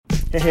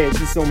Hey,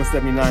 this is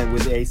Soma79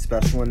 with a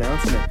special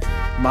announcement.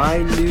 My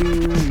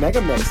new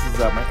Mega Mix is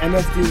up. My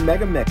MF Doom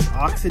Mega Mix,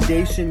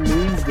 Oxidation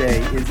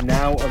Moonsday, is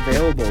now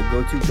available.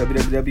 Go to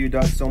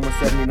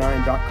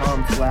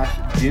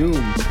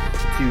www.soma79.com/doom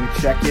to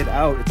check it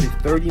out. It's a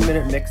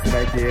 30-minute mix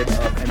that I did of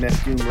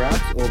MF Doom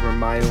raps over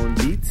my own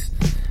beats.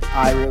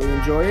 I really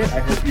enjoy it. I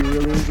hope you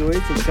really enjoy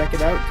it, so check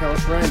it out. Tell a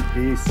friend.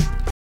 Peace.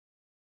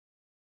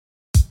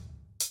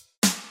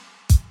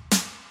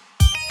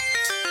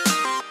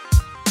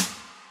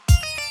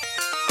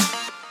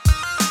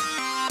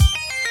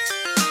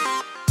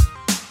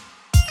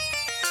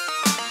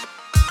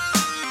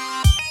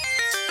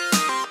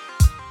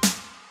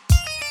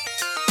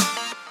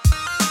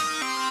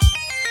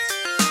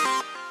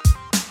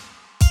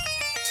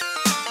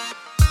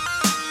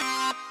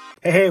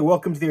 Hey,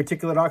 welcome to the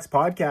Articulate Ox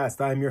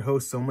podcast. I'm your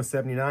host,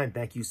 Soma79.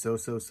 Thank you so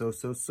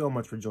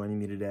much for joining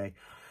me today.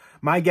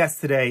 My guest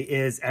today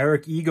is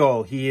Erik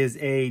Egol. He is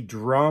a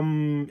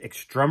drummer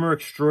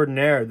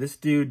extraordinaire. This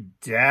dude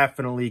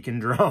definitely can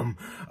drum.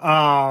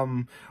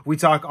 We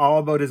talk all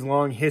about his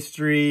long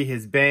history,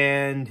 his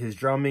band, his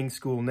drumming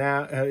school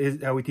now,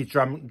 how we teach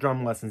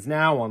drum lessons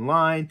now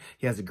online.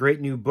 He has a great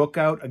new book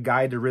out, A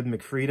Guide to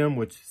Rhythmic Freedom,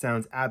 which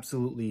sounds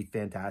absolutely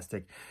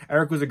fantastic.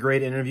 Erik was a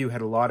great interview,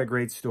 had a lot of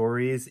great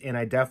stories, and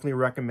I definitely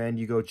recommend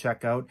you go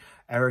check out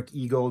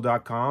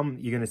erikegol.com.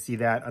 You're going to see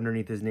that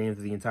underneath his name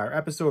for the entire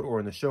episode or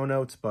in the show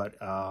notes, but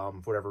for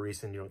whatever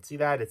reason you don't see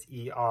that, it's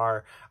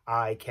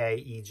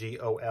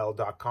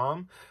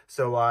erikegol.com.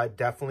 So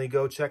definitely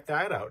go check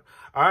that out.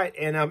 All right,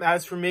 and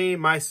as for me,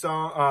 my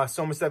song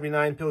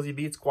Soma79 Pillsy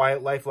Beats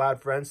Quiet Life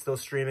Loud Friends, still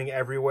streaming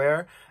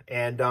everywhere.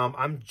 And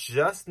I'm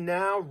just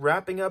now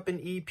wrapping up an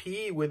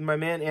EP with my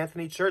man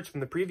Anthony Church from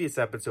the previous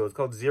episode. It's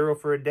called Zero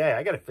for a Day.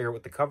 I got to figure out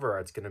what the cover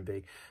art's going to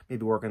be.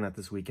 Maybe work on that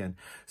this weekend.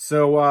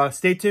 So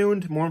stay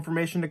tuned. More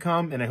information to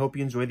come, and I hope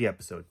you enjoy the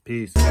episode.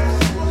 Peace.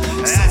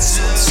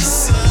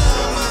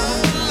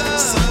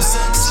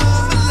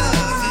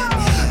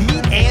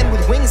 And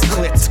with wings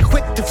clipped,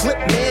 quick to flip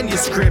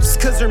manuscripts,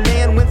 cause her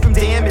man went from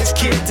damaged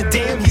kid to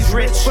damn he's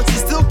rich, but she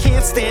still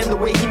can't stand the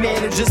way he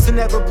manages to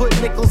never put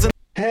nickels in.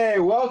 Hey,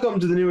 welcome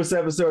to the newest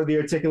episode of the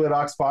Articulate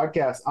Ox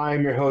podcast. I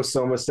am your host,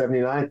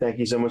 Soma79. Thank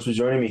you so much for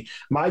joining me.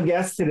 My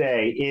guest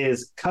today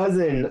is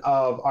cousin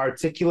of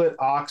Articulate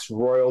Ox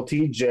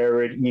royalty,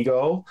 Jared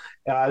Egol.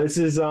 This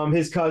is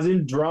his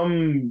cousin,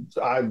 drum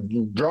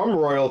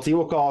royalty,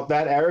 we'll call it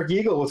that, Erik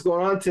Egol. What's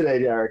going on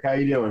today, Erik? How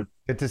you doing?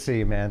 Good to see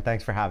you, man.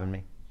 Thanks for having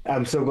me.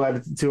 I'm so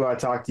glad to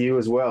talk to you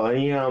as well.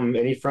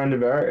 Any friend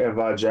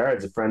of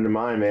Jared's a friend of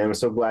mine, man. I'm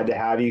so glad to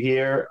have you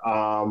here.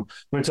 I'm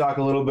going to talk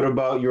a little bit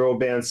about your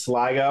old band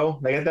Sligo.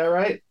 Did I get that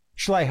right?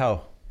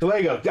 Schleho.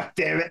 Sligo. God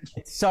damn it.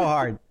 It's so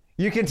hard.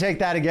 You can take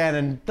that again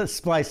and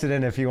splice it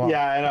in if you want.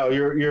 Yeah, I know.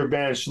 Your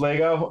band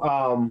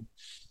Sligo.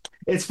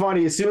 It's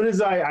funny. As soon as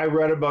I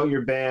read about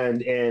your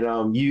band,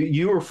 and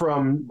you were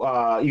from,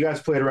 you guys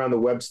played around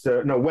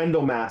the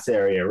Wendell, Mass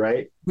area,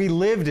 right? We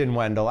lived in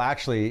Wendell,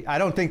 actually. I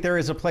don't think there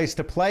is a place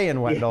to play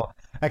in Wendell,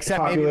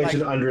 except population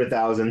maybe under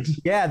 1,000.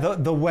 Yeah,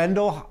 the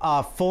Wendell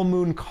Full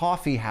Moon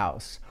Coffee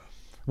House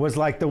was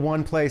like the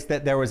one place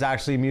that there was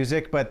actually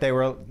music, but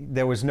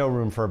there was no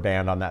room for a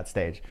band on that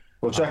stage.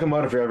 Well, check them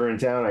out if you're ever in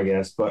town, I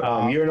guess.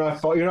 But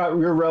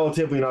you're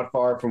relatively not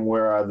far from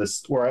where I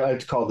like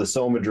to call the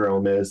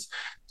Somadrome is.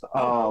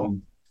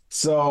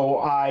 So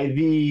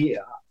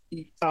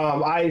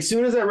as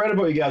soon as I read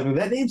about you guys,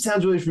 that name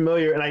sounds really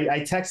familiar. And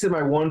I texted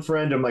my one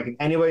friend. I'm like, if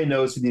anybody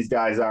knows who these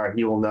guys are,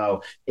 he will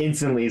know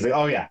instantly. He's like,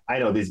 oh yeah, I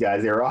know these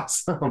guys. They're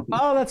awesome.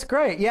 Oh, that's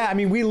great. Yeah. I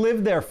mean, we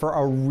lived there for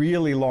a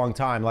really long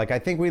time. Like, I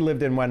think we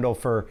lived in Wendell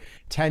for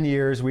 10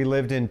 years. We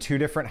lived in 2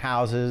 different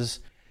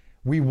houses.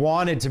 We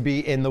wanted to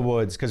be in the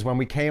woods because when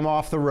we came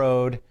off the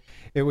road,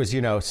 it was,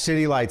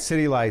 city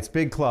lights,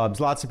 big clubs,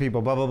 lots of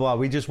people, blah, blah, blah.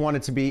 We just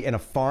wanted to be in a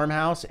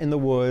farmhouse in the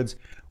woods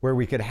where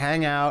we could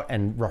hang out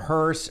and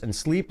rehearse and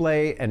sleep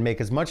late and make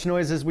as much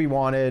noise as we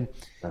wanted.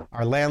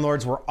 Our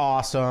landlords were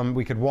awesome.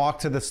 We could walk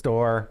to the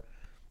store.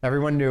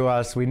 Everyone knew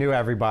us. We knew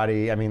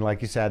everybody. I mean,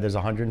 like you said, there's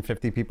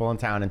 150 people in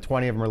town and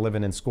 20 of them are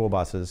living in school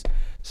buses.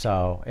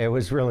 So it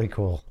was really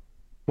cool.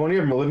 20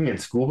 of them are living in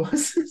school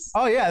buses?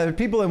 Oh, yeah. There are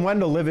people in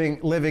Wendell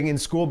living in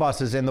school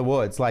buses in the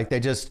woods. Like,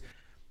 they just,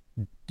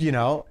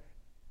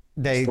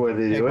 They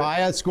buy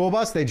a school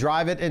bus, they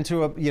drive it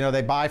into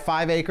they buy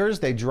 5 acres,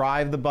 they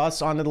drive the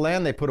bus onto the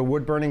land, they put a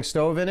wood burning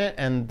stove in it,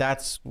 and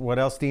that's what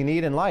else do you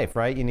need in life,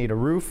 right? You need a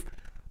roof,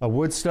 a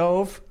wood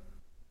stove,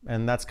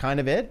 and that's kind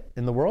of it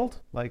in the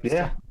world. Like,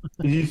 yeah.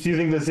 Do you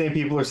think the same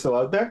people are still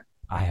out there?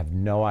 I have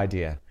no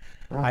idea.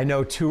 Oh. I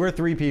know 2 or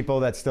 3 people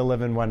that still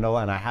live in Wendell,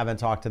 and I haven't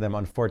talked to them,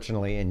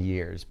 unfortunately, in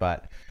years,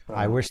 but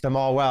I wish them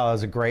all well. It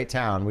was a great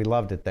town. We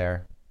loved it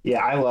there.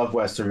 Yeah, I love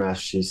Western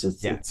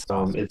Massachusetts. Yeah.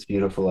 It's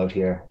beautiful out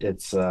here.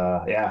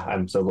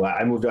 I'm so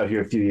glad. I moved out here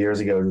a few years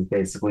ago to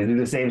basically do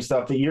the same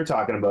stuff that you're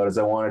talking about, as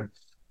I wanted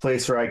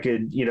place where I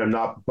could,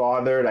 not be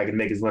bothered. I could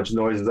make as much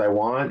noise as I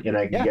want, and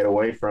I could get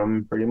away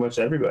from pretty much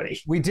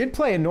everybody. We did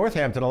play in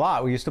Northampton a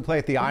lot. We used to play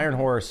at the Iron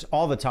Horse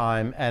all the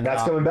time, and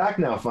that's coming back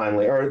now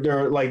finally. Or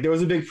there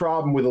was a big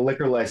problem with the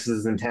liquor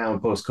licenses in town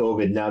post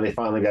COVID. Now they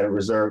finally got it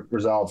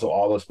resolved, so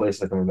all those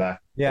places are coming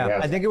back. Yeah,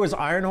 I think it was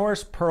Iron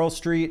Horse, Pearl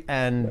Street,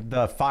 and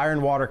the Fire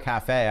and Water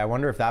Cafe. I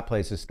wonder if that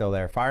place is still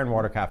there. Fire and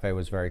Water Cafe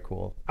was very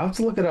cool. I'll have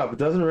to look it up. It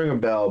doesn't ring a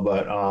bell,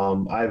 but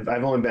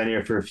I've only been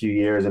here for a few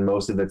years, and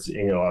most of it's,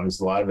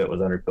 obviously a lot of it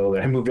was under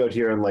COVID. I moved out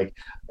here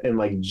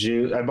in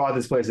June. I bought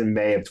this place in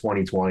May of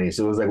 2020,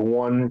 so it was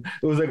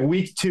like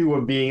week 2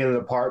 of being in an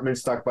apartment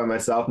stuck by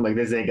myself. I'm like,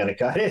 this ain't gonna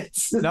cut it.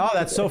 No,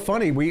 that's so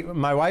funny.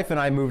 My wife and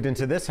I moved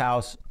into this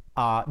house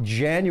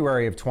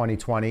January of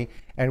 2020,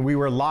 and we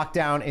were locked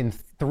down in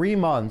 3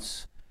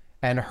 months,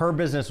 and her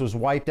business was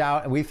wiped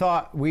out, and we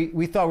thought we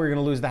were going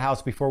to lose the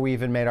house before we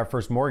even made our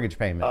first mortgage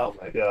payment. Oh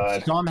my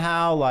God.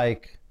 Somehow,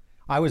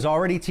 I was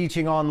already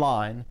teaching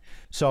online,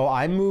 so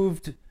I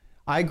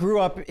grew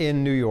up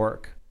in New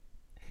York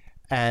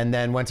and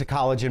then went to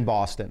college in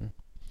Boston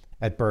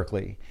at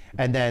Berkeley,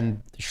 and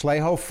then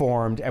Schleho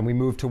formed and we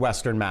moved to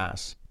Western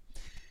Mass.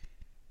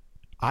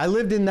 I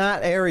lived in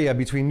that area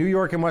between New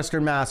York and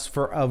Western Mass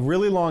for a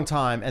really long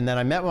time, and then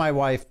I met my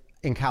wife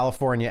in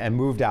California and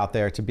moved out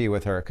there to be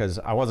with her because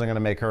I wasn't going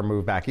to make her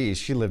move back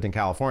east. She lived in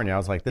California. I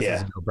was like, this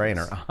is a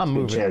no-brainer. I'm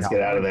moving. Good chance to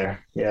get out of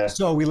there. Yeah.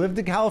 So we lived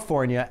in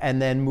California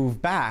and then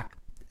moved back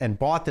and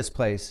bought this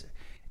place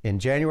in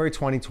January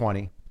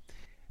 2020.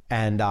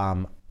 And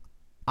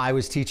I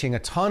was teaching a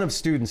ton of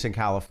students in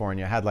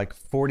California. I had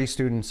 40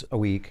 students a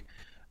week,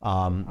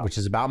 which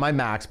is about my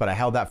max, but I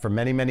held that for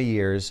many, many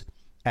years.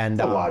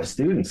 And a lot of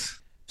students.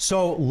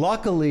 So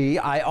luckily,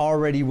 I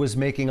already was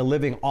making a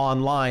living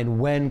online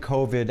when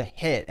COVID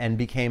hit and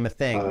became a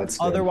thing.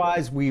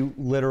 Otherwise, we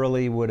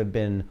literally would have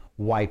been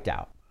wiped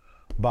out.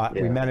 But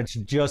we managed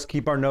to just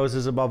keep our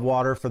noses above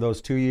water for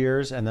those 2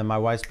 years. And then my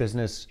wife's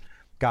business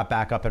got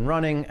back up and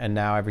running, and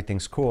now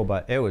everything's cool.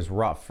 But it was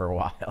rough for a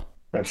while.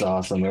 That's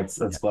awesome. That's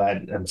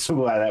glad. I'm so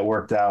glad that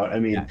worked out. I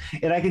mean,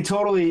 and I can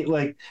totally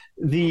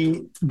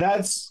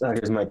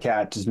here's my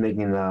cat just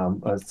making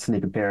a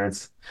sneak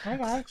appearance. Hi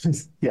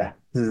guys. Yeah.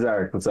 This is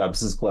Erik. What's up?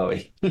 This is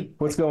Chloe.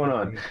 What's going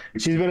on?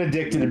 She's been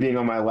addicted to being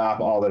on my lap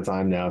all the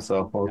time now,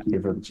 so I'll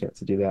give her the chance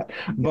to do that.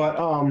 But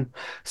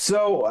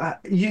so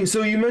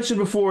you mentioned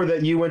before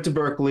that you went to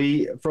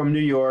Berkeley from New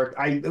York.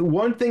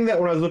 One thing that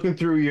when I was looking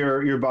through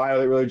your bio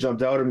that really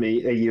jumped out at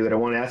me that I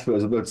want to ask you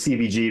was about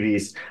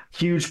CBGBs.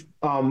 Huge.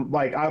 I'm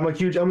a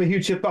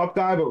huge hip hop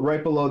guy, but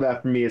right below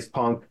that for me is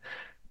punk.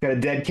 Got a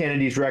Dead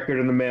Kennedys record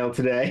in the mail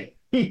today.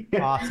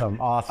 Awesome.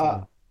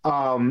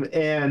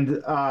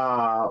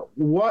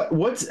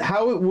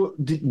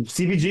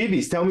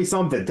 CBGBs? Tell me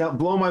something.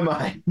 Blow my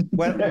mind.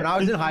 when I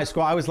was in high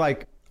school, I was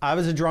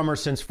a drummer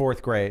since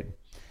 4th grade.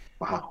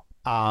 Wow.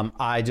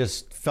 I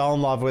just fell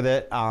in love with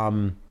it.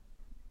 I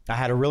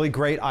had a really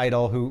great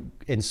idol who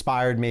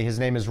inspired me. His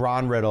name is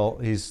Ron Riddle.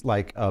 He's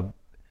a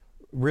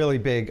really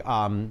big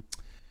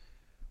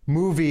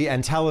movie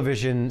and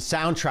television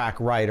soundtrack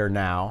writer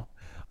now.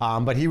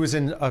 But he was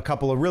in a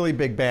couple of really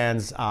big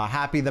bands,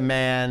 Happy the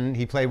Man.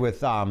 He played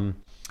with the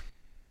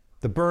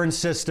Burns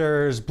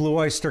Sisters, Blue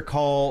Oyster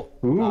Cult,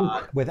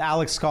 with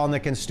Alex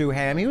Skolnick and Stu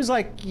Hamm. He was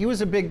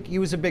a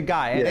big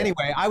guy. And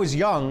anyway, I was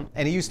young,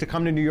 and he used to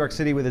come to New York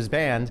City with his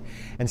band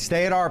and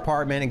stay at our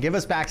apartment and give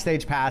us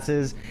backstage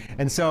passes.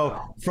 And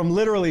so from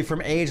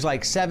age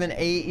 7,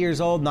 8 years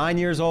old, 9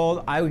 years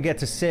old, I would get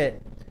to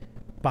sit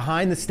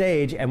behind the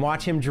stage and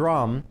watch him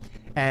drum.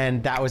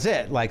 And that was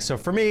it. So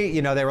for me,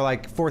 they were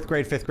 4th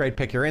grade, 5th grade,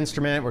 pick your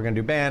instrument. We're going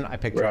to do band. I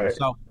picked drums.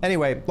 So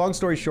anyway, long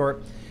story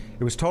short,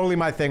 it was totally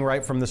my thing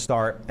right from the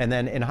start. And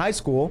then in high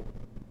school,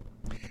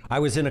 I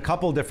was in a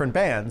couple different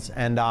bands.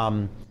 And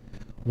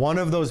one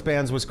of those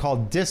bands was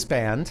called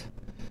Disband,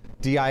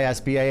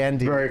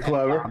 D-I-S-B-A-N-D. Very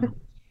clever.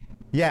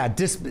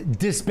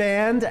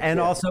 Disband and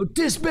also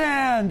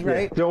Disband,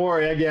 right? Yeah, don't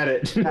worry, I get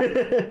it.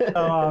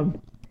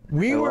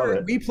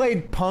 We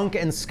played punk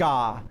and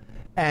ska.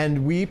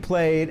 And we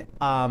played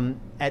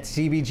at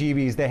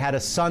CBGB's. They had a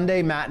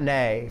Sunday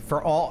matinee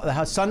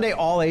Sunday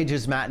all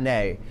ages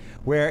matinee,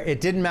 where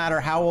it didn't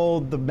matter how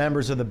old the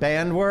members of the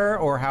band were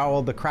or how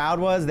old the crowd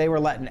was. They were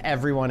letting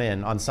everyone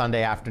in on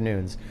Sunday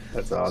afternoons.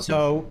 That's awesome.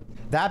 So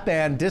that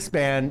band,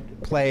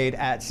 Disband, played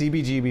at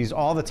CBGB's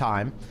all the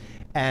time.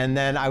 And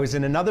then I was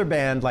in another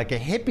band, a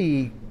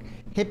hippie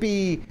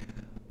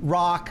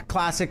rock,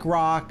 classic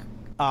rock,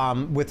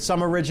 with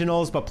some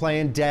originals, but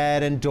playing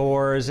Dead and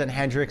Doors and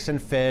Hendrix and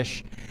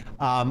Fish.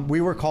 We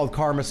were called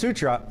Karma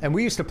Sutra, and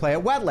we used to play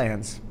at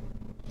Wetlands.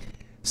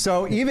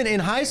 So even in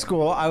high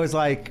school, I was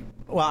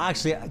well,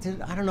 actually, I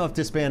don't know if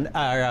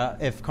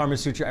if Karma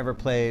Sutra ever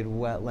played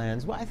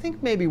Wetlands. Well, I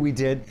think maybe we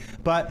did,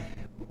 but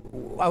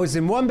I was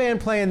in one band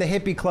playing the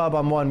hippie club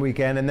on one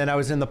weekend, and then I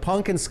was in the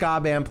punk and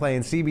ska band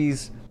playing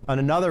CB's on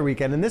another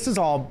weekend. And this is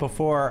all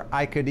before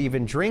I could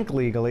even drink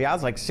legally. I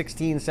was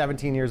 16,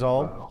 17 years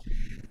old. Wow.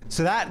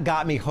 So that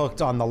got me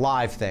hooked on the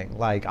live thing.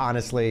 Like,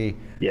 honestly,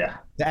 Yeah.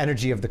 the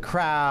energy of the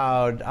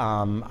crowd.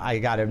 I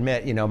got to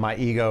admit, you know, my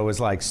ego was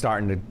like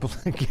starting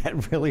to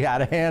get really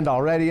out of hand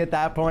already at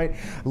that point.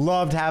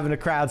 Loved having a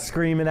crowd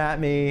screaming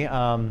at me.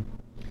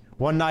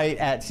 One night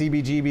at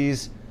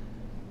CBGB's,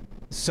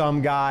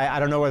 some guy, I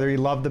don't know whether he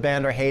loved the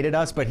band or hated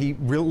us, but he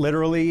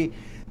literally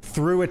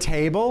threw a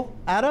table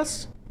at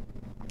us.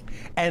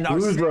 And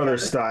Blues Brother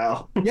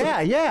style.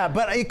 yeah,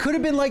 but it could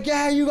have been like,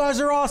 yeah, you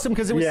guys are awesome,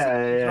 because it was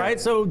singers, right?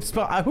 So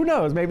who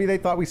knows? Maybe they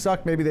thought we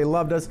sucked. Maybe they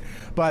loved us.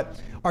 But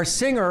our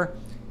singer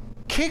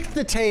kicked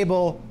the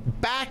table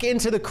back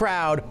into the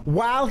crowd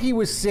while he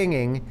was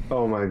singing.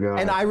 Oh my God.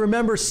 And I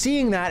remember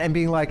seeing that and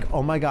being like,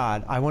 oh my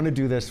God, I want to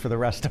do this for the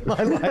rest of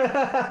my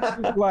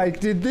life.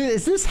 Like,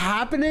 is this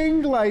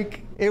happening?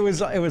 Like, it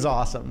was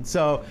awesome.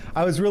 So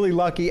I was really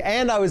lucky.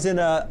 And I was in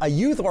a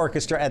youth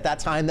orchestra at that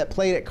time that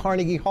played at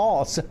Carnegie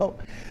Hall. So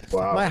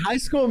wow. My high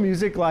school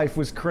music life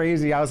was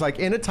crazy. I was like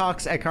in a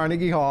tux at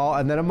Carnegie Hall.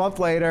 And then a month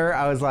later,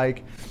 I was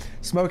like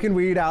smoking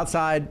weed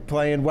outside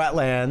playing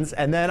Wetlands.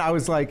 And then I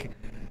was like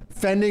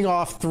fending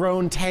off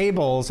thrown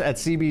tables at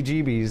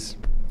CBGB's.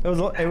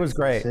 It was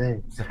great.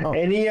 So.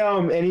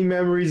 Any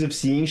memories of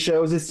seeing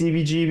shows at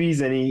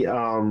CBGB's?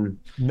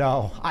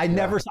 No,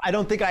 I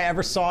don't think I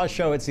ever saw a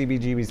show at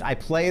CBGB's. I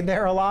played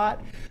there a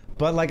lot,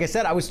 but like I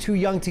said, I was too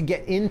young to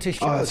get into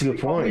shows. Oh, that's a good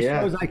point. The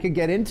only shows I could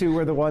get into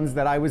were the ones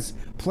that I was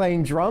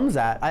playing drums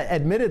at.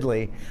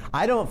 Admittedly,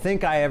 I don't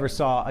think I ever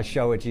saw a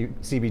show at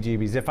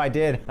CBGB's. If I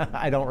did,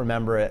 I don't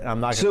remember it. I'm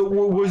not. So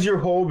was your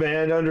whole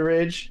band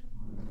underage?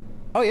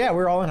 Oh yeah, we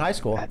were all in high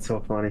school. That's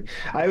so funny.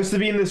 I used to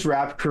be in this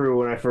rap crew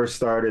when I first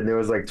started, and there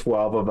was like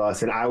 12 of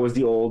us, and I was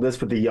the oldest,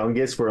 but the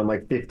youngest were in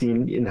like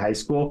 15 in high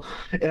school.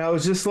 And I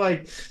was just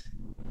like,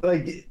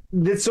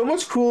 it's so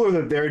much cooler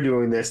that they're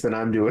doing this than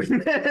I'm doing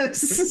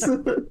this.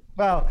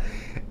 Well,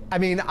 I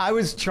mean, I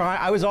was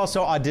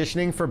also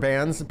auditioning for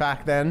bands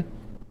back then,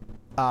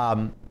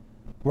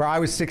 where I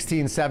was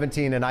 16,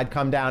 17, and I'd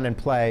come down and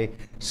play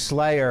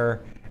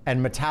Slayer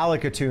and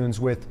Metallica tunes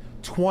with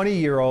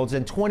 20-year-olds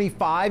and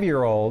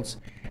 25-year-olds.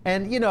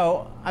 And, you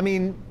know, I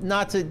mean,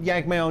 not to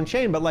yank my own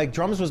chain, but like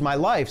drums was my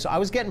life. So I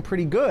was getting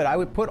pretty good. I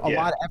would put a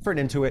lot of effort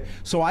into it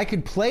so I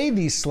could play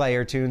these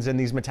Slayer tunes and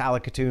these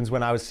Metallica tunes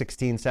when I was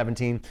 16,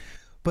 17.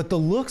 But the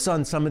looks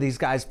on some of these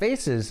guys'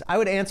 faces, I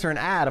would answer an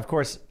ad. Of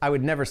course, I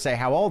would never say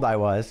how old I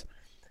was.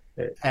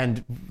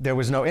 And there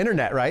was no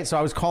internet, right? So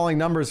I was calling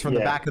numbers from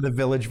the back of the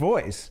Village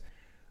Voice.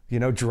 You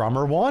know,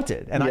 drummer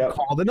wanted. And I'd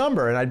call the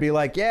number and I'd be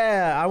like,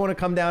 yeah, I want to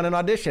come down and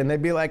audition. They'd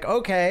be like,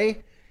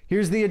 okay,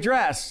 here's the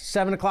address,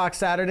 7 o'clock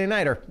Saturday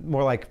night, or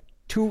more like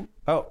 2.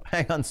 Oh,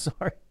 hang on,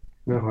 sorry.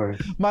 No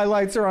worries. My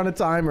lights are on a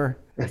timer.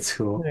 That's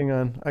cool. Hang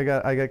on, I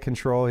got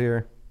control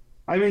here.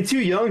 I mean, too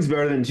young's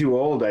better than too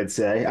old, I'd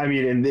say. I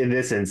mean, in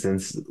this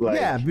instance, like,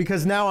 yeah,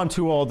 because now I'm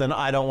too old and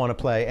I don't want to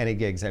play any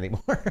gigs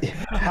anymore.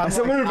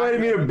 Someone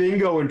invited me to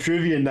bingo and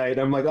trivia night.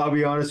 I'm like, I'll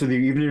be honest with you,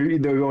 even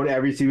if they're going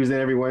every Tuesday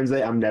and every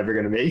Wednesday, I'm never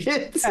gonna make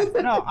it.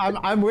 No,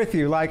 I'm with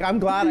you. Like, I'm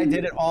glad I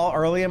did it all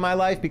early in my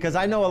life, because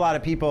I know a lot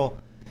of people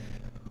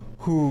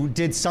who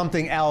did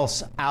something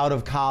else out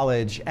of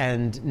college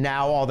and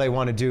now all they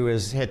want to do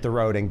is hit the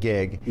road and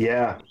gig.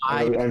 Yeah.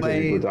 I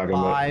played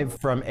live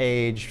from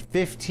age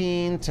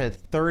 15 to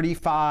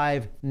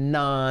 35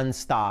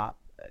 nonstop.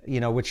 You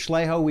know, with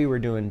Schleho, we were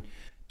doing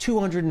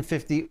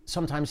 250,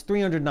 sometimes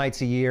 300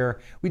 nights a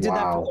year. We did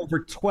that for over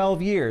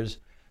 12 years.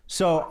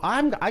 So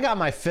I got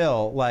my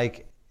fill.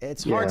 Like,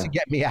 it's hard to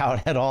get me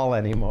out at all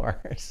anymore.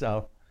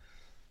 So.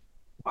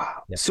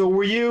 Wow. Yeah. So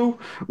were you,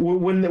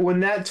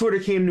 when that sort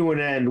of came to an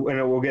end,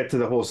 and we'll get to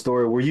the whole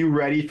story, were you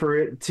ready for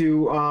it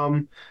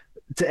to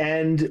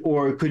end,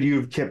 or could you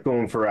have kept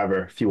going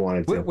forever if you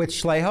wanted to? With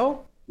Schleho?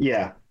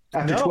 Yeah.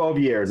 After 12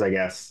 years, I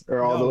guess.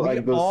 Or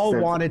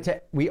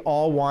we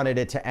all wanted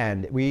it to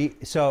end.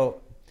 So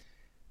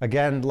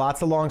again,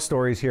 lots of long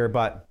stories here,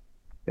 but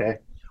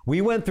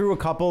we went through a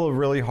couple of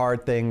really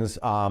hard things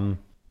all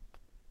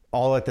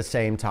at the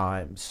same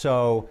time.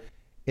 So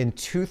in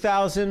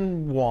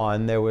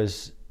 2001, there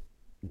was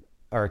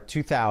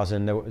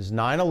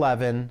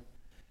 9/11.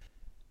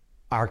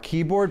 Our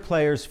keyboard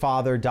player's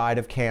father died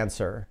of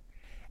cancer,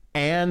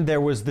 and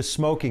there was the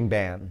smoking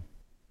ban,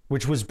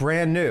 which was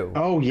brand new.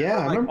 Oh yeah,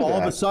 I remember all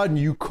that. of a sudden,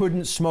 you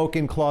couldn't smoke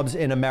in clubs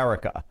in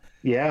America.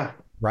 Yeah.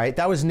 Right?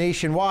 That was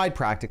nationwide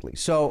practically.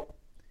 So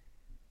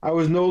I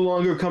was no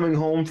longer coming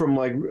home from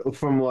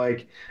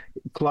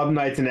club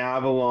nights in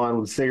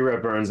Avalon with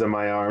cigarette burns on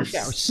my arms.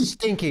 Yeah,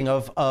 stinking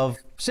of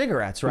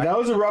cigarettes, right? That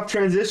was a rough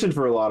transition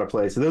for a lot of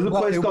places. There was a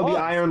place called the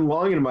Iron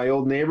Lung in my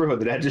old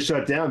neighborhood that had to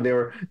shut down.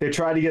 They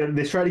tried to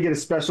get a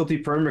specialty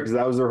permit because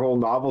that was their whole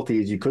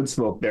novelty, is you could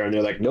smoke there, and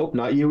they're like, nope,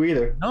 not you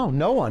either.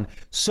 No one.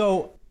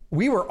 So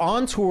we were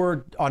on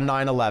tour on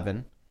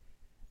 9/11,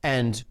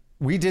 and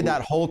we did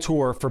that whole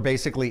tour for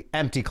basically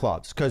empty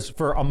clubs, because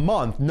for a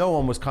month, no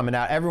one was coming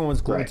out. Everyone was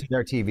glued to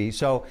their TV.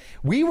 So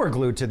we were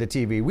glued to the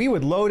TV. We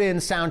would load in,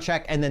 sound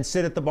check, and then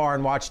sit at the bar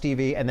and watch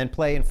TV, and then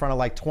play in front of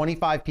like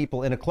 25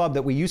 people in a club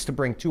that we used to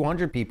bring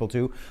 200 people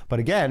to. But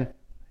again,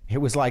 it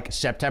was like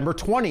September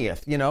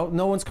 20th,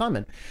 no one's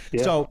coming.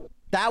 Yeah. So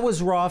that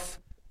was rough.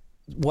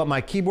 What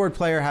my keyboard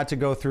player had to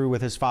go through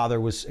with his father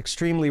was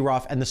extremely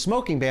rough, and the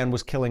smoking ban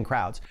was killing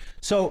crowds.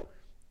 So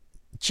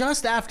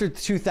just after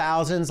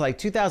 2000s, like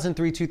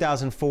 2003,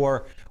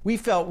 2004, we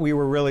felt we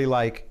were really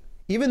like,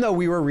 even though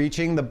we were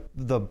reaching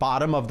the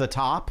bottom of the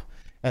top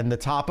and the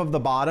top of the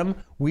bottom,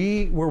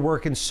 we were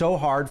working so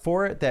hard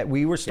for it that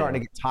we were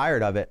starting to get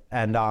tired of it.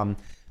 And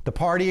the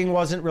partying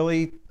wasn't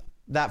really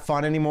that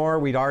fun anymore.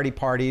 We'd already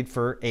partied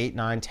for 8,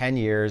 9, 10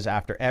 years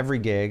after every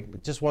gig.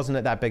 It just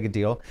wasn't that big a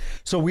deal.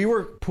 So we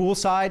were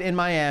poolside in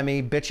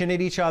Miami, bitching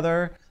at each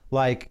other,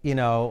 like,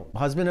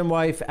 husband and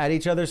wife at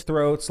each other's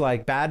throats,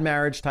 like bad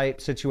marriage type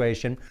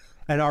situation.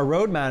 And our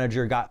road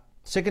manager got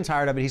sick and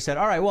tired of it. He said,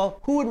 all right, well,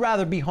 who would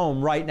rather be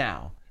home right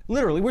now?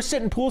 Literally, we're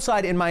sitting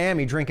poolside in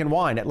Miami drinking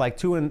wine at like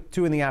 2 in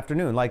the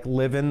afternoon, like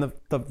living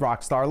the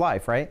rock star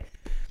life, right?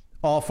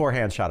 All 4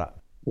 hands shut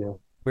up. Yeah.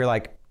 We were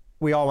like,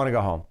 we all want to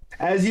go home.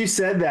 As you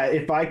said that,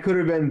 if I could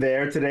have been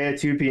there today at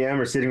 2 p.m.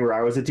 or sitting where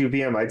I was at 2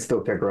 p.m., I'd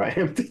still pick where I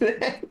am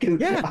today.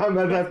 Yeah, I'm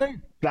at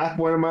that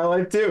point in my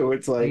life too.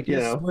 It's like,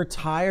 we're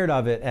tired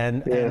of it.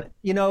 And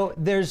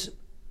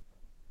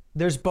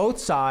there's both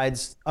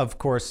sides, of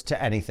course,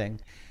 to anything.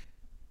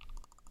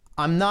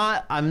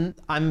 I'm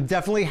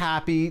definitely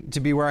happy to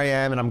be where I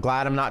am, and I'm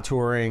glad I'm not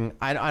touring.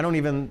 I don't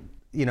even,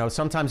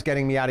 sometimes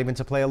getting me out even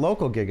to play a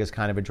local gig is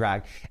kind of a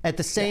drag. At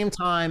the same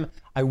time,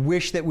 I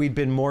wish that we'd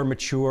been more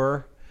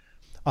mature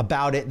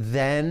about it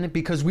then,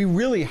 because we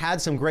really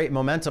had some great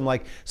momentum.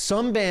 Like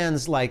some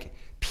bands like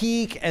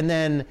peak and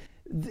then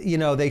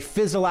they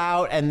fizzle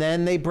out and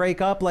then they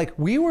break up. Like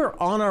we were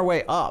on our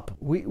way up.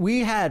 We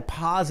had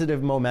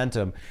positive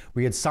momentum.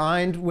 We had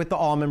signed with the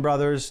Allman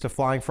Brothers to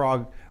Flying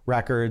Frog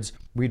Records.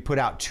 We'd put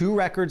out 2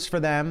 records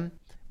for them,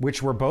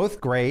 which were both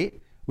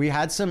great.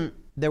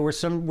 There were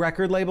some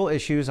record label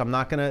issues. I'm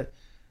not gonna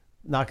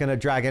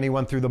drag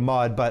anyone through the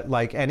mud, but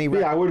like I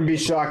wouldn't be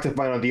shocked to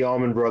find out the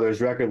Allman Brothers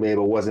record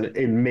label wasn't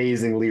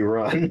amazingly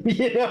run.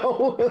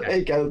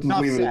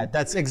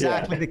 That's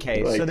exactly the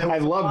case. Like, so I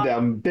love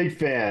them, big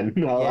fan.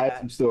 I have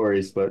some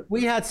stories, but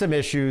we had some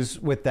issues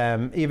with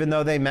them, even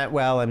though they meant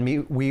well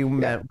and we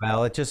meant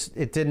well.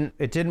 It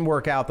didn't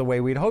work out the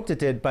way we'd hoped it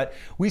did, but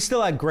we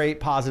still had great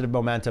positive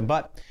momentum.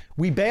 But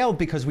we bailed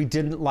because we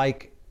didn't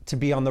like to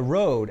be on the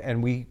road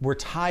and we were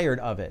tired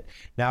of it.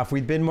 Now, if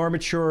we'd been more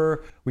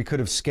mature, we could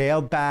have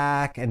scaled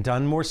back and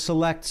done more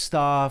select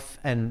stuff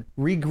and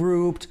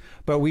regrouped,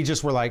 but we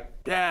just were like,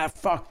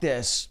 fuck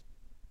this.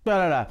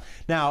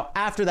 Now,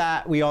 after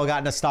that, we all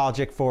got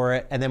nostalgic for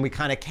it, and then we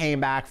kind of came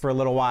back for a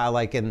little while,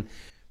 like in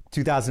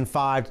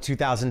 2005 to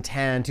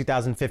 2010,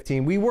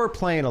 2015. We were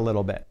playing a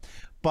little bit,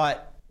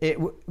 but it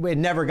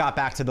never got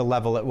back to the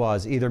level it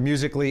was, either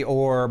musically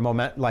or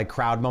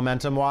crowd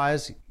momentum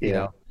wise,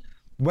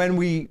 When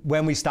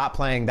we stopped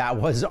playing, that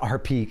was our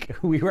peak.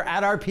 We were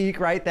at our peak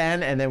right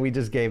then, and then we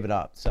just gave it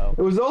up. So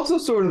it was also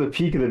sort of the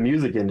peak of the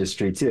music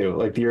industry too,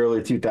 like the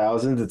early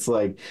 2000s. It's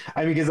like,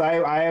 because I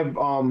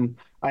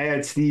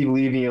had Steve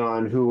Levy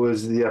on, who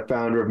was the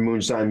founder of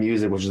Moonshine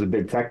Music, which is a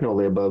big techno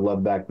label I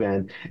loved back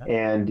then.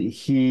 And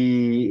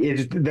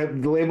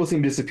the label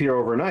seemed to disappear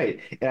overnight,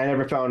 and I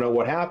never found out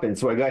what happened.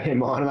 So I got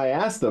him on and I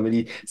asked him, and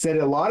he said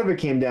a lot of it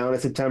came down to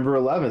September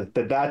 11th,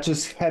 that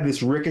just had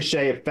this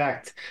ricochet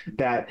effect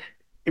that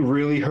it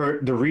really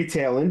hurt the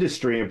retail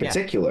industry in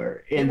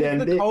particular. Yeah. And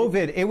then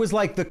it was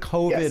like the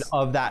COVID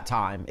of that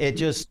time. It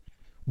just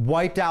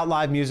wiped out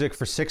live music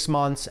for 6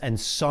 months, and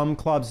some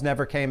clubs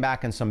never came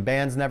back and some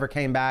bands never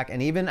came back.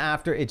 And even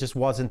after, it just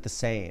wasn't the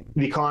same.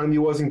 The economy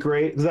wasn't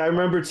great. Because I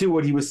remember too,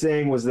 what he was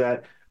saying was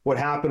that what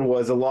happened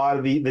was a lot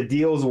of the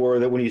deals were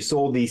that when you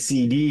sold these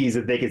CDs,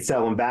 that they could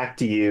sell them back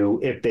to you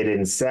if they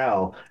didn't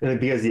sell. And then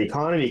because the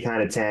economy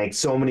kind of tanked,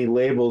 so many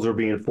labels were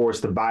being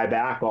forced to buy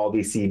back all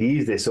these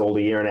CDs they sold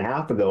a year and a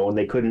half ago, and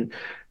they couldn't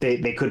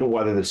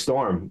weather the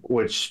storm,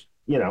 which,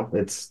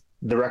 it's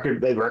the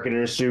record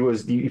industry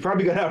was, you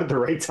probably got out at the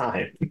right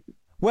time.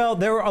 Well,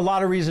 there were a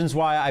lot of reasons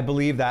why I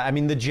believe that. I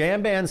mean, the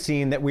jam band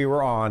scene that we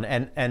were on,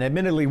 and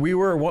admittedly, we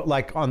were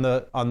like on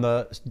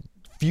the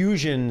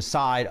fusion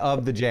side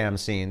of the jam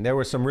scene. There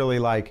were some really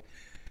like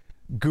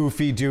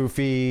goofy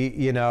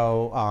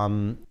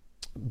doofy,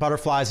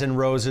 Butterflies and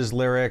Roses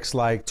lyrics,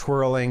 like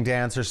twirling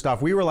dancer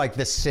stuff. We were like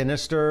the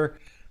sinister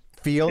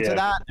feel to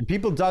that, and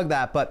people dug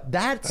that, but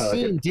that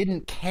scene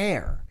didn't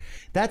care.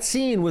 That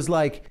scene was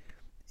like,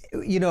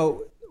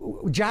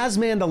 Jazz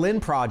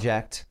Mandolin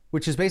Project,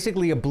 which is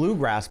basically a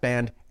bluegrass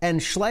band, and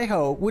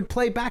Schleho would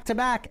play back to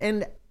back,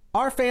 and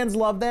our fans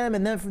loved them,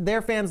 and then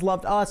their fans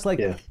loved us.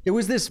 It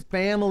was this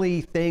family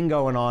thing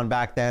going on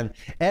back then.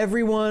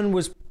 Everyone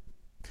was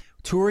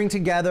touring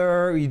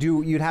together.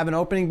 You'd have an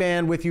opening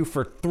band with you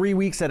for 3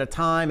 weeks at a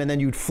time, and then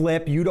you'd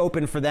flip. You'd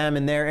open for them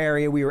in their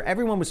area.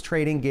 Everyone was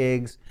trading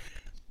gigs.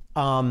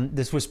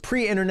 This was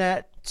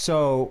pre-internet,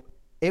 so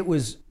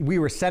we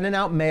were sending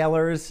out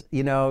mailers.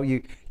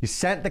 You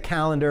sent the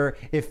calendar.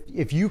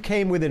 If you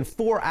came within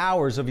 4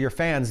 hours of your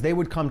fans, they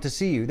would come to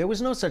see you. There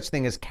was no such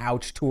thing as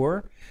couch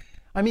tour.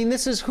 I mean,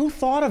 who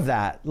thought of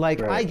that?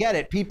 Like, Right. I get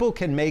it. People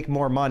can make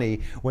more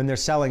money when they're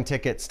selling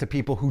tickets to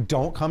people who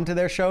don't come to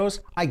their shows.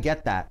 I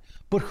get that.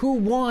 But who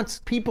wants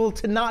people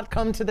to not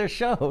come to their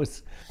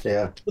shows?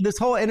 Yeah. This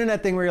whole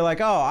internet thing where you're like,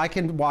 oh, I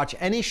can watch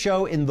any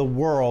show in the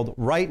world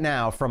right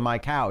now from my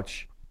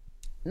couch.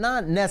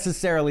 Not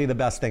necessarily the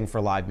best thing for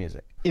live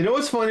music. You know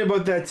what's funny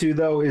about that too,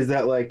 though, is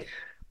that like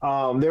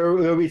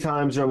there'll be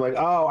times where I'm like,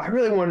 oh, I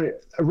really want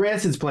to.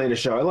 Rancid's playing a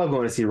show. I love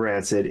going to see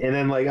Rancid, and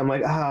then like I'm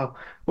like, oh,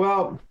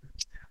 well,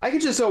 I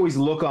could just always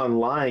look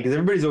online because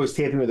everybody's always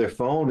taping with their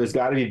phone. There's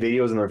got to be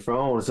videos on their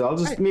phone, so I'll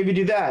just maybe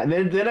do that,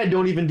 and then I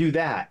don't even do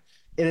that.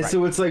 And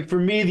so it's like for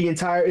me,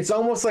 it's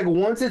almost like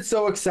once it's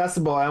so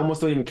accessible, I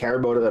almost don't even care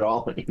about it at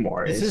all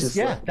anymore. It's just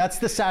like, that's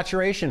the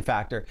saturation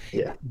factor.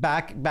 Yeah.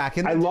 Back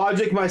in. I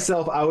logic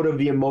myself out of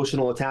the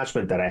emotional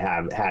attachment that I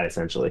had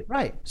essentially.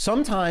 Right.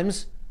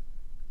 Sometimes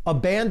a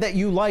band that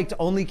you liked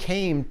only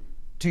came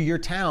to your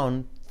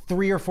town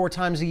 3 or 4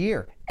 times a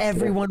year.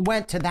 Everyone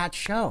went to that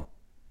show.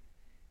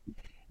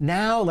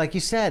 Now, like you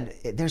said,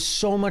 there's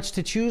so much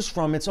to choose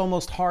from. It's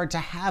almost hard to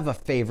have a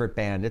favorite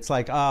band. It's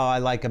like, oh, I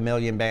like a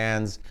million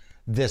bands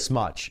this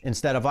much,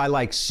 instead of I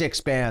like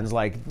 6 bands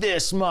like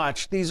this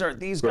much. These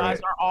guys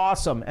are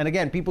awesome. And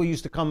again, people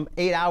used to come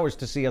 8 hours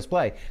to see us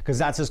play because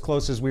that's as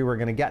close as we were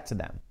going to get to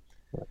them.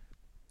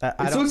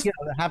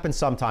 It happens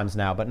sometimes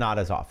now, but not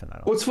as often.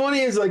 What's funny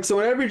is like, so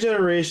in every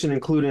generation,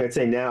 including I'd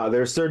say now,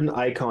 there are certain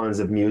icons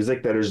of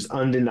music that are just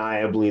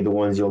undeniably the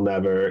ones you'll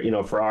never,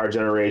 for our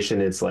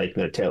generation, it's like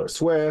Taylor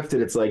Swift,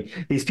 and it's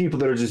like these people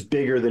that are just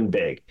bigger than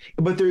big.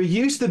 But there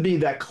used to be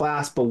that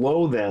class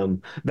below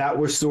them that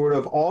was sort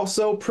of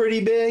also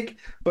pretty big,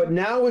 but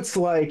now it's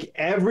like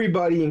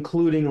everybody,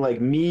 including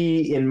like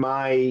me in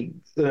my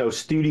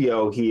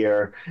studio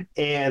here,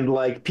 and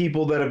like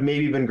people that have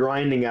maybe been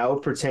grinding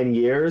out for 10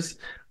 years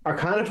are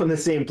kind of on the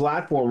same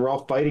platform. We're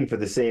all fighting for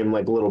the same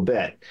like little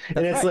bit.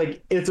 And it's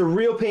like, it's a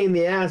real pain in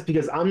the ass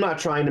because I'm not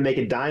trying to make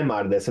a dime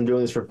out of this. I'm doing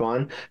this for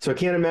fun. So I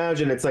can't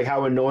imagine it's like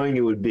how annoying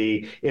it would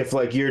be if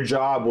like your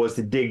job was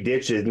to dig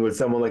ditches and you would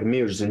someone like me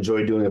who just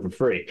enjoy doing it for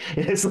free.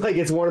 And it's like,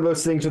 it's one of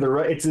those things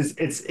where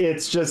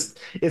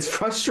it's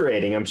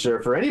frustrating, I'm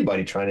sure, for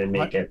anybody trying to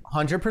make it.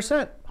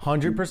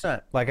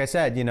 100%. Like I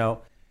said,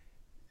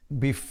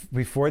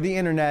 before the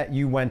internet,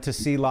 you went to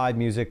see live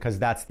music because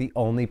that's the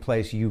only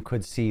place you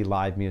could see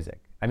live music.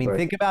 I mean,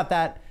 think about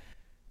that,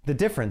 the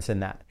difference in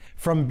that.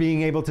 From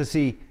being able to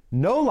see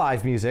no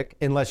live music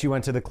unless you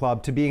went to the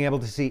club to being able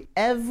to see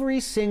every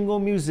single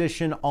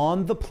musician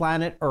on the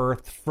planet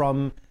Earth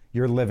from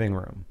your living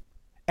room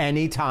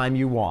anytime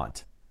you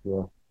want.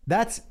 Yeah.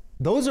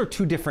 Those are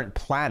 2 different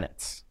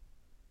planets.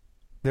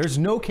 There's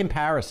no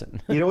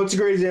comparison. You know what's a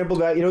great example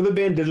of that? You know the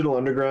band Digital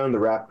Underground, the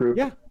rap group?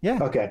 Yeah.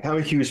 Okay, I'm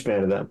a huge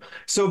fan of them.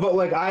 So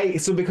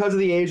because of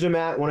the age I'm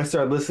at, when I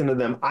started listening to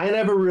them, I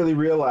never really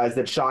realized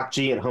that Shock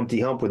G and Humpty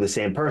Hump were the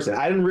same person.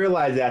 I didn't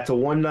realize that till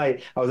one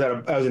night I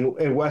was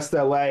in West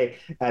LA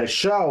at a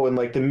show in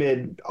like the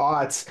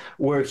mid-aughts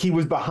where he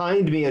was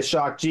behind me as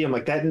Shock G. I'm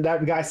like,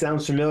 that guy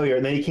sounds familiar.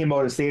 And then he came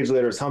out on stage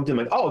later as Humpty. I'm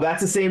like, oh,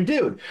 that's the same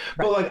dude. Right.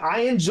 But like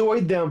I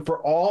enjoyed them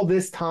for all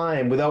this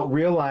time without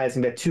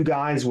realizing that 2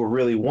 guys were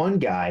really one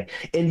guy.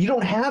 And you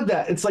don't have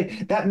that. It's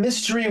like that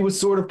mystery was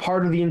sort of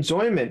part of the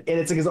enjoyment. And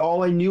it's because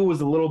all I knew was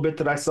the little bit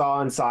that I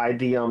saw inside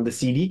the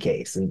CD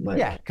case. And like,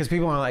 yeah, because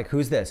people are like,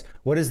 "Who's this?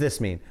 What does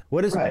this mean?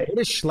 What does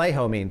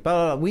Schleho mean?"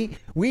 But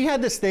we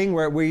had this thing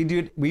where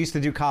we used to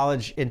do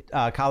college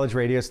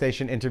radio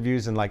station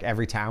interviews in like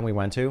every town we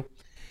went to.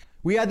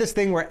 We had this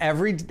thing where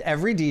every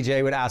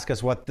DJ would ask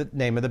us what the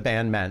name of the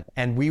band meant,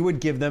 and we would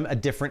give them a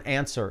different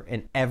answer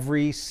in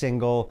every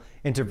single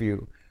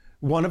interview.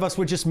 One of us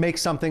would just make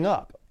something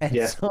up.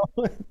 And so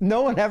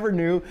no one ever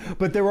knew,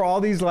 but there were all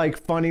these like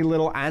funny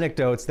little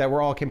anecdotes that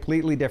were all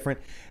completely different.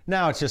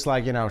 Now it's just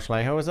like,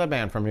 Schleho is a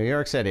band from New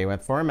York City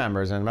with 4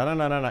 members and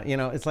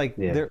it's like,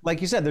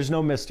 like you said, there's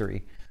no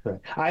mystery. Right.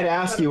 I'd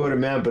ask you what it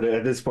meant, but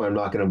at this point, I'm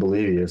not going to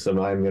believe you. So I'm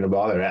not even going to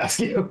bother to ask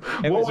you.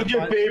 What was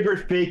your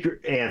favorite fake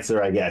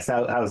answer, I guess?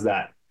 How's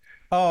that?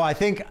 Oh, I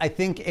think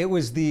it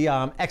was the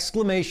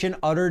exclamation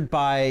uttered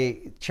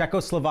by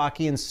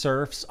Czechoslovakian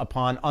serfs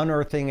upon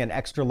unearthing an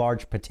extra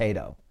large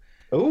potato.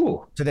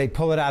 Ooh. So they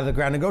pull it out of the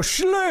ground and go,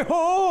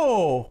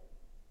 Schleho!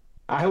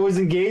 I was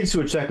engaged to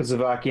a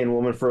Czechoslovakian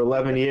woman for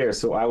 11 years,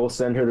 so I will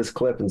send her this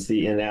clip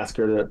and ask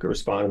her to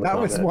respond in the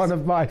comments. That was one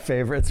of my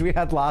favorites. We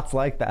had lots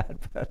like that.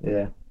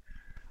 Yeah.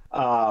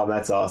 Oh,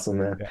 that's awesome,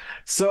 man. Yeah.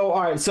 So,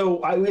 all right.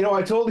 So,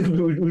 I told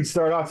you we'd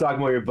start off talking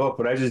about your book,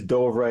 but I just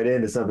dove right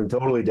into something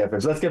totally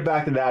different. So let's get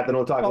back to that. Then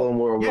we'll talk a little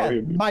more about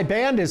your... My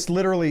band is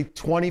literally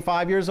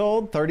 25 years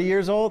old, 30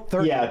 years old.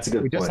 30. Yeah, it's a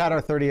good point. We just had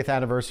our 30th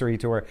anniversary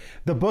tour.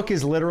 The book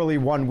is literally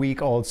 1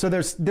 week old. So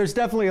there's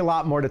definitely a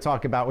lot more to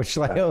talk about with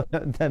Schleho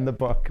than the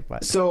book.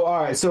 But. So,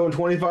 all right. So in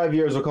 25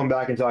 years, we'll come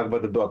back and talk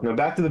about the book. Now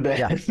back to the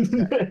band.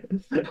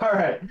 Yeah. All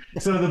right.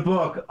 So the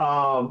book,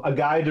 A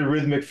Guide to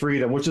Rhythmic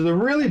Freedom, which is a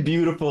really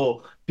beautiful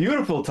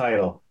beautiful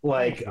title.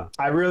 Like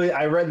I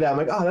read that. I'm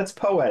like, oh, that's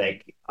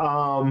poetic.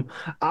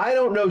 I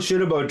don't know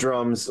shit about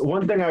drums.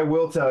 One thing I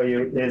will tell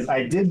you is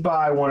I did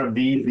buy one of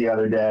these the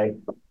other day,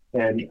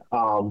 and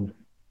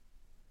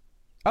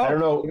I don't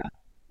know.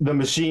 The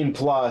Machine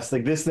Plus,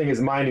 like this thing is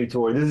my new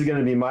toy. This is going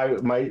to be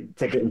my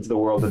ticket into the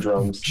world of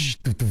drums.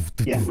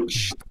 Yeah,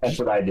 that's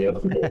what I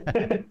do.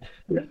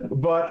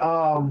 But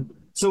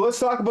so let's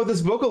talk about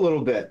this book a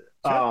little bit.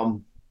 Sure.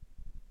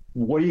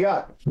 What do you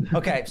got?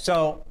 Okay,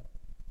 so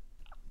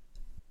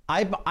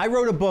I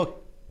wrote a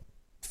book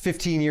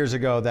 15 years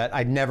ago that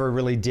I never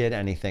really did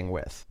anything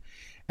with,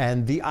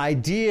 and the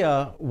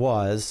idea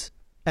was.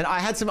 And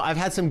I've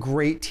had some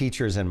great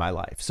teachers in my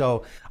life.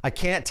 So I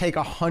can't take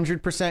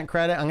 100%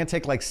 credit. I'm gonna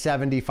take like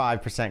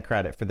 75%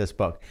 credit for this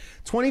book.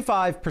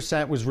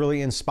 25% was really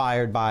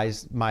inspired by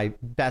my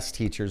best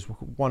teachers,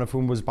 one of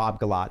whom was Bob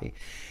Galati.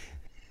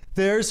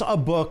 There's a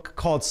book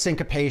called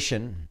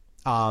Syncopation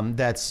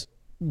that's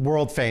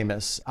world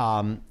famous.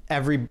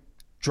 Every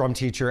drum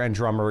teacher and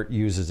drummer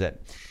uses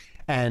it.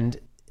 And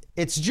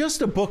it's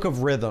just a book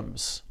of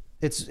rhythms.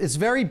 It's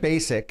very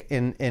basic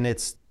in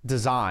its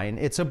design.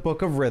 It's a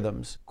book of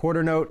rhythms,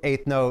 quarter note,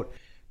 eighth note,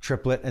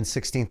 triplet, and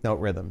 16th note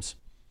rhythms.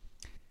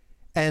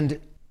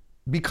 And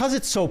because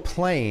it's so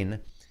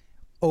plain,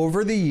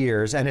 over the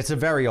years, and it's a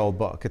very old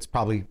book, it's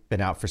probably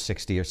been out for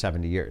 60 or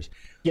 70 years.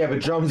 Yeah,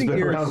 but drums have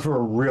been around for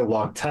a real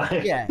long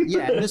time. Yeah.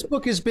 And this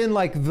book has been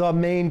like the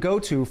main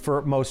go-to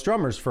for most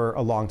drummers for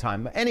a long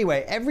time. But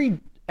anyway,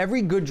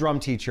 every good drum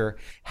teacher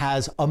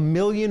has a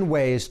million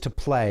ways to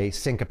play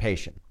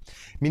syncopation,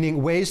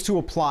 meaning ways to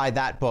apply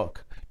that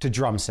book to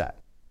drum set.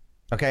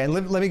 Okay, and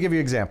let me give you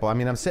an example. I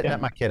mean, I'm sitting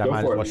at my kit. I might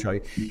as well show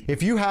you.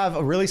 If you have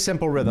a really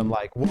simple rhythm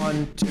like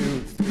 1, 2,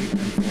 3, and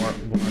 4,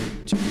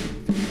 1, 2,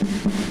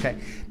 3, okay,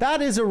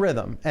 that is a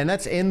rhythm, and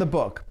that's in the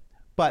book.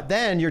 But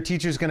then your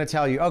teacher's going to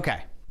tell you,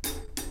 okay,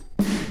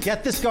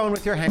 get this going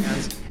with your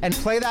hands and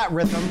play that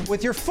rhythm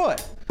with your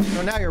foot.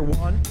 So now you're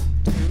 1,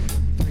 2,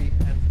 3,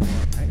 and 4.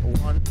 Right?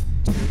 1,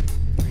 2,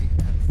 3,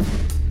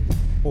 and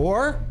 4.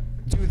 Or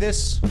do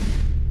this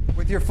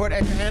with your foot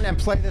and your hand and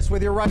play this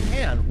with your right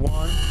hand.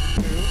 1,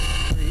 2,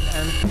 3,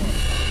 and 4.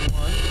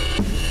 1,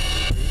 2,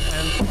 3,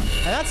 and 4.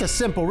 And that's a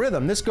simple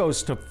rhythm. This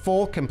goes to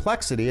full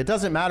complexity. It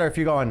doesn't matter if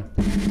you're going.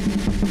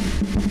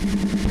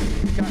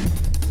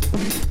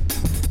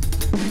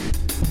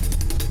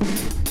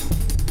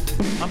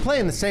 I'm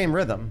playing the same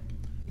rhythm.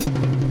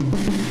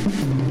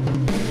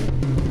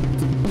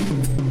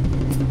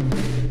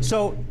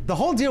 So the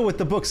whole deal with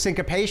the book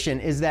Syncopation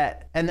is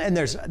that, and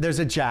there's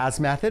a jazz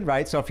method,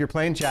 right? So if you're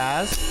playing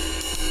jazz,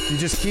 you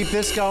just keep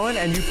this going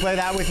and you play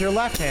that with your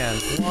left hand.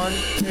 1,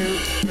 2,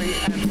 3,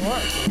 and 4.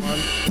 1,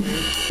 2,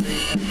 3,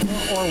 and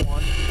 4. Or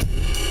 1, 2,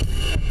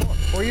 3, and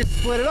 4. Or you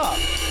split it up.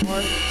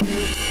 1, 2, 3,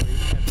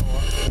 and 4.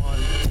 1,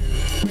 2,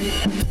 3,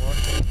 and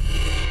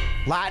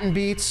 4. Latin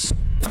beats.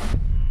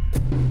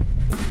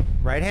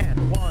 Right hand.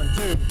 1,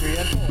 2, 3,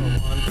 and 4.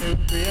 1, 2,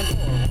 3, and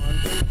 4. 1,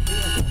 2, 3,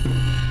 and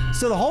 4.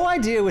 So the whole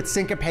idea with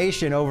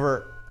syncopation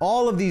over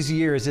all of these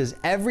years is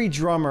every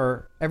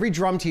drum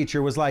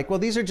teacher was like, well,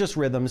 these are just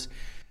rhythms.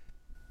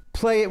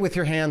 Play it with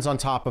your hands on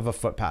top of a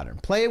foot pattern.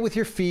 Play it with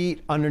your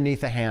feet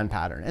underneath a hand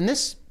pattern. And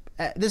this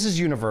is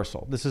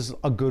universal. This is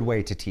a good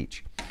way to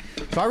teach.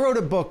 So I wrote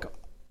a book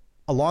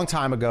a long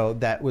time ago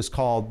that was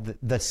called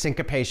The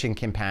Syncopation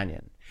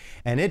Companion.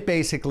 And it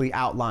basically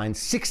outlined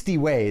 60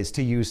 ways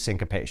to use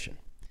syncopation.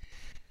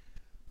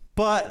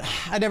 But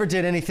I never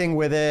did anything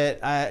with it.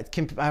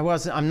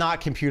 I'm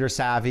not computer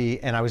savvy,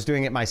 and I was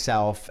doing it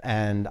myself,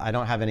 and I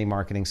don't have any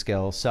marketing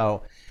skills.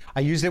 So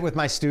I used it with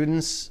my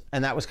students,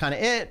 and that was kind of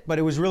it, but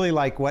it was really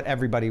like what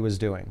everybody was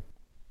doing.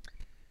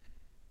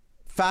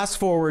 Fast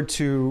forward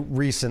to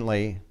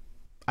recently,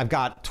 I've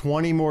got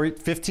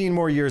 15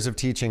 more years of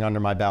teaching under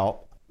my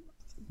belt.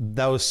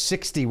 Those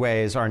 60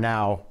 ways are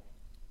now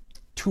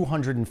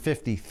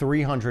 250,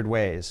 300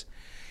 ways.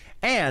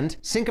 And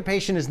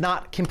syncopation is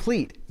not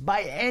complete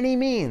by any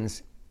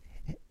means.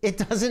 It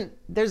doesn't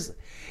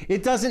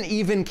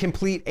even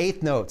complete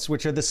eighth notes,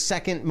 which are the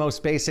second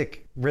most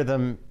basic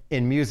rhythm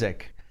in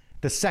music.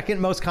 The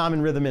second most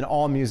common rhythm in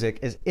all music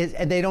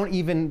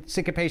and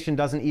syncopation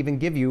doesn't even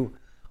give you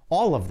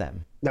all of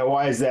them. Now,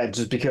 why is that?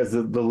 Just because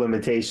of the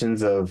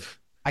limitations of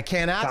I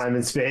can't ask time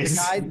and space.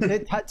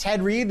 The guy,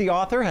 Ted Reed, the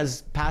author,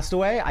 has passed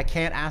away. I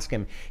can't ask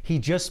him. He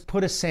just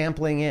put a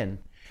sampling in.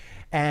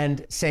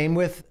 And same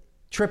with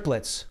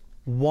triplets.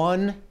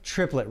 1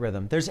 triplet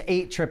rhythm. There's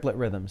 8 triplet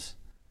rhythms.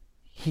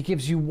 He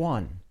gives you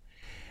 1.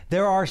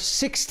 There are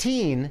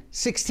 16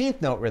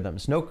 16th note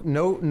rhythms.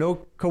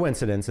 No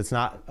coincidence. It's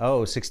not,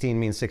 16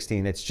 means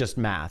 16. It's just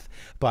math.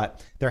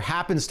 But there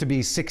happens to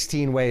be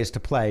 16 ways to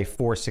play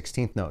 4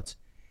 16th notes.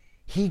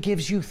 He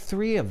gives you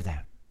 3 of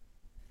them.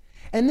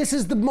 And this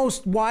is the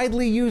most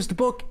widely used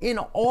book in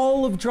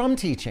all of drum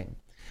teaching.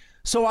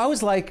 So I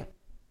was like,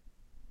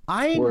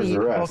 I need a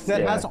book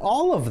that has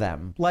all of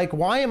them. Like,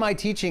 why am I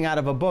teaching out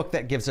of a book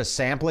that gives a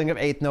sampling of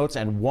eighth notes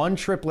and 1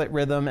 triplet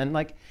rhythm? And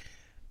like,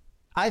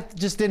 I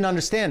just didn't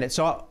understand it.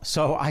 So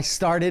I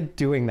started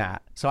doing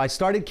that. So I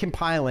started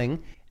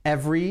compiling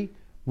every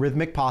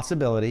rhythmic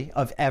possibility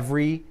of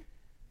every,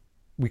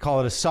 we call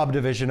it a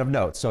subdivision of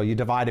notes. So you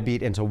divide a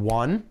beat into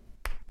 1,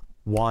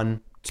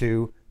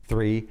 2,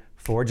 3,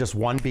 4, just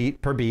one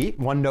beat per beat,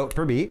 one note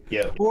per beat.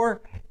 Yeah.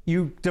 Or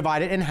you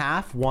divide it in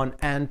half, 1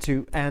 and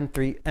 2 and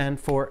 3 and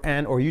 4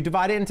 and, or you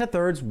divide it into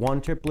thirds,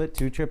 1 triplet,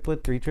 2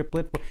 triplet, 3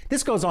 triplet.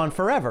 This goes on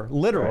forever,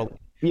 literally. Right.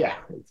 Yeah.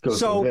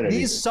 So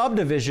these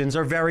subdivisions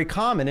are very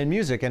common in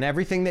music, and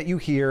everything that you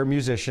hear,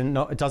 musician,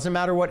 no, it doesn't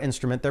matter what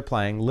instrument they're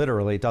playing,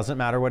 literally, it doesn't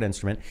matter what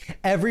instrument.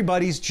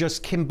 Everybody's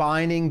just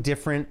combining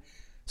different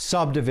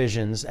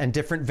subdivisions and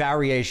different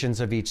variations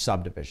of each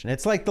subdivision.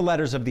 It's like the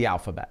letters of the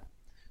alphabet.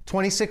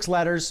 26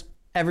 letters,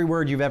 every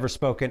word you've ever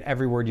spoken,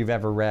 every word you've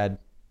ever read,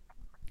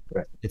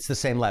 right. It's the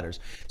same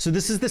letters. So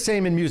this is the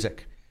same in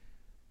music.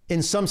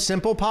 In some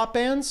simple pop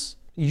bands,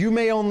 you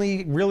may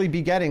only really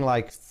be getting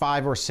like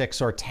 5 or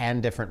 6 or 10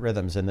 different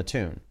rhythms in the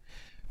tune.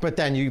 But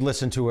then you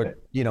listen to a,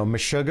 you know,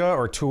 Meshuggah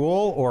or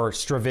Tool or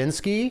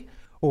Stravinsky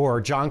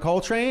or John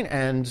Coltrane,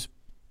 and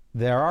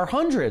there are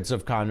hundreds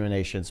of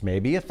combinations,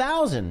 maybe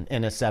 1,000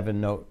 in a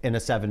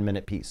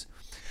 7-minute piece.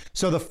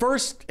 So the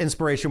first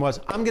inspiration was,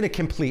 I'm going to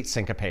complete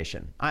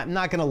syncopation. I'm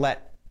not going to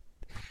let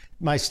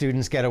my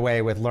students get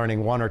away with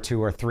learning 1 or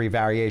 2 or 3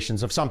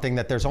 variations of something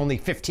that there's only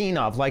 15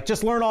 of. Like,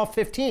 just learn all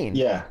 15.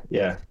 Yeah.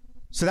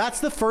 So that's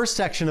the first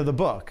section of the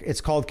book.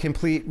 It's called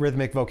Complete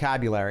Rhythmic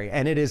Vocabulary,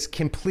 and it is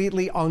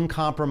completely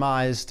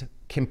uncompromised,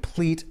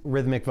 complete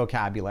rhythmic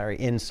vocabulary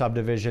in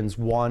subdivisions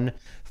 1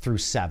 through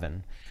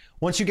 7.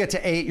 Once you get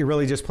to 8, you're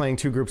really just playing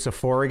 2 groups of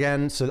 4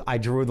 again. So I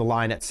drew the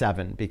line at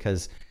 7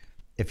 because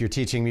if you're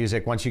teaching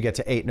music, once you get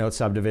to 8-note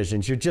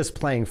subdivisions, you're just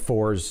playing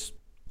 4s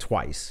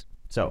twice.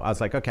 So I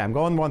was like, okay, I'm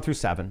going 1 through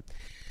 7.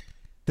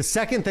 The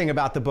second thing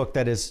about the book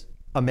that is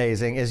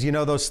amazing is, you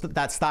know,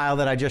 that style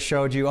that I just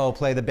showed you. Oh,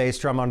 play the bass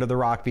drum under the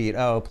rock beat.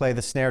 Oh, play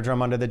the snare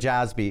drum under the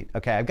jazz beat.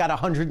 Okay, I've got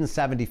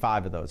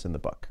 175 of those in the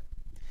book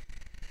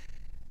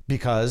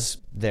because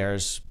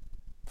there's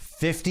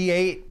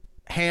 58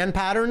 hand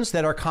patterns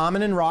that are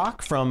common in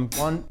rock, from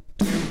 1,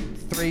 2,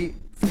 3,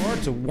 4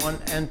 to 1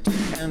 and 2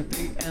 and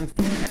 3 and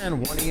 4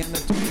 and 1 and a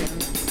 2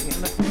 and a 3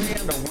 and a 4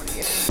 and a 1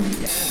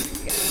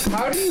 and.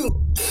 How do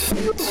you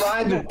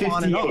rhyme with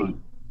 58?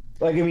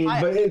 Like, I mean,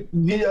 but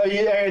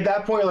at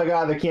that point, you're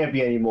like, there can't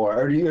be any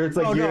more. Or it's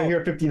like, you're going to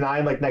hear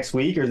 59 like next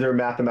week, or is there a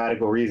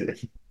mathematical reason?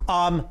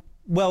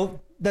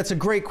 Well, that's a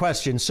great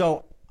question.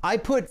 So I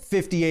put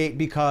 58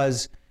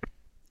 because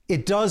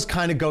it does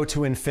kind of go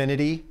to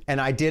infinity, and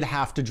I did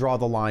have to draw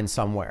the line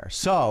somewhere.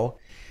 So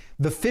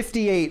the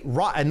 58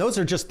 rock, and those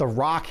are just the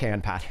rock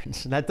hand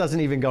patterns. That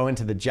doesn't even go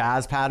into the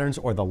jazz patterns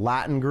or the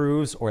Latin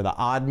grooves or the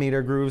odd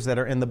meter grooves that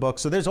are in the book.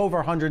 So there's over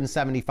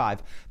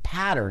 175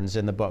 patterns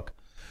in the book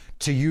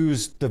to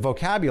use the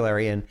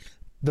vocabulary in.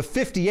 The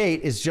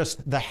 58 is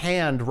just the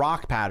hand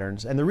rock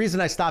patterns. And the reason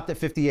I stopped at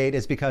 58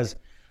 is because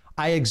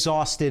I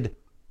exhausted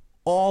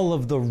all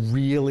of the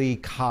really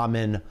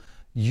common,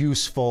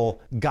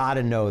 useful,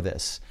 gotta know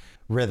this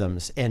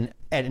rhythms in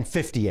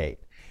 58.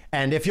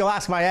 And if you'll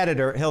ask my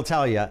editor, he'll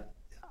tell you,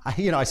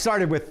 I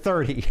started with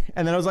 30,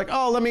 and then I was like,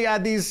 oh, let me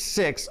add these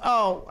 6.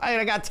 Oh,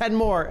 I got 10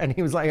 more. And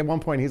he was like, at one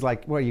point, he's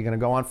like, what, are you going to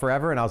go on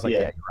forever? And I was like, yeah,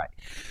 you're right.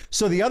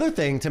 So the other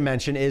thing to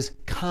mention is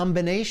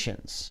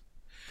combinations.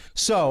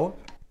 So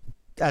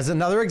as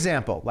another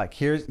example, like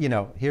here's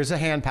a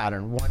hand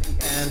pattern. 1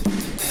 and.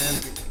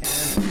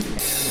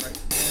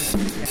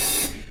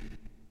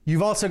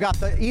 You've also got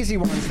the easy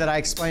ones that I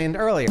explained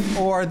earlier,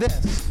 or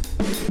this.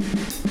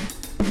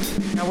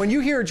 Now, when you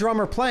hear a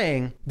drummer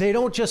playing, they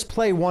don't just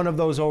play one of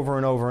those over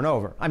and over and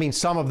over. I mean,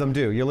 some of them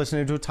do. You're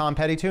listening to a Tom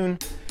Petty tune,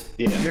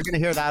 you're going to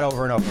hear that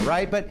over and over,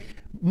 right? But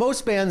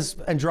most bands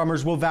and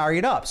drummers will vary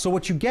it up. So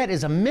what you get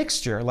is a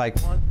mixture, like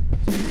 1,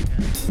 2, and.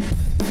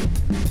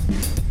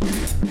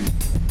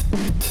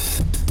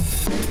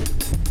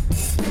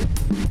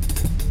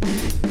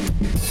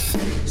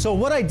 So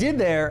what I did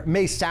there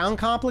may sound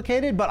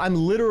complicated, but I'm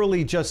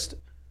literally just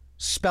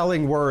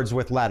spelling words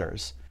with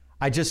letters.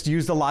 I just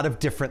used a lot of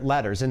different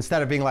letters.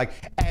 Instead of being like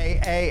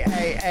A,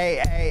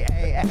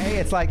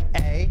 it's like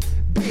A,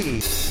 B,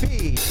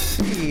 B,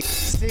 B,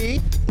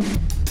 C,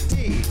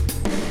 D.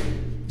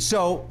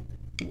 So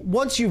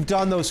once you've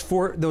done those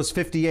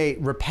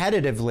 58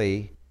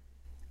 repetitively,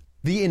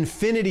 the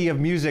infinity of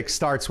music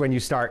starts when you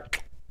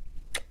start.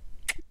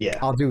 Yeah.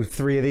 I'll do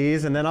 3 of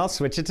these, and then I'll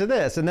switch it to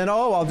this. And then,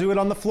 I'll do it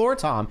on the floor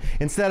tom.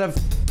 Instead of,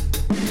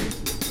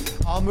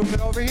 I'll move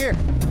it over here.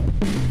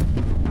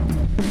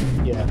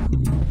 Yeah.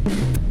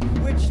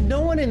 Which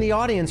no one in the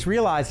audience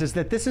realizes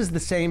that this is the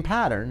same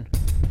pattern.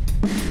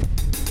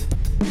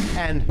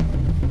 And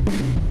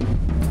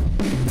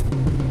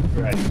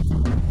right.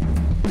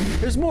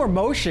 There's more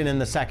motion in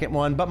the second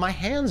one, but my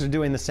hands are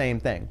doing the same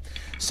thing.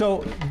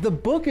 So the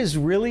book is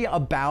really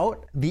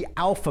about the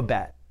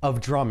alphabet of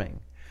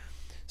drumming.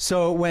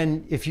 So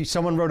if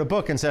someone wrote a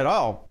book and said,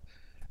 oh,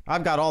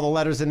 I've got all the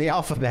letters in the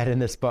alphabet in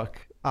this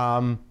book,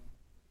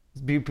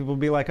 people will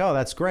be like, oh,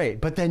 that's great.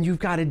 But then you've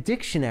got a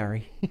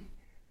dictionary.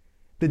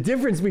 The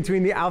difference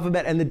between the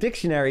alphabet and the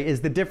dictionary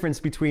is the difference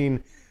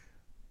between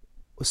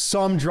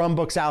some drum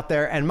books out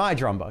there and my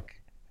drum book.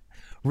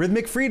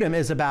 Rhythmic freedom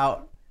is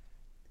about,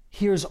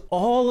 here's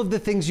all of the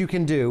things you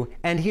can do,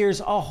 and here's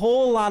a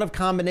whole lot of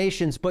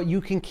combinations, but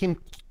you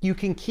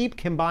can keep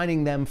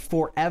combining them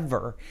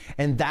forever,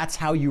 and that's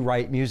how you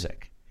write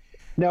music.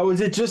 Now,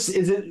 is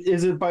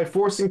it by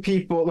forcing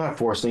people, not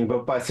forcing,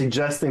 but by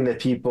suggesting that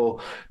people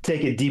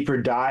take a deeper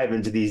dive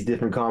into these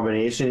different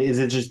combinations? Is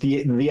it just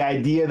the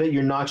idea that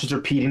you're not just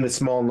repeating the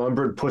small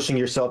number and pushing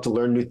yourself to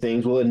learn new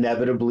things will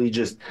inevitably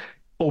just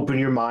open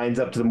your minds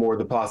up to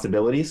the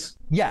possibilities?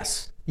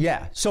 Yes.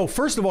 Yeah. So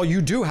first of all,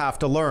 you do have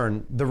to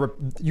learn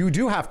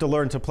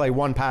to play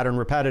one pattern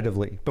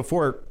repetitively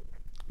before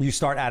you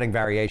start adding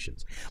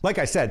variations. Like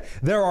I said,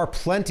 there are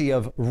plenty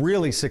of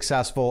really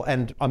successful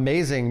and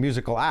amazing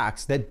musical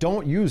acts that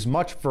don't use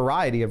much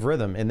variety of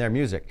rhythm in their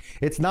music.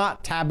 It's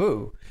not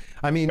taboo.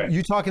 I mean,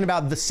 You're talking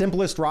about the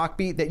simplest rock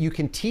beat that you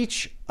can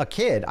teach a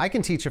kid. I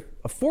can teach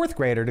a fourth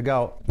grader to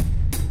go.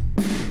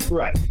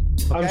 Right.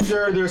 Okay. I'm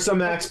sure there's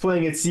some acts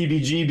playing at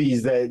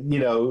CBGBs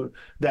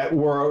that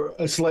were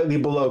slightly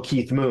below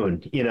Keith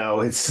Moon.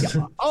 It's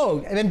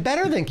oh, and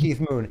better than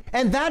Keith Moon.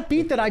 And that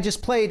beat that I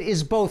just played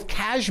is both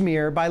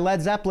Kashmir by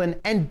Led Zeppelin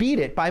and Beat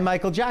It by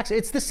Michael Jackson.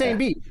 It's the same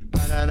beat. Same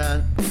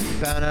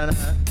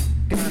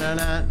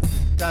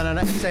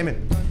it.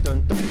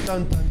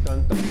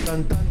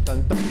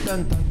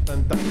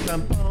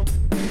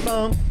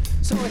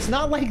 So it's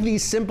not like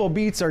these simple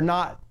beats they're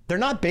not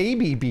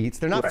baby beats.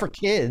 They're not for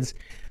kids.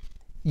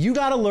 You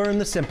got to learn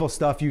the simple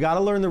stuff. You got to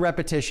learn the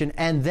repetition.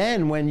 And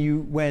then when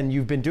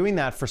you've been doing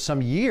that for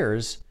some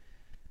years,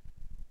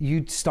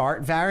 you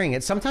start varying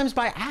it, sometimes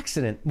by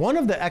accident. One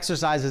of the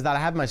exercises that I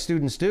have my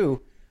students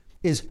do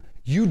is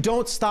you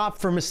don't stop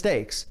for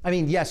mistakes. I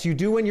mean, yes, you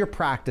do when you're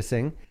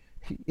practicing.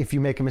 If you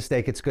make a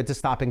mistake, it's good to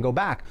stop and go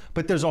back.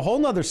 But there's a whole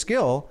nother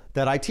skill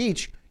that I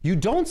teach. You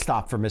don't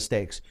stop for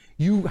mistakes.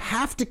 You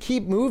have to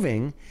keep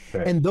moving.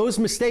 Right. And those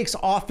mistakes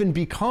often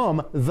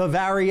become the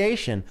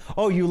variation.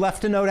 Oh, you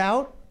left a note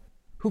out?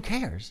 Who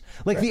cares?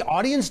 Like the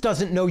audience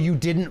doesn't know you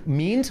didn't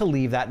mean to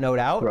leave that note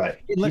out. Right.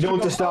 You don't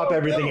have to stop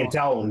everything and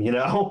tell them,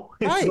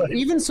 Right. Like...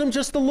 Even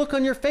just the look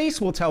on your face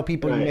will tell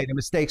people you made a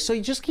mistake. So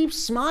you just keep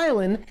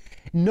smiling.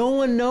 No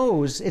one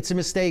knows it's a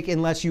mistake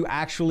unless you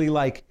actually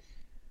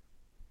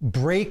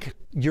break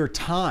your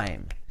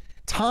time.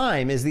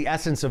 Time is the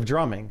essence of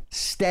drumming.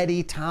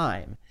 Steady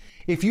time.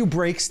 If you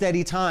break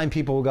steady time,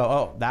 people will go,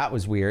 oh, that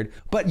was weird.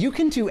 But you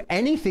can do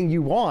anything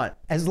you want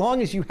as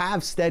long as you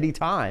have steady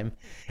time.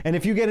 And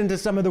if you get into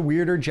some of the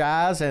weirder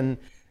jazz and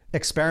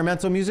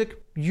experimental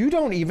music, you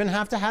don't even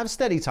have to have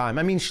steady time.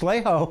 I mean,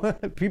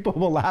 Schlejo, people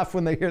will laugh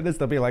when they hear this.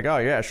 They'll be like, oh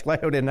yeah,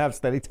 Schlejo didn't have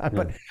steady time.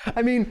 But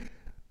I mean,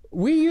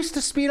 we used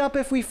to speed up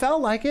if we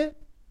felt like it.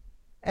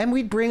 And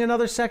we'd bring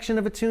another section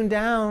of a tune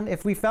down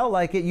if we felt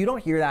like it. You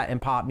don't hear that in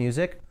pop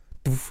music.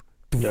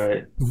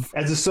 Right.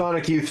 As a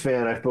Sonic Youth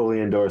fan, I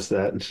fully endorse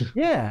that.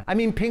 Yeah. I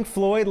mean, Pink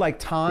Floyd,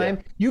 Time.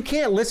 Yeah. You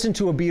can't listen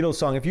to a Beatles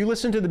song. If you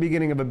listen to the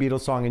beginning of a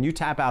Beatles song and you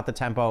tap out the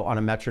tempo on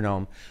a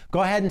metronome,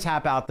 go ahead and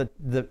tap out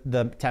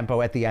the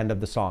tempo at the end of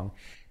the song.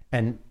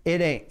 And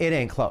it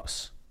ain't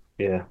close.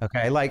 Yeah.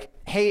 Okay.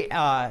 Hey,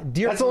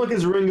 dear. That's only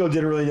because Ringo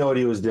didn't really know what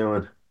he was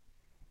doing.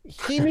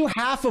 He knew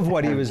half of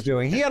what he was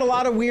doing. He had a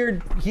lot of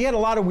weird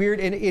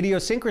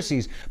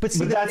idiosyncrasies. But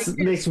that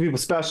makes people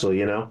special,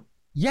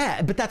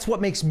 Yeah, but that's what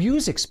makes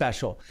music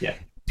special. Yeah.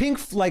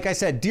 Pink, like I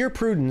said, Dear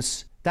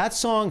Prudence, that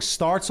song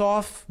starts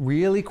off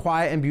really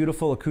quiet and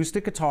beautiful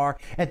acoustic guitar.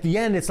 At the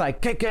end, it's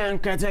like,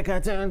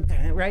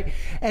 right?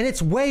 And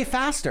it's way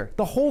faster.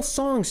 The whole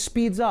song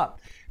speeds up.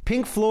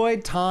 Pink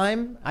Floyd,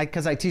 Time,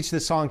 because I teach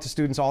this song to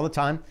students all the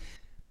time.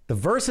 The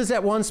verse is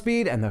at one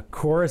speed and the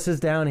chorus is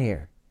down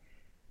here.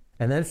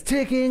 And then it's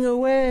ticking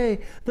away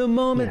the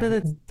moment that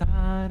it's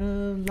tired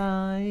of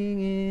lying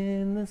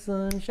in the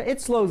sunshine.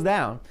 It slows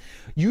down.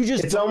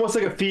 It's almost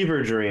like a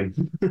fever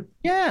dream.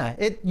 Yeah,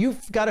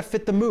 you've got to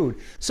fit the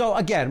mood. So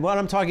again, what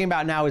I'm talking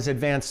about now is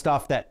advanced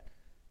stuff that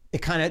you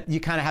kind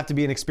of have to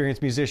be an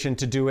experienced musician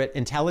to do it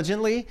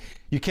intelligently.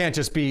 You can't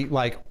just be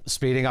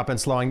speeding up and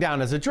slowing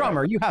down as a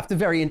drummer. Right. You have to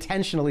very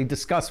intentionally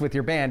discuss with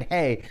your band,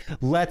 hey,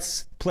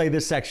 let's play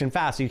this section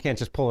fast. So you can't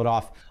just pull it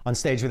off on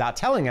stage without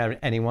telling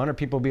anyone, or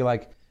people will be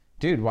like,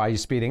 dude, why are you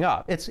speeding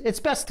up? It's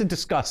best to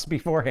discuss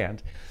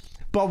beforehand.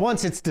 But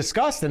once it's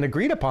discussed and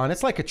agreed upon,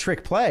 it's like a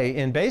trick play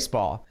in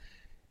baseball.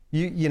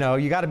 You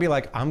got to be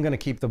like, I'm going to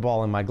keep the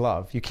ball in my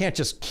glove. You can't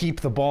just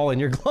keep the ball in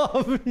your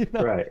glove.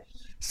 Right.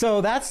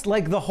 So that's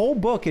the whole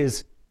book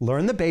is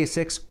learn the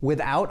basics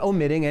without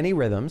omitting any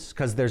rhythms,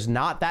 because there's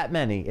not that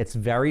many. It's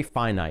very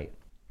finite.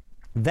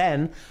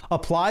 Then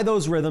apply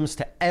those rhythms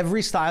to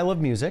every style of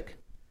music.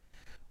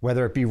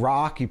 Whether it be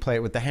rock, you play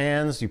it with the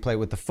hands, you play it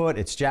with the foot.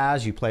 It's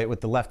jazz, you play it with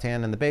the left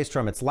hand and the bass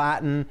drum. It's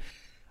Latin.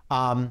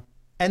 And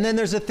then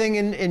there's a thing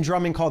in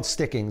drumming called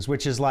stickings,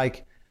 which is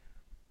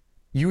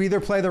you either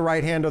play the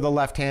right hand or the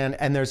left hand,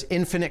 and there's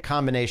infinite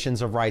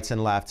combinations of rights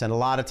and lefts. And a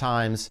lot of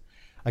times,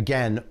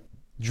 again,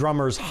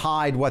 drummers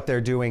hide what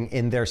they're doing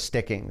in their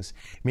stickings.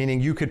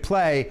 Meaning you could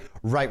play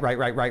right,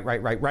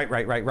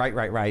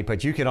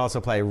 but you can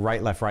also play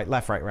right, left, right,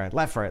 left, right, right,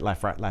 left, right,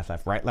 left, right, left,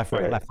 left, right, left,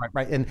 right, left, right,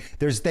 right. And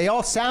they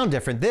all sound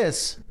different.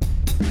 This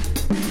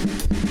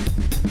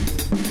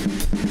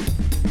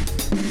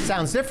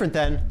sounds different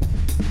than,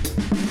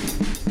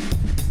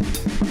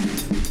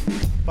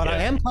 but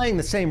I am playing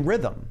the same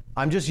rhythm.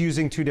 I'm just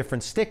using two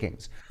different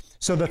stickings.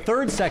 So the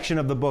third section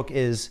of the book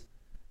is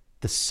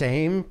the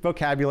same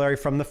vocabulary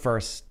from the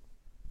first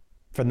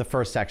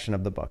section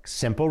of the book.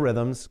 Simple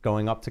rhythms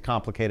going up to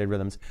complicated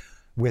rhythms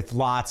with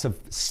lots of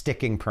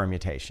sticking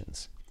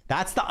permutations.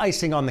 That's the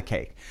icing on the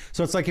cake.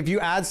 So it's like if you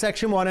add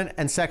section 1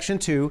 and section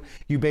 2,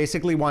 you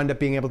basically wind up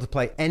being able to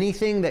play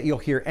anything that you'll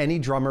hear any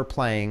drummer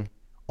playing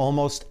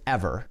almost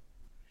ever.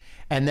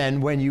 And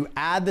then when you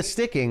add the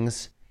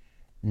stickings,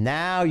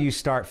 now you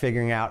start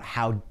figuring out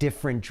how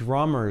different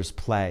drummers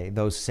play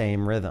those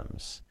same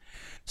rhythms.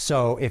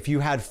 So if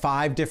you had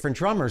 5 different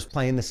drummers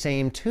playing the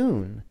same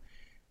tune,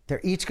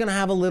 they're each going to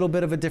have a little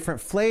bit of a different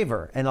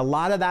flavor. And a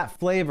lot of that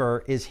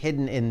flavor is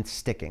hidden in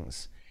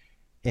stickings,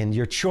 in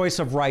your choice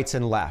of rights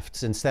and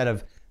lefts. Instead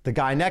of the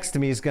guy next to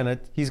me,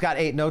 he's got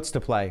 8 notes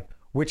to play.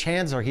 Which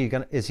hands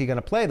is he going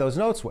to play those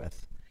notes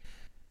with?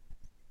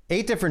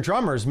 8 different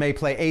drummers may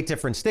play 8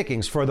 different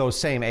stickings for those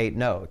same 8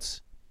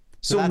 notes.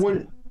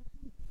 So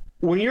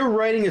when you're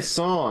writing a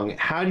song,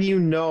 how do you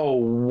know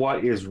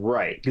what is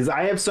right? Because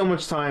I have so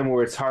much time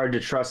where it's hard to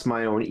trust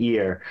my own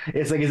ear.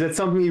 It's like, is it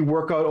something you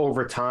work out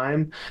over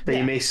time that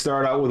you may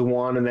start out with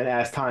one and then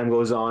as time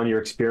goes on,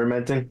 you're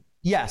experimenting?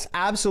 Yes,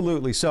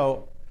 absolutely.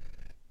 So,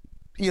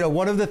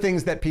 one of the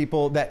things that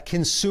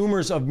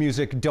consumers of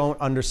music don't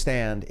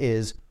understand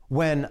is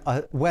when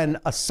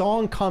a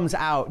song comes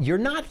out, you're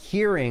not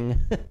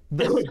hearing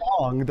the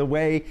song the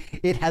way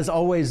it has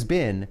always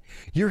been.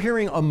 You're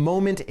hearing a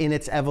moment in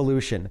its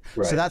evolution.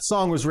 Right. So that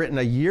song was written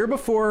a year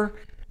before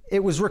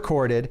it was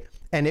recorded,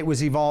 and it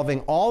was evolving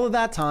all of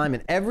that time.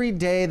 And every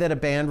day that a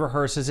band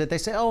rehearses it, they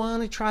say, oh, why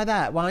don't you try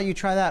that? Why don't you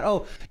try that?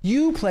 Oh,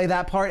 you play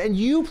that part and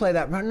you play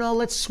that part. No,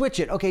 let's switch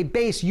it. Okay,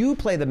 bass, you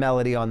play the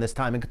melody on this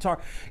time. And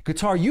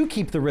guitar, you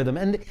keep the rhythm.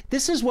 And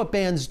this is what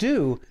bands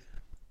do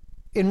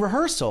in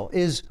rehearsal,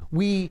 is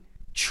we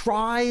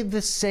try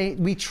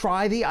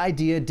the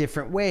idea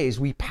different ways.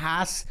 We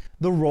pass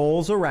the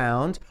roles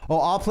around. Oh,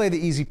 I'll play the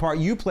easy part,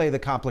 you play the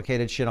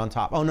complicated shit on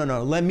top. Oh,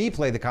 no, let me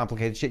play the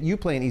complicated shit, you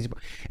play an easy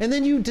part. And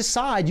then you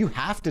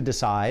have to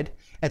decide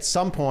at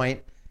some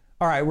point,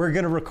 all right, we're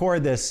gonna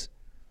record this.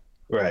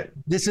 Right.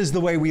 This is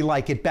the way we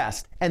like it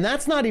best. And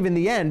that's not even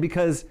the end,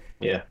 because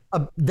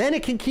then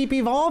it can keep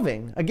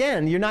evolving.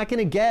 Again, you're not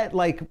gonna get,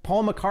 like,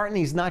 Paul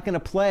McCartney's not gonna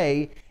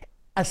play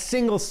a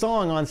single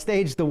song on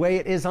stage the way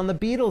it is on the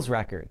Beatles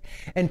record.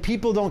 And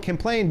people don't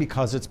complain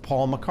because it's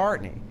Paul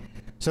McCartney.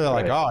 So they're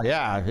like, oh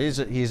yeah, he's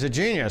a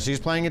genius, he's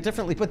playing it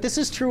differently. But this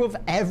is true of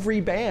every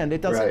band.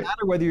 It doesn't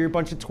matter whether you're a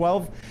bunch of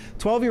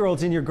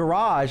 12-year-olds in your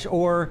garage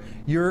or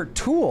you're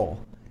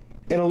Tool.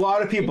 And a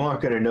lot of people aren't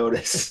going to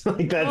notice.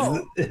 Like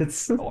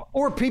it's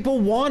or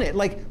people want it.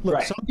 Like,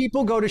 look, some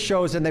people go to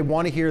shows and they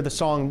want to hear the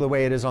song the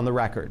way it is on the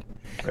record.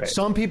 Right.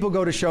 Some people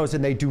go to shows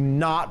and they do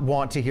not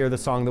want to hear the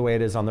song the way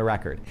it is on the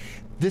record.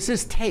 This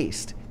is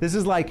taste. This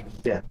is like,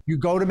 you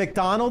go to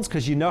McDonald's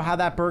because you know how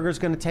that burger is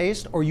going to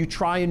taste, or you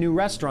try a new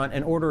restaurant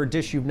and order a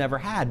dish you've never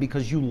had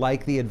because you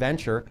like the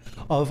adventure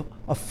of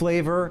a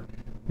flavor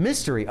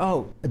mystery.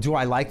 Oh, do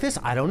I like this?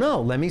 I don't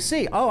know. Let me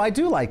see. Oh, I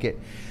do like it.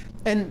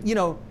 And,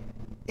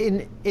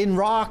 in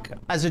rock,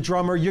 as a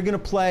drummer, you're going to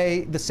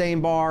play the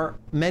same bar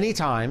many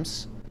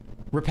times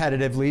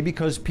repetitively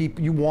because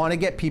you want to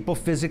get people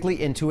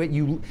physically into it.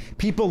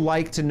 People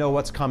like to know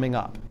what's coming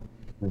up.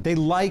 They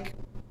like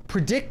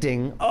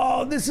predicting,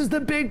 oh, this is the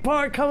big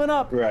part coming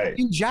up. Right.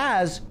 In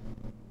jazz,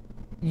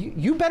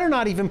 you better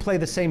not even play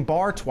the same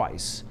bar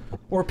twice,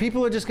 or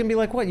people are just going to be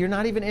like, what, you're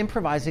not even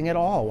improvising at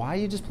all. Why are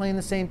you just playing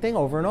the same thing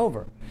over and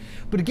over?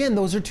 But again,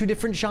 those are two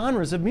different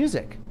genres of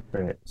music.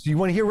 Right. So you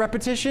want to hear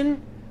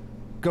repetition?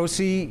 Go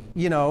see,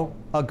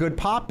 a good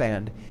pop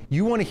band.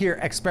 You want to hear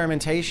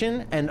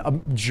experimentation and a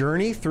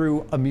journey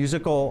through a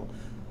musical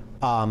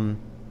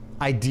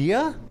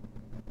idea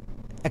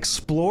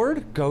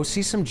explored? Go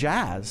see some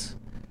jazz.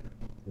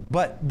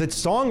 But the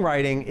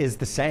songwriting is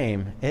the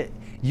same.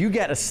 You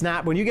get a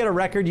snap. When you get a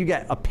record, you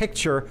get a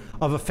picture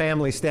of a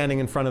family standing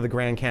in front of the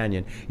Grand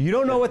Canyon. You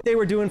don't know what they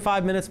were doing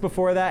 5 minutes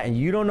before that, and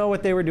you don't know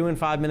what they were doing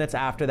 5 minutes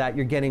after that.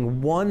 You're getting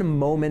one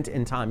moment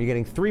in time. You're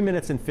getting 3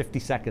 minutes and 50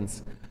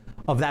 seconds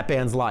of that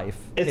band's life.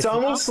 It's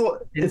almost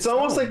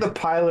like the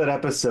pilot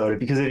episode,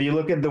 because if you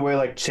look at the way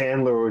like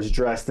Chandler was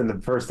dressed in the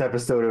first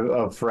episode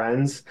of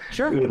Friends,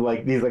 with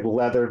like these like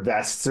leather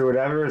vests or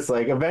whatever, it's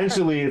like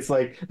eventually it's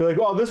like they're like,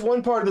 oh, this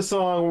one part of the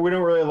song we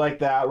don't really like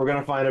that, we're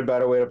gonna find a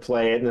better way to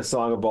play it, and the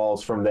song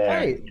evolves from there.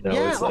 Right.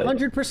 Yeah,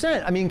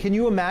 100%. I mean, can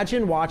you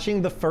imagine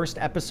watching the first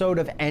episode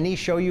of any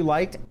show you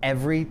liked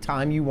every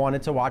time you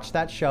wanted to watch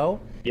that show?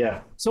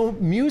 Yeah. So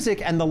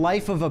music and the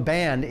life of a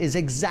band is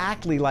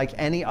exactly like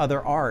any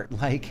other art.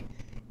 Like,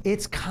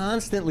 It's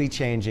constantly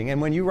changing. And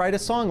when you write a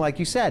song, like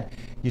you said,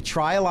 you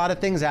try a lot of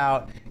things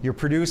out. Your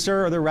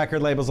producer or the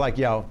record label's like,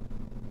 yo,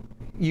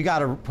 you got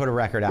to put a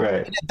record out.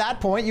 Right. And at that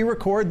point, you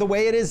record the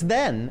way it is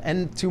then.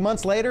 And 2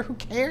 months later, who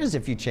cares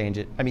if you change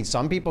it? I mean,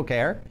 some people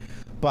care,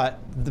 but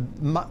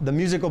the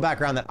musical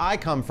background that I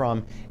come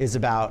from is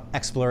about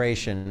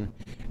exploration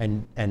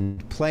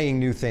and playing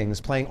new things,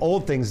 playing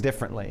old things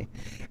differently.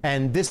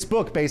 And this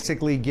book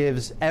basically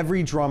gives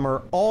every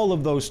drummer all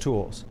of those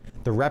tools.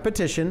 The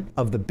repetition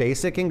of the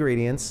basic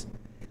ingredients,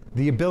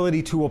 the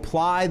ability to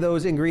apply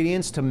those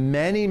ingredients to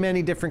many,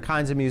 many different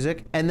kinds of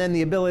music, and then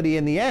the ability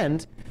in the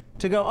end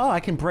to go, oh,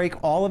 I can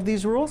break all of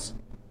these rules?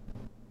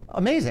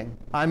 Amazing.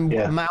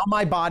 Now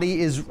my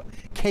body is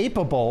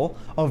capable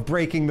of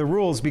breaking the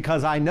rules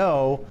because I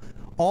know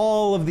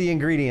all of the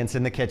ingredients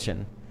in the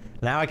kitchen.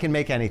 Now I can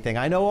make anything.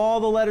 I know all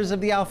the letters of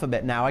the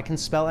alphabet. Now I can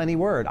spell any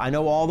word. I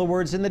know all the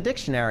words in the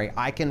dictionary.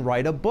 I can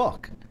write a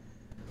book.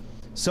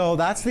 So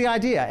that's the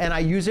idea, and I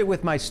use it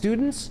with my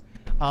students,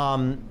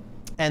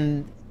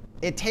 and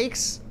it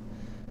takes,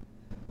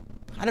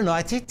 I don't know,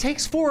 it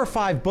takes 4 or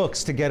 5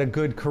 books to get a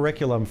good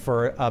curriculum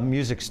for a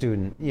music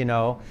student, you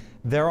know.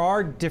 There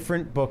are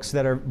different books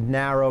that are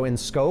narrow in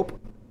scope.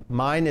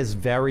 Mine is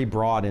very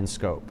broad in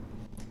scope.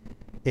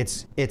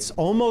 It's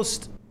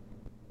almost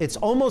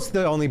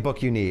the only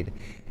book you need.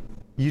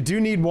 You do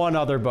need one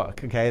other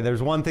book, okay?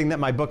 There's one thing that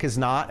my book is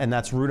not, and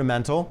that's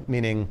rudimental,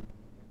 meaning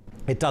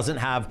it doesn't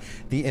have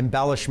the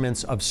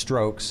embellishments of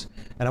strokes.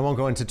 And I won't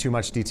go into too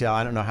much detail.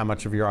 I don't know how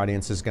much of your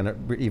audience is going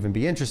to even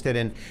be interested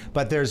in,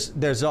 but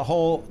there's a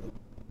whole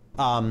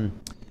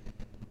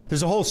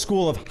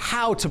school of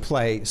how to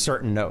play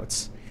certain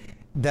notes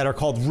that are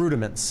called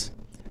rudiments,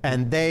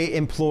 and they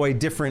employ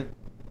different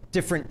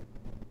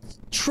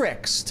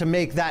tricks to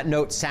make that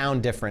note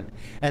sound different,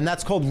 and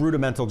that's called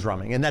rudimental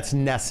drumming, and that's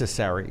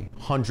necessary,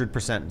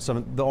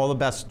 100%. All the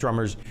best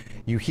drummers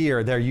you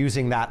hear, they're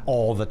using that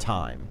all the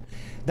time.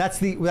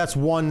 That's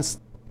one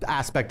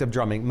aspect of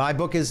drumming. My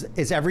book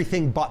is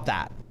everything but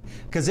that,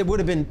 because it would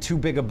have been too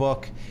big a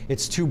book.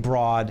 It's too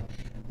broad.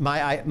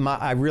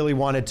 I really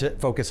wanted to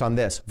focus on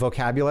this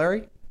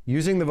vocabulary,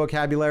 using the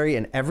vocabulary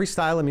in every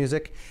style of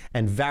music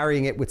and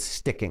varying it with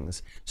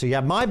stickings. So you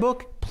have my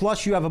book,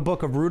 plus you have a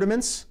book of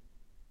rudiments.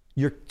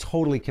 You're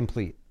totally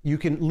complete. You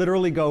can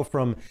literally go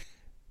from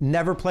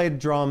never played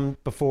drum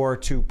before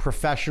to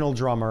professional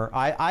drummer.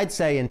 I'd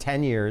say in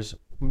 10 years,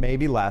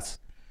 maybe less,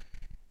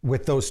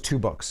 with those 2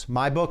 books,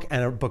 my book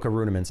and a book of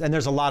rudiments. And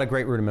there's a lot of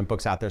great rudiment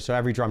books out there. So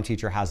every drum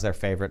teacher has their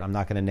favorite. I'm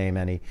not going to name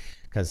any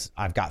because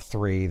I've got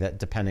 3 that,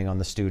 depending on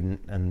the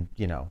student and,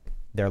 you know,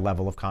 their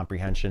level of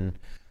comprehension,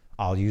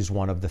 I'll use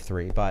one of the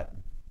 3. But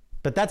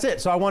that's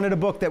it. So I wanted a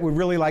book that would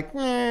really like,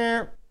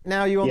 now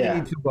you only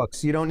need 2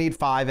 books. You don't need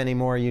 5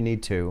 anymore. You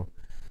need 2.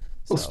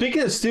 Well,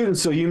 speaking of students,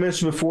 so you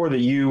mentioned before that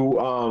you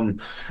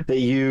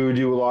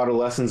do a lot of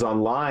lessons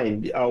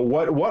online.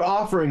 What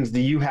offerings do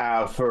you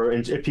have for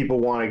if people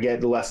want to get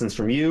the lessons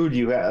from you? Do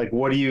you have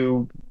what are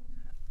you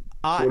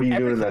doing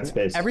in that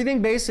space?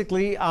 Everything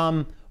basically.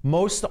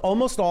 Almost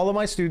all of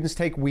my students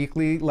take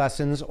weekly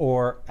lessons,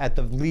 or at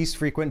the least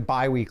frequent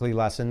bi-weekly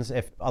lessons.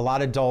 If a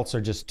lot of adults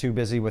are just too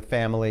busy with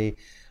family.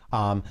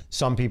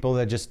 Some people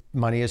that just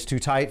money is too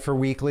tight for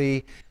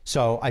weekly.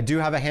 So I do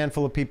have a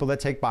handful of people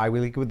that take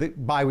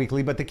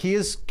bi-weekly, but the key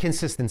is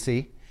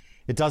consistency.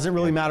 It doesn't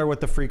really matter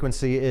what the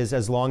frequency is,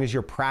 as long as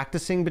you're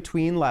practicing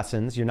between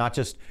lessons. You're not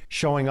just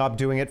showing up,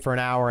 doing it for an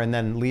hour and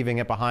then leaving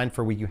it behind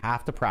for a week. You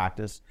have to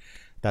practice.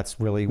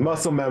 That's really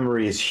muscle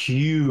memory is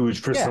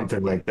huge for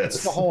something like this.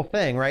 It's the whole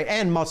thing, right?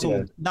 And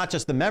muscle, not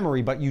just the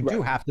memory, but you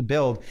do have to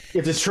build. You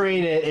have to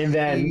train it, and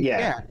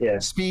then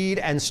speed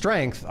and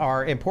strength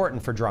are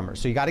important for drummers.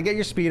 So you got to get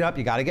your speed up,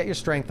 you got to get your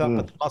strength up,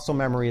 but the muscle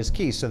memory is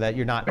key, so that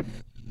you're not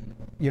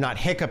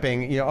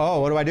hiccuping. You know, oh,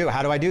 what do I do?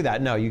 How do I do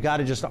that? No, you got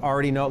to just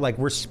already know. Like,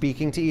 we're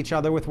speaking to each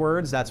other with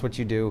words. That's what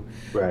you do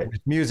with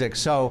music.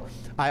 So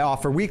I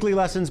offer weekly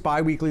lessons,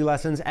 bi-weekly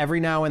lessons. Every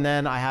now and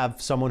then I have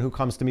someone who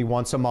comes to me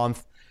once a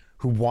month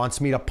who wants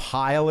me to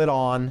pile it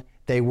on.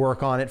 They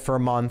work on it for a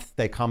month,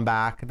 they come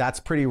back. That's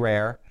pretty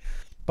rare.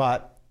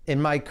 But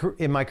in my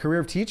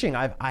career of teaching,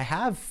 I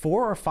have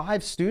 4 or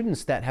 5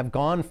 students that have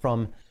gone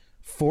from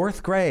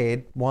 4th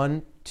grade,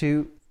 1,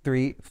 2,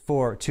 3,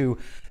 4, to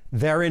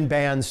they're in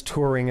bands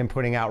touring and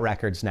putting out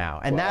records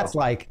now. And that's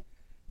like,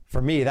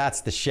 for me,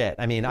 that's the shit.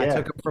 I mean, I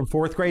took them from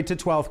 4th grade to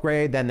 12th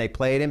grade, then they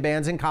played in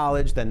bands in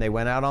college, then they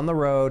went out on the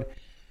road.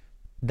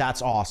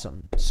 That's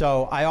awesome.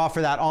 So I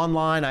offer that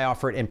online. I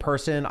offer it in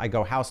person. I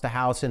go house to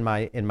house in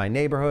my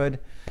neighborhood.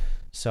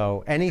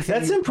 So anything.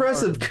 That's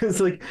impressive,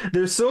 because like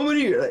there's so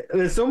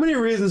many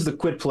reasons to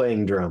quit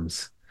playing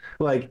drums.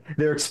 Like,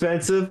 they're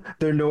expensive,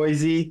 they're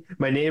noisy,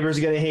 my neighbor's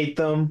gonna hate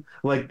them.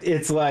 Like,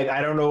 it's like, I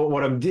don't know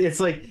what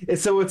it's like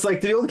to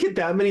be able to get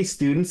that many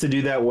students to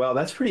do that well,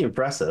 that's pretty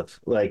impressive.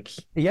 Like,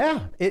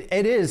 yeah,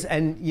 it is.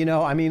 And you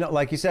know, I mean,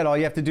 like you said, all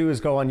you have to do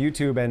is go on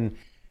YouTube, and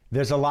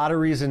there's a lot of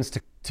reasons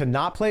to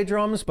not play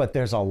drums, but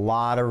there's a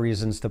lot of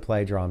reasons to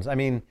play drums. I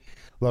mean,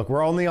 look,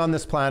 we're only on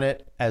this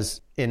planet as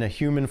in a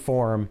human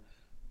form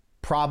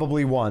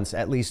probably once,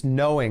 at least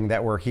knowing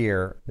that we're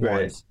here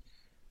Right. once.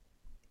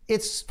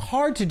 It's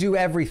hard to do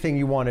everything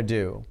you want to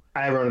do.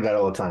 I run into that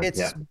all the time.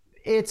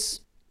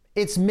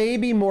 It's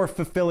maybe more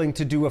fulfilling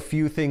to do a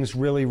few things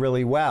really,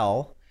 really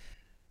well.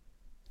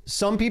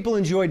 Some people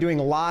enjoy doing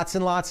lots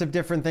and lots of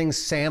different things,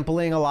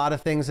 sampling a lot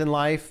of things in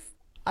life.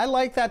 I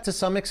like that to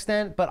some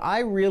extent, but I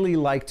really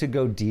like to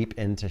go deep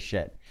into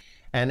shit.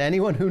 And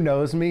anyone who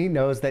knows me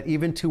knows that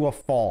even to a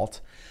fault,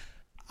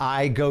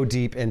 I go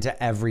deep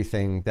into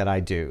everything that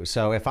I do.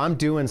 So if I'm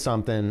doing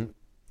something,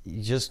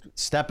 you just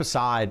step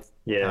aside.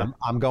 Yeah.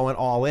 I'm going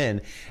all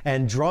in.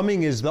 And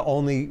drumming is the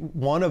only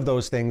one of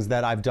those things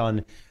that I've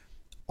done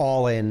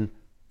all in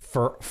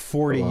for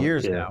 40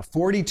 years now,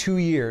 42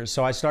 years.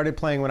 So I started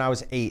playing when I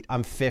was 8.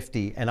 I'm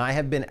 50, and I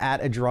have been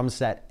at a drum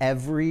set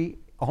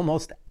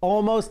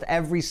almost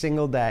every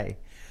single day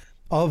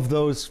of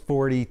those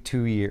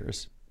 42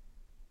 years.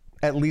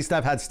 At least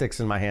I've had sticks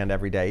in my hand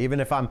every day. Even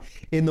if I'm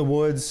in the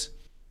woods,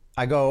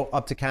 I go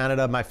up to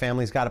Canada. My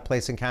family's got a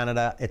place in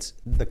Canada. It's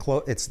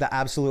the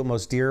absolute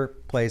most dear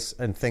place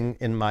and thing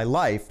in my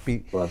life.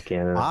 Love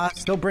Canada. I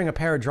still bring a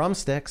pair of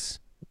drumsticks.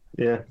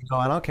 Yeah. So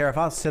I don't care if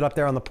I'll sit up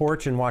there on the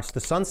porch and watch the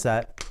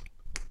sunset.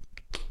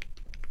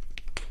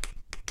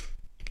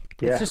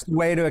 Yeah. It's just a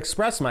way to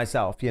express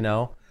myself, you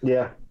know?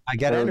 Yeah. I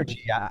get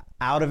energy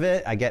out of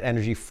it. I get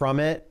energy from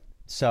it.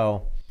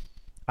 So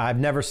I've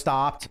never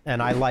stopped,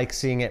 and I like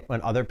seeing it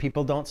when other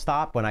people don't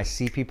stop. When I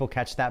see people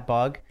catch that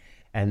bug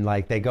and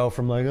like they go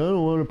from like, I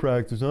don't want to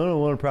practice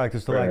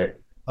to like,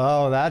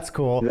 oh, that's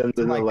cool. Then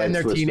And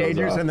they're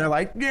teenagers and they're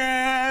like,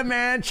 yeah,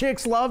 man,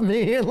 chicks love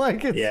me. And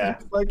like,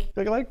 it's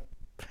like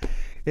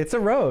it's a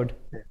road.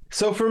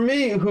 So for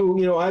me,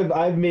 who, you know,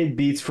 I've made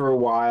beats for a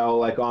while,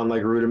 like on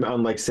like Rhythmic,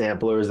 on like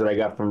samplers that I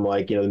got from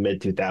like, you know, the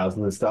mid 2000s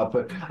and stuff.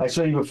 But I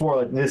showed you before,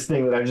 like this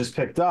thing that I just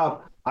picked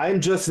up, I'm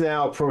just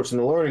now approaching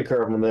the learning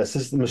curve on this.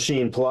 This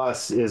Machine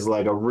Plus is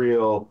like a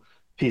real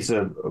piece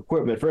of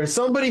equipment for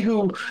somebody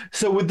who,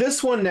 so with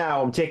this one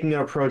now, I'm taking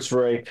an approach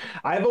where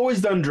I've always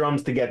done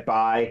drums to get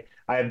by.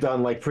 I've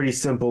done like pretty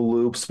simple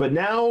loops, but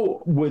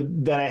now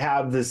that I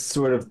have this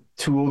sort of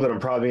tool that I'm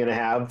probably going to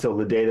have till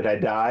the day that I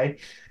die,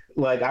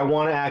 like I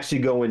want to actually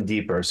go in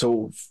deeper.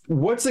 So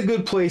what's a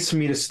good place for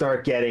me to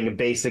start getting a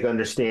basic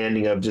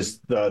understanding of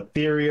just the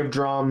theory of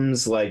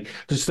drums, like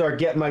to start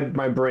getting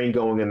my brain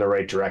going in the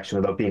right direction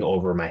without being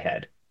over my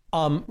head?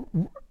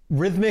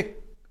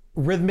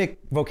 Rhythmic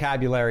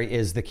vocabulary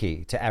is the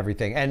key to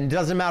everything. And it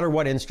doesn't matter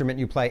what instrument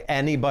you play,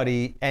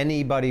 anybody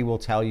will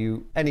tell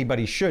you,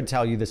 anybody should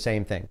tell you the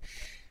same thing.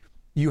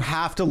 You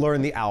have to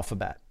learn the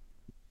alphabet.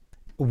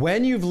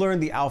 When you've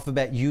learned the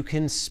alphabet, you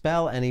can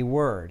spell any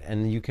word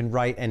and you can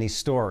write any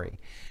story.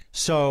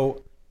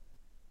 So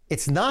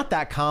it's not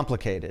that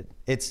complicated.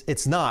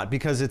 It's not,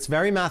 because it's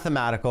very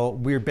mathematical.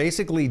 We're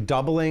basically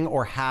doubling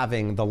or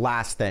halving the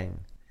last thing.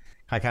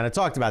 I kind of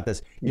talked about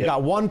this. You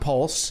got one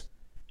pulse,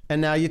 and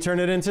now you turn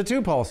it into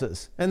 2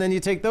 pulses. And then you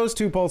take those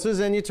 2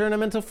 pulses and you turn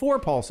them into 4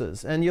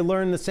 pulses. And you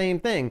learn the same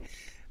thing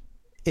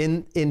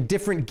in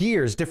different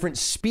gears, different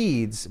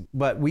speeds,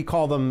 but we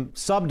call them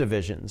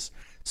subdivisions.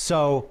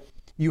 So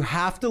you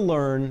have to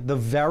learn the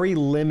very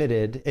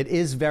limited, it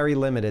is very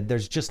limited.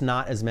 There's just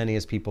not as many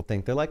as people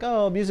think. They're like,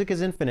 oh, music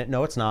is infinite.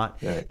 No, it's not.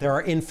 Right. There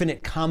are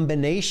infinite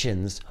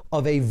combinations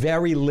of a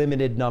very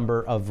limited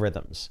number of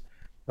rhythms.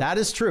 That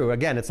is true.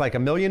 Again, it's like a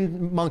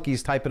million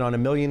monkeys typing on a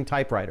million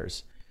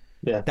typewriters.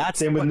 Yeah, that's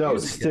same with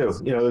notes too.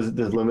 You know,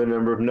 there's a limited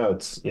number of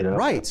notes. You know,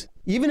 right?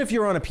 Even if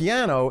you're on a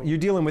piano, you're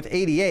dealing with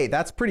 88.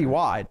 That's pretty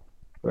wide.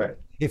 Right.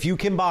 If you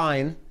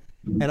combine,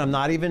 and I'm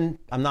not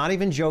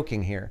even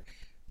joking here.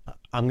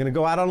 I'm going to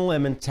go out on a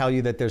limb and tell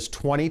you that there's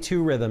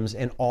 22 rhythms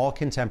in all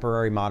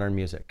contemporary modern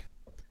music.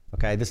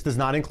 Okay, this does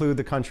not include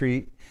the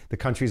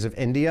countries of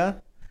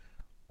India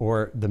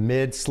or the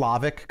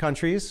mid-Slavic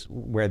countries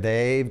where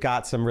they've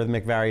got some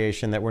rhythmic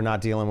variation that we're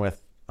not dealing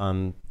with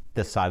on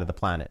this side of the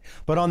planet.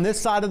 But on this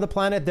side of the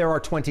planet, there are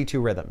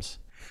 22 rhythms.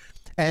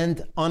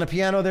 And on a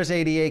piano, there's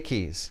 88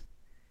 keys.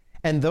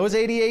 And those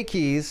 88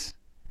 keys,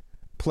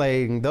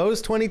 playing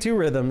those 22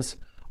 rhythms,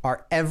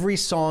 are every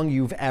song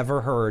you've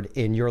ever heard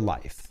in your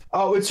life.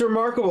 Oh, it's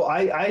remarkable.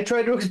 I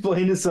tried to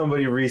explain to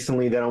somebody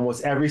recently that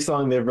almost every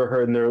song they've ever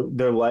heard in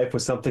their life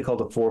was something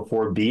called a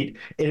 4/4 beat.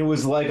 And it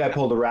was like I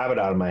pulled a rabbit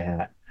out of my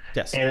hat.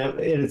 Yes. And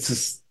it's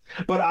just,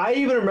 but I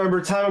even remember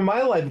a time in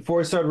my life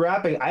before I started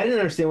rapping, I didn't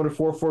understand what a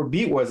 4/4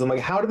 beat was. I'm like,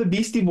 how do the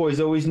Beastie Boys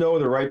always know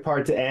the right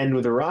part to end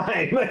with a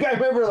rhyme? Like I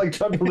remember like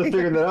struggling to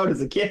figure that out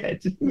as a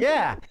kid.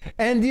 Yeah.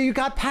 And you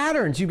got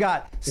patterns. You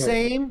got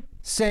same,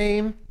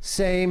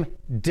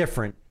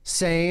 different.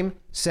 Same,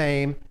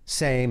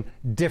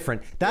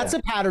 different. That's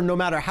a pattern no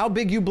matter how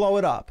big you blow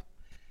it up.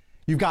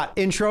 You've got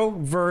intro,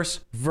 verse,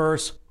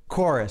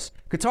 chorus,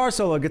 guitar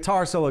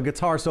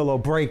solo,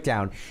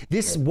 breakdown.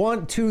 This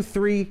 1, 2,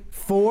 3,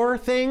 4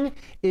 thing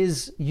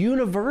is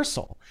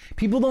universal.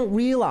 People don't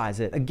realize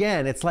it.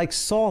 Again, it's like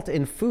salt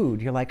in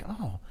food. You're like,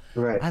 oh,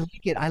 right.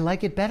 I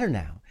like it better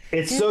now.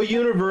 It's so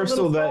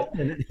universal that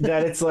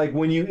it's like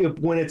when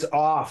it's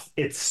off,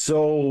 it's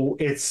so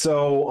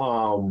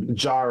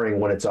jarring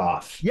when it's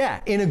off. Yeah,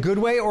 in a good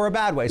way or a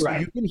bad way. So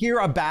Right. you can hear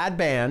a bad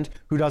band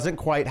who doesn't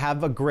quite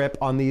have a grip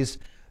on this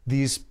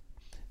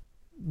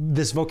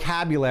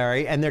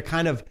vocabulary, and they're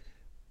kind of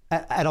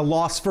at a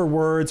loss for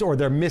words, or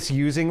they're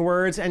misusing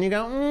words, and you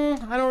go,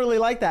 I don't really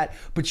like that.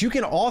 But you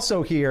can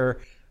also hear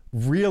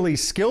really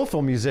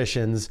skillful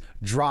musicians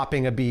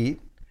dropping a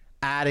beat,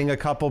 adding a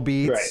couple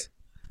beats, Right.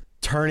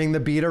 turning the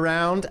beat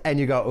around, and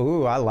you go,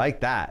 ooh, I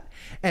like that.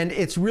 And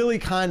it's really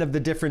kind of the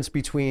difference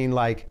between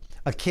like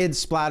a kid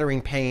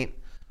splattering paint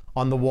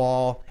on the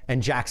wall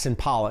and Jackson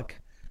Pollock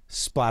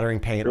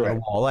splattering paint on Right. the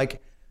wall.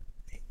 Like,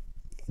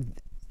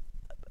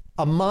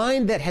 a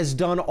mind that has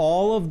done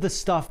all of the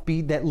stuff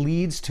that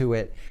leads to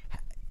it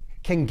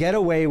can get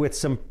away with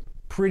some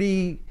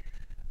pretty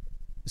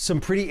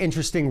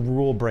interesting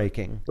rule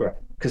breaking. Right.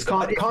 Because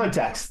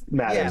context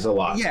matters a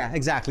lot. Yeah,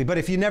 exactly. But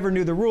if you never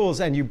knew the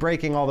rules and you're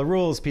breaking all the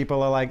rules,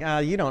 people are like,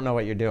 you don't know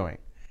what you're doing.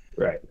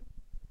 Right.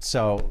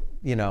 So,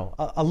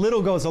 a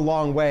little goes a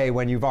long way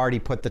when you've already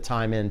put the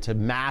time in to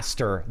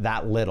master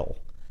that little.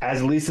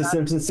 As Lisa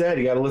Simpson said,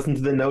 you got to listen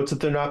to the notes that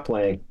they're not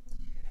playing.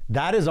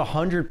 That is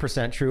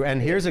 100% true.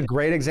 And here's a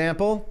great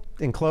example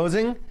in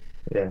closing.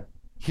 Yeah.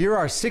 Here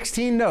are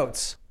 16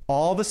 notes,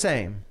 all the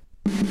same.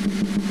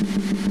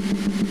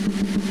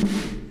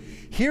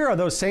 Here are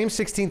those same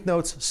 16th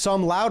notes,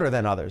 some louder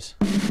than others.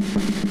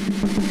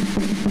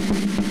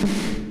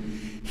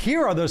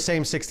 Here are those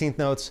same 16th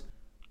notes,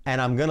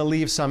 and I'm going to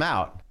leave some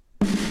out.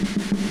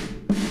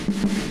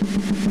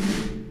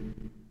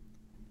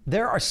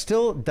 There are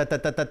still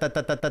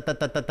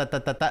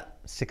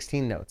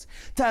 16 notes.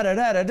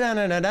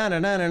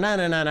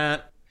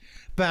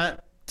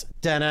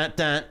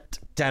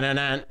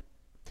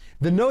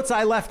 The notes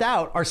I left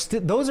out are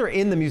those are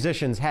in the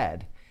musician's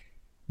head.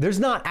 There's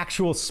not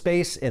actual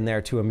space in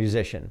there to a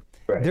musician.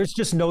 Right. There's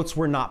just notes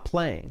we're not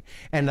playing.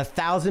 And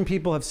 1,000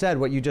 people have said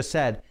what you just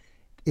said.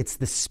 It's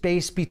the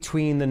space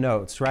between the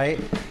notes, right?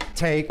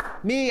 Take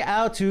me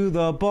out to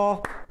the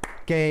ball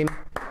game.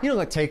 You know,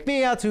 like, take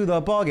me out to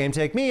the ball game.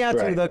 Take me out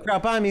to the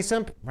crowd. Buy me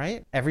some,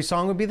 right? Every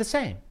song would be the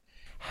same.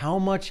 How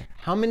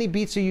many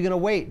beats are you going to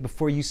wait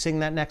before you sing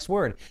that next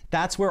word?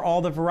 That's where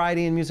all the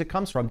variety in music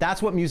comes from.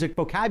 That's what music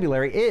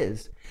vocabulary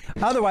is.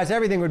 Otherwise,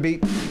 everything would be...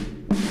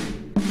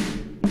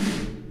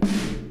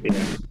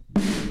 Yeah.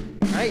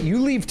 Right? You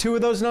leave 2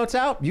 of those notes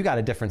out, you got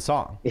a different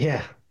song.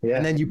 Yeah. Yeah.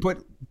 And then you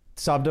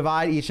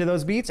subdivide each of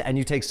those beats and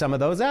you take some of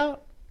those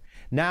out.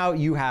 Now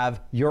you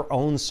have your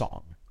own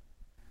song.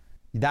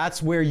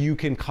 That's where you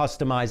can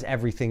customize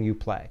everything you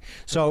play.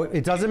 So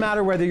it doesn't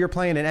matter whether you're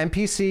playing an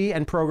MPC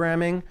and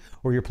programming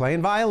or you're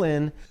playing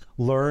violin,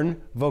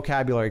 learn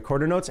vocabulary.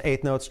 Quarter notes,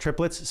 eighth notes,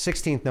 triplets,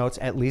 16th notes,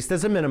 at least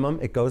as a minimum.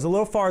 It goes a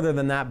little farther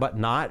than that, but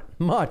not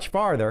much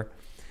farther.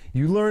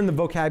 You learn the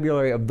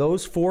vocabulary of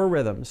those 4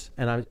 rhythms.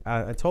 And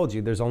I told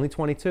you, there's only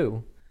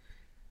 22.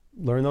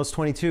 Learn those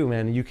 22,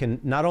 man. You can,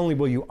 not only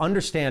will you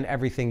understand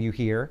everything you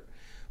hear,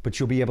 but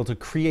you'll be able to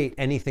create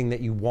anything that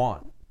you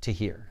want to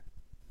hear.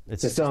 It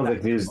sounds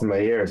like music to my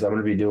ears. I'm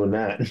going to be doing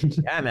that.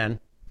 Yeah, man.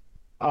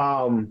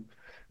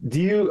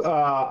 Do you?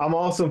 I'm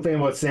also thinking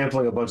about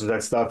sampling a bunch of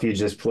that stuff you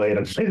just played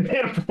on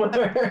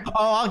sampler.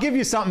 Oh, I'll give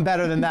you something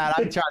better than that.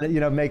 I'm trying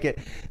to, make it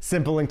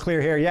simple and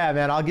clear here. Yeah,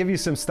 man. I'll give you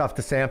some stuff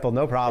to sample.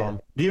 No problem.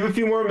 Do you have a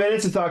few more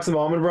minutes to talk some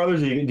Allman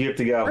Brothers, or do you have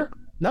to go? Sure.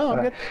 No,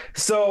 I'm good.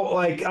 So,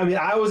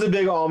 I was a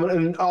big Allman,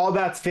 and all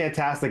that's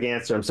fantastic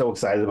answer. I'm so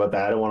excited about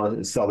that. I don't want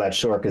to sell that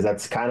short because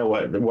that's kind of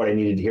what I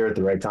needed to hear at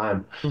the right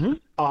time. Mm-hmm.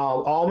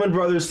 Allman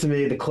Brothers, to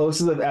me, the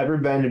closest I've ever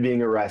been to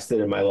being arrested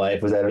in my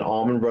life was at an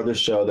Allman Brothers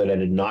show that I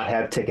did not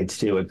have tickets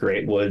to at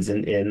Great Woods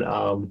in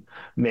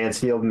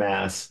Mansfield,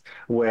 Mass,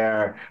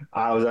 where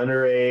I was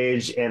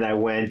underage and I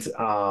went.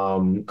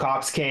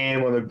 Cops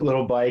came on their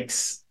little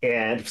bikes,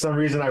 and for some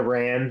reason I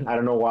ran. I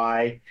don't know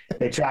why.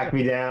 They tracked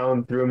me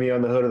down, threw me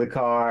on the hood of the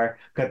car,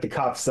 got the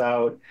cuffs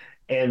out.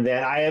 And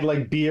then I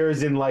had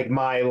beers in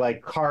my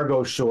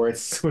cargo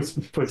shorts, which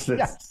puts this.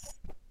 Yes.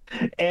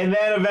 And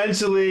then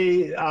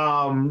eventually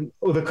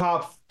the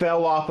cop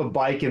fell off a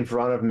bike in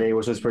front of me,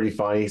 which was pretty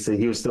funny. So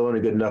he was still in a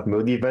good enough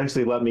mood. He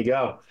eventually let me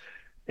go.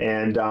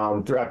 And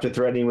after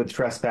threatening with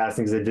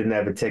trespassing because I didn't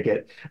have a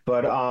ticket.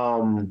 But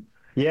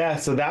yeah,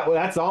 so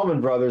that's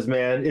Allman Brothers,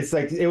 man. It's we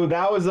had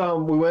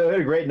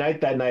a great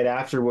night that night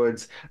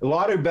afterwards. A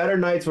lot of better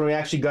nights when we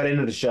actually got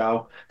into the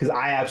show because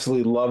I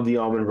absolutely loved the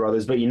Allman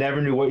Brothers, but you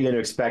never knew what you're going to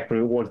expect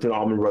when we went to an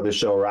Allman Brothers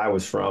show where I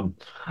was from.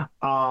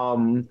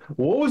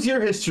 What was your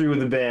history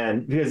with the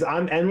band? Because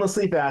I'm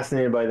endlessly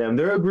fascinated by them.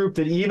 They're a group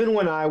that even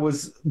when I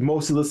was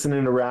mostly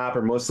listening to rap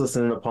or mostly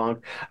listening to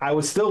punk, I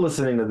was still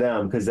listening to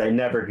them because I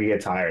never could get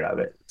tired of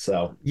it.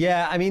 So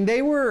yeah, I mean,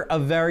 they were a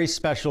very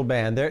special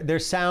band. Their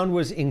sound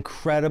was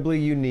incredibly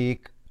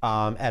unique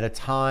at a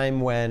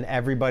time when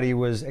everybody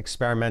was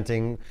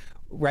experimenting.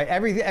 Right,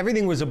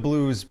 everything was a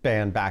blues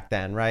band back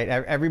then, right?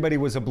 Everybody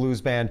was a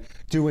blues band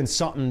doing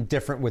something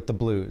different with the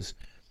blues.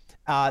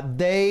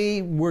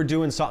 They were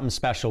doing something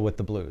special with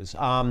the blues.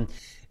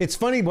 It's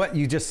funny what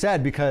you just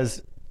said,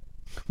 because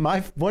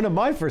one of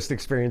my first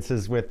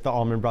experiences with the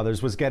Allman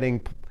Brothers was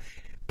getting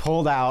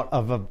pulled out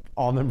of a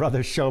Allman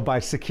Brothers show by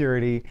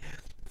security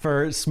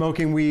for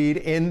smoking weed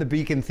in the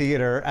Beacon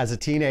Theater as a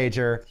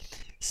teenager,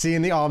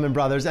 seeing the Allman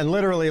Brothers, and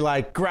literally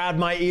like grabbed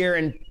my ear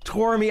and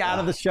tore me out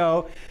of the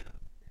show.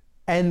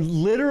 And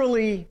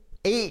literally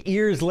 8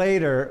 years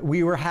later,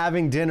 we were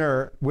having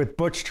dinner with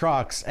Butch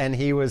Trucks, and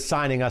he was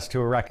signing us to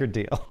a record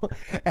deal.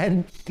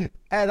 and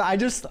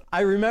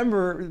I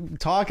remember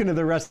talking to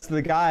the rest of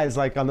the guys,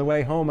 like on the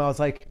way home, I was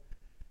like,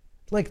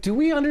 do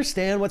we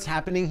understand what's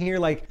happening here?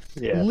 Like,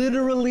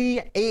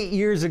 literally 8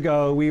 years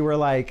ago, we were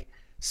like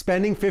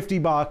spending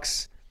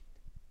 $50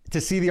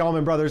 to see the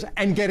Allman Brothers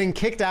and getting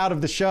kicked out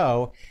of the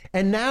show.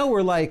 And now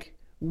we're like,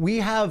 we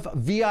have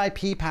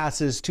VIP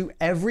passes to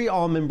every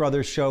Allman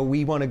Brothers show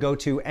we want to go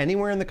to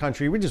anywhere in the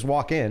country. We just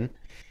walk in.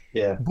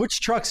 Yeah. Butch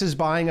Trucks is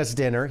buying us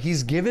dinner.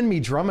 He's giving me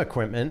drum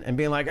equipment and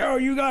being like, oh,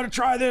 you got to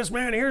try this,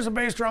 man. Here's a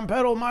bass drum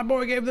pedal. My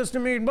boy gave this to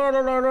me. Blah,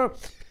 blah, blah, blah.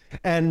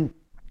 And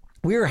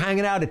we were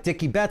hanging out at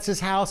Dickie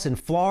Betts' house in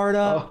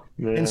Florida. Oh,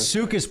 man. And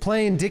Sook is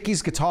playing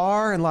Dickie's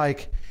guitar, and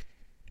like,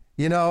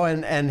 you know,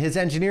 and his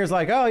engineer's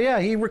like, oh yeah,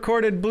 he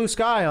recorded Blue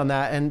Sky on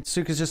that. And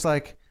Sook is just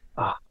like,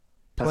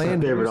 playing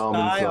Blue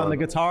Sky on the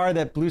guitar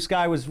that Blue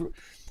Sky was.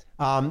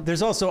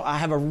 There's also, I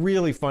have a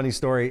really funny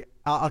story.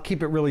 I'll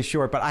keep it really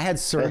short, but I had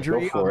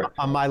surgery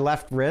on my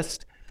left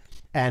wrist.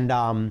 And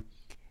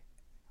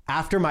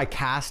after my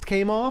cast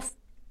came off,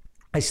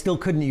 I still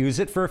couldn't use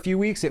it for a few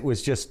weeks. It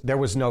was just, there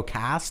was no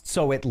cast,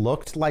 so it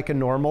looked like a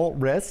normal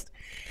wrist.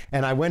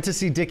 And I went to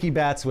see Dickie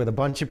Betts with a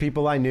bunch of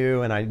people I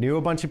knew, and I knew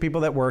a bunch of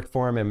people that worked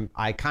for him, and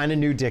I kind of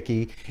knew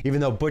Dickie, even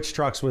though Butch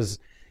Trucks was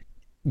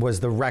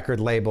the record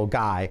label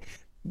guy.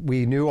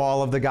 We knew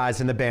all of the guys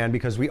in the band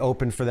because we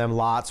opened for them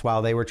lots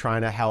while they were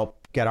trying to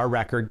help get our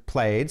record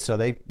played. So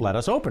they let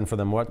us open for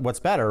them. What's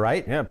better,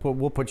 right? Yeah,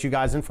 we'll put you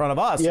guys in front of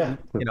us. Yeah, and,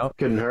 you know,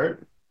 couldn't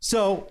hurt.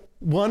 So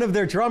one of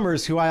their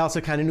drummers, who I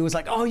also kind of knew, was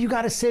like, "Oh, you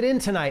got to sit in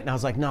tonight." And I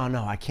was like, "No,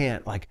 I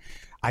can't. Like,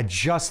 I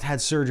just had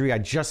surgery. I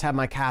just had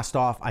my cast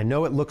off. I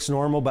know it looks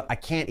normal, but I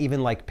can't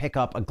even like pick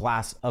up a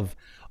glass of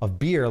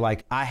beer.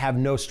 Like, I have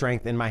no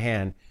strength in my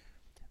hand."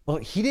 Well,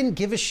 he didn't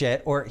give a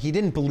shit, or he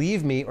didn't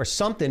believe me or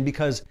something,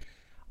 because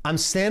I'm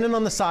standing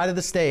on the side of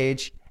the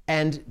stage,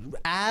 and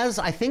as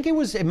I think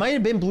it might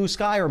have been Blue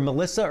Sky or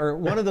Melissa or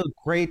one of those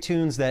great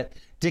tunes that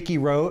Dickie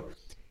wrote,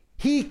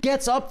 he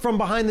gets up from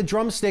behind the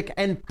drumstick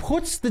and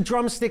puts the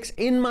drumsticks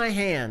in my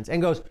hands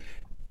and goes,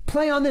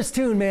 "Play on this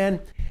tune, man."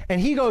 And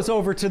he goes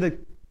over to the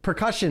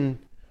percussion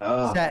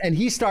set and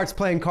he starts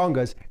playing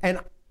congas. And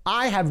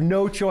I have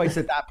no choice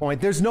at that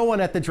point. There's no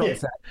one at the drum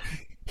set.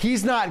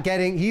 He's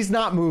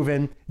not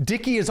moving.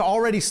 Dickie is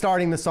already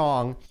starting the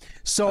song.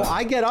 So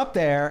I get up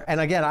there,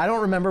 and again, I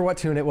don't remember what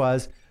tune it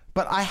was,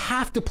 but I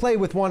have to play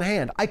with one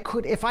hand.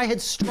 If I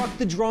had struck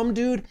the drum,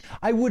 dude,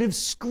 I would have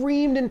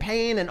screamed in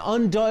pain and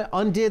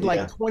undid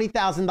like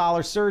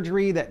 $20,000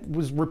 surgery that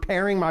was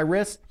repairing my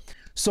wrist.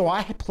 So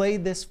I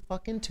played this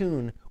fucking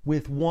tune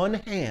with one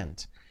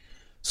hand.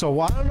 So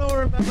I don't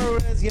remember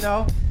what it is, you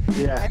know?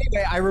 Yeah.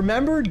 Anyway, I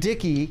remember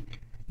Dickie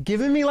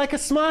giving me like a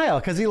smile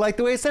because he liked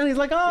the way it sounded. He's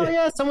like, "Oh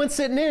yeah, someone's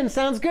sitting in.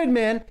 Sounds good,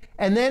 man."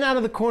 And then out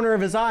of the corner of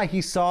his eye,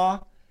 he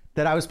saw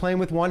that I was playing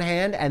with one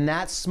hand, and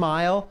that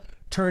smile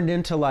turned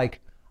into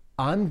like,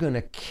 "I'm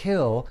gonna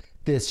kill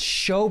this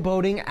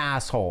showboating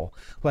asshole.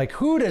 Like,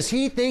 who does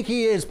he think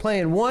he is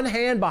playing one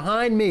hand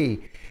behind me?"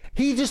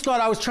 He just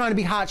thought I was trying to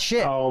be hot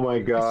shit. Oh my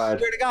God. I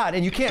swear to God.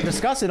 And you can't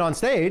discuss it on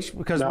stage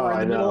because we're in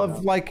the middle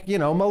of like, you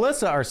know,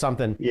 Melissa or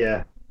something.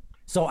 Yeah.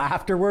 So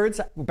afterwards,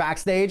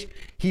 backstage,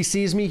 he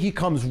sees me, he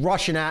comes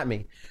rushing at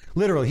me.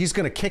 Literally, he's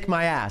gonna kick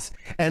my ass.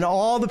 And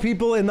all the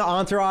people in the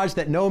entourage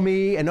that know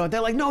me, and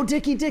they're like, "No,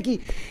 Dickie,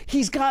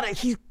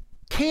 he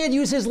can't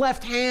use his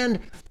left hand.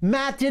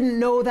 Matt didn't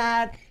know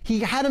that. He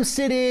had him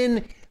sit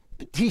in.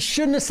 He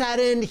shouldn't have sat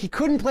in. He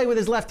couldn't play with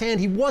his left hand.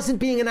 He wasn't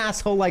being an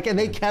asshole." Like, and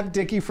they kept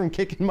Dickie from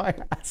kicking my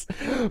ass.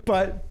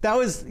 But that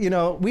was, you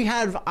know,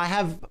 I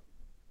have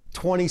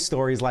 20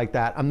 stories like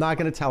that. I'm not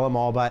going to tell them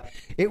all, but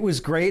it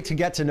was great to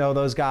get to know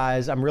those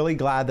guys. I'm really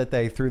glad that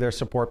they threw their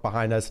support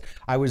behind us.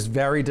 I was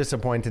very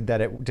disappointed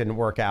that it didn't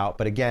work out.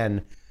 But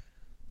again,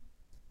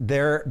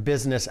 their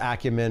business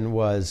acumen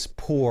was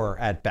poor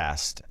at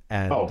best.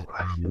 And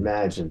I can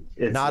imagine.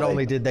 It's not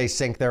only did they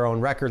sink their own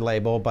record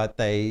label, but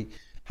they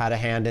had a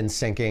hand in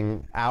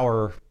sinking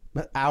our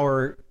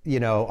you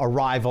know,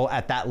 arrival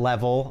at that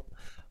level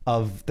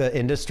of the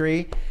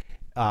industry.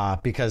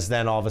 Because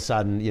then all of a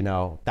sudden, you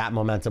know, that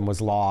momentum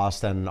was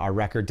lost and our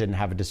record didn't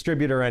have a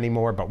distributor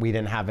anymore, but we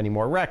didn't have any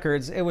more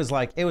records. It was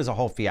a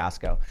whole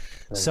fiasco.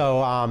 Right.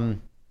 So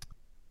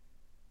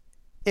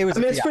It was.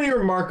 I mean, it's pretty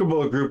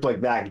remarkable a group like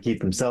that can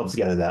keep themselves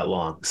together that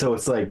long. So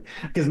it's like,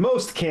 because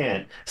most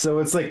can't. So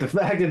it's like the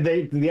fact that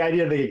the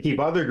idea they could keep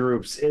other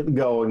groups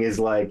going is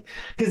like,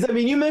 because I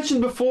mean, you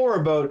mentioned before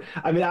about,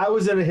 I mean, I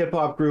was in a hip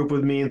hop group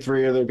with me and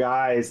 3 other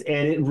guys,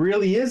 and it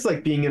really is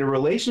like being in a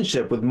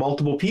relationship with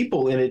multiple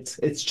people, and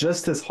it's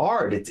just as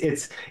hard.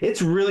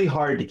 It's really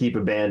hard to keep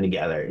a band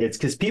together. It's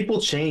because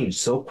people change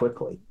so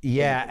quickly.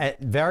 Yeah,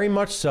 very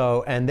much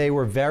so. And they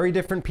were very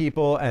different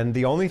people. And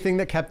the only thing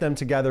that kept them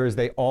together is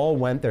they all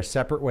went their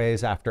separate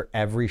ways after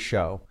every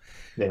show.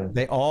 Yeah.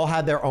 They all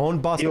had their own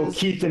buses. The old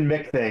Keith and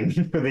Mick thing.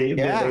 they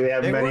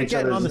weren't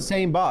getting on the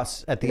same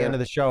bus at the end of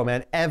the show,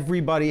 man.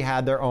 Everybody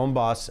had their own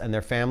bus, and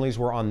their families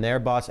were on their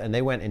bus, and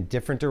they went in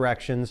different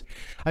directions.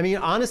 I mean,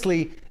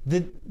 honestly,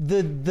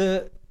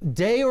 the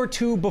day or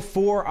two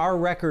before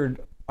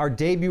our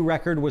debut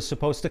record was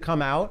supposed to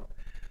come out,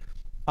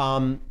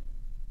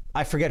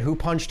 I forget who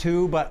punched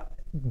who, but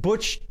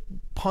Butch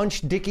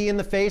punched Dickie in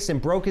the face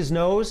and broke his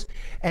nose,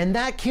 and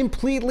that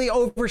completely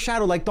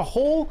overshadowed, like, the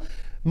whole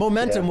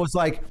momentum was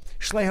like,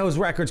 Schleho's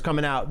record's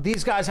coming out.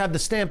 These guys have the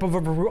stamp of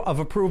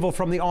approval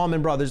from the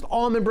Allman Brothers. The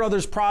Allman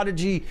Brothers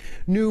Prodigy,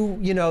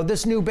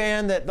 this new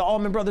band that the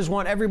Allman Brothers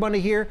want everyone to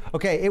hear.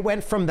 Okay, it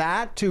went from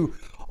that to,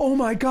 oh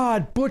my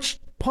God, Butch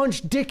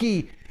punched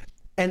Dickie,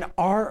 and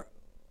our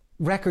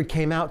record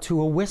came out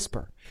to a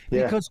whisper.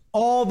 Because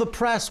all the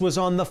press was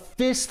on the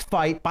fist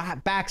fight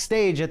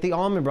backstage at the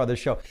Allman Brothers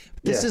show.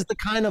 This is the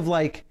kind of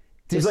like...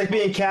 It's like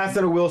being cast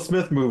in a Will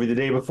Smith movie the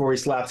day before he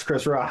slaps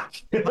Chris Rock.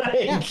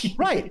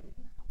 Right.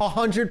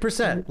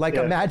 100%. Like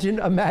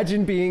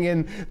imagine being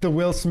in the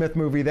Will Smith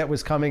movie that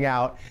was coming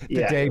out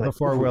the day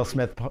before Will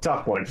Smith.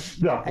 Tough one.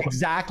 No.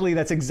 Exactly.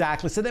 That's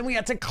exactly. So then we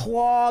had to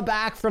claw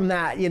back from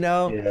that,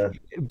 Yeah.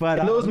 But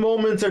and those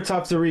moments are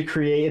tough to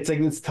recreate. It's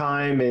like it's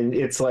time, and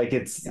it's like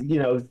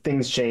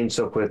things change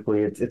so quickly.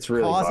 It's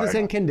really causes hard.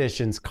 And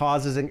conditions,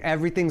 and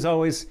everything's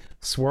always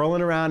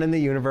swirling around in the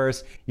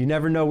universe. You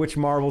never know which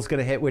marble's going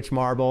to hit which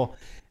marble.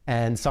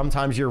 And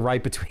sometimes you're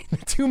right between the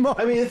two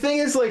moments. I mean, the thing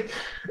is, like,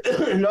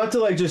 not to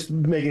like just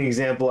make an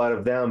example out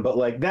of them, but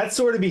like that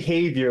sort of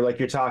behavior, like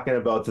you're talking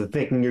about, the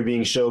thinking you're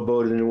being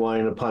showboated and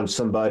wanting to punch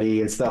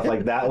somebody and stuff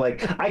like that.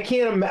 Like, I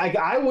can't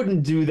imagine. I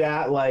wouldn't do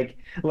that. Like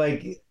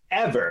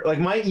ever. Like,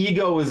 my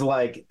ego is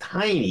like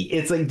tiny.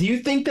 It's like, do you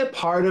think that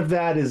part of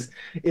that is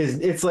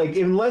it's like,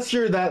 unless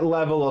you're that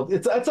level of,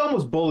 it's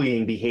almost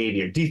bullying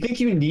behavior. Do you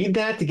think you need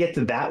that to get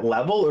to that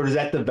level, or does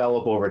that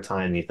develop over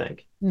time, you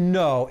think?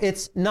 No,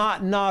 it's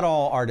not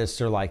all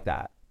artists are like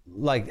that.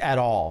 Like, at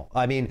all.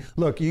 I mean,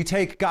 look, you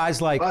take guys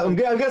like... I'm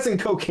guessing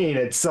cocaine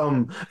at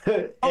some...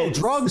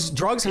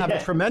 drugs have a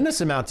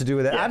tremendous amount to do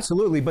with it,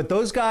 absolutely. But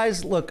those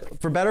guys,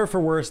 look, for better or for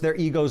worse, their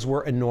egos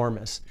were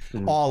enormous,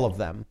 all of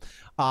them.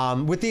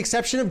 With the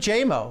exception of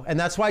J-Mo. And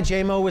that's why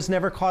J-Mo was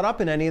never caught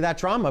up in any of that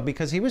drama,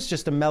 because he was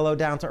just a mellow,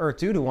 down-to-earth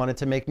dude who wanted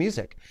to make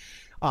music.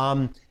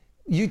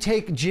 You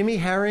take Jimmy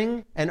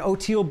Herring and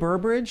Oteil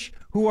Burbridge,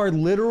 who are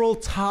literal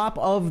top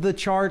of the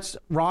charts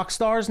rock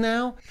stars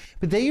now,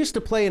 but they used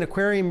to play in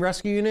Aquarium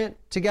Rescue Unit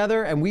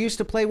together, and we used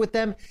to play with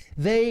them.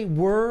 They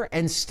were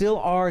and still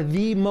are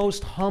the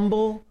most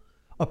humble,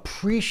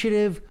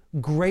 appreciative,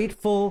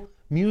 grateful,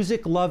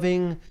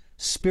 music-loving,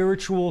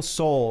 spiritual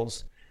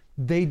souls.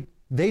 They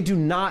do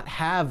not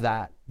have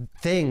that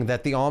thing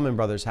that the Allman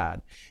Brothers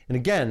had. And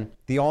again,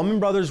 the Allman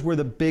Brothers were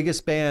the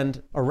biggest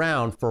band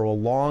around for a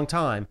long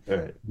time.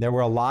 Right. There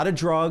were a lot of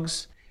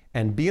drugs,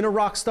 and being a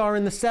rock star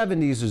in the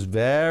 70s was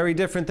very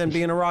different than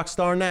being a rock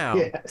star now.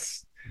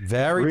 Yes.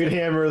 Very Read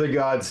Hammer of the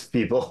Gods,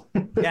 people.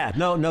 Yeah,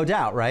 no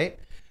doubt, right?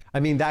 I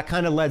mean, that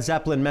kind of Led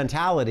Zeppelin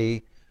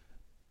mentality,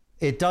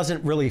 it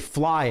doesn't really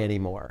fly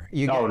anymore.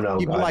 You get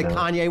people like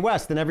Kanye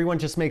West, and everyone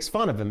just makes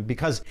fun of him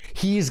because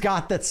he's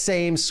got that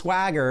same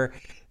swagger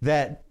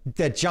that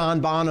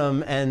John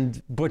Bonham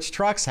and Butch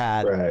Trucks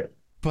had. Right.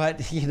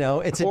 But,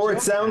 it's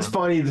it sounds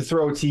funny to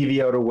throw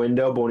TV out a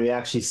window, but when you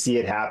actually see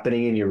it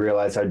happening and you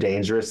realize how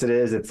dangerous it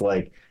is, it's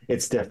like,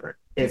 it's different.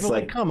 It's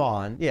like, come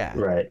on. Yeah.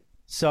 Right.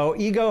 So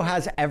ego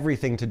has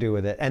everything to do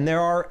with it. And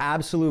there are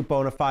absolute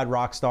bona fide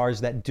rock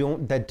stars that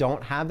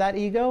don't have that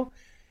ego.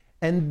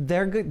 And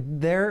they're good.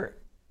 They're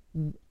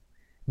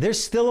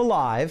still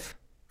alive,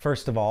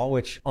 first of all,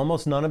 which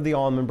almost none of the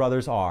Allman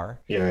Brothers are.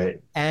 Yeah,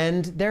 right.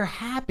 And they're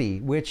happy,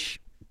 which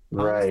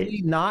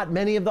honestly, not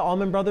many of the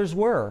Allman Brothers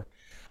were.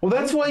 Well,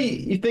 that's why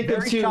you think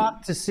very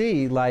shocked to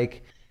see,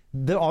 like,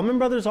 the Allman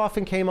Brothers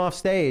often came off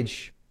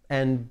stage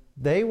and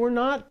they were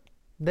not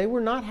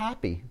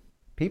happy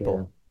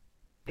people.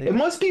 Yeah. It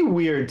must be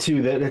weird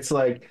too that it's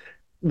like,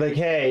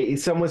 hey,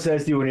 someone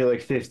says to you when you're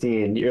like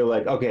 15, you're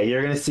like, okay,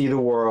 you're going to see the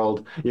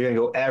world, you're going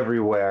to go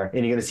everywhere,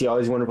 and you're going to see all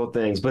these wonderful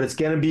things, but it's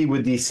going to be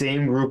with the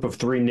same group of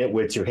 3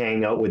 nitwits you're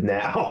hanging out with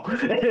now.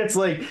 And it's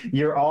like,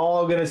 you're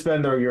all going to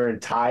spend your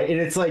entire, and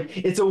it's like,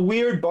 it's a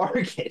weird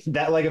bargain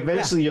that like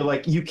eventually you're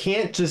like, you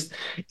can't just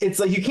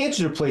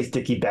replace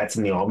Dickie Betts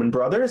and the Allman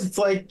Brothers. It's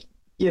like,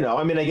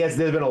 I mean, I guess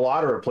there's been a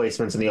lot of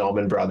replacements in the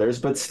Allman Brothers,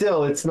 but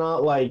still, it's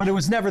not like... But it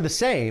was never the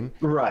same.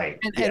 Right.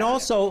 And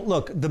also,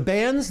 look, the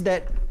bands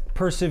that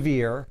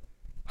persevere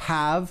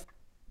have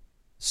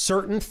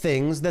certain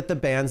things that the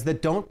bands that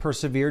don't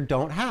persevere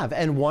don't have.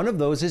 And one of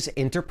those is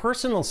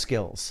interpersonal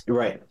skills.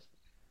 Right.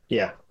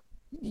 Yeah.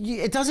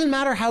 It doesn't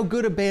matter how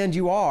good a band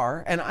you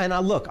are. And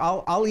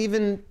I'll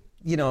even,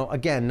 you know,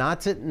 again,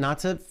 not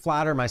to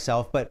flatter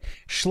myself, but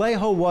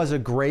Schleho was a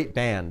great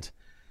band.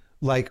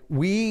 Like,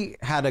 we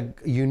had a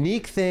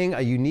unique thing,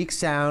 a unique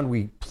sound.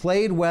 We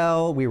played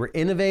well. We were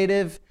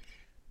innovative,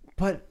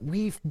 but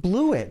we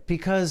blew it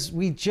because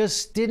we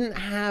just didn't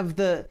have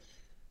the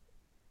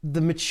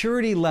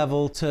maturity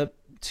level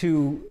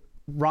to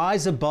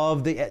rise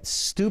above the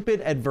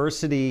stupid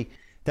adversity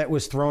that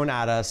was thrown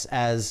at us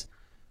as,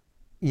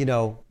 you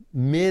know,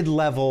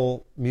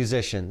 mid-level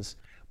musicians.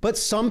 But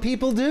some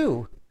people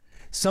do.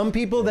 Some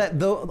people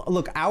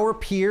look, our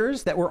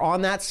peers that were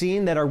on that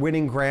scene that are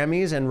winning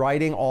Grammys and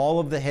writing all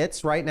of the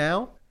hits right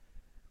now,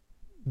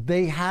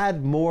 they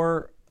had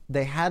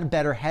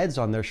better heads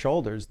on their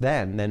shoulders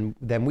then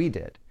than we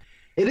did.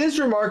 It is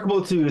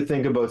remarkable too to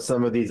think about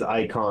some of these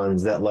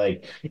icons that,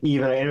 like,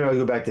 even I know I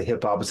go back to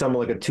hip hop, but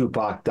someone like a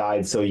Tupac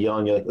died so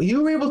young. You're like,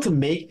 you were able to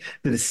make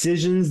the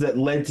decisions that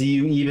led to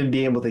you even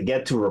being able to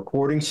get to a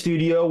recording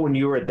studio when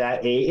you were at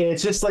that age. And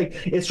it's just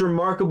like, it's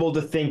remarkable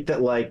to think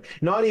that, like,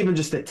 not even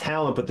just the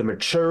talent, but the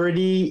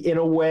maturity in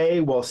a way,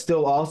 while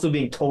still also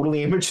being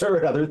totally immature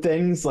at other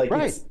things. Like,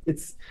 right.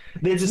 It's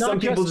some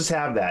people just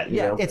have that. You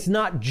know? It's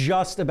not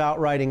just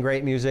about writing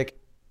great music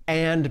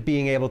and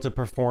being able to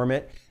perform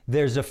it.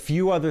 There's a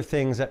few other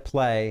things at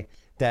play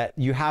that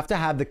you have to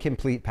have the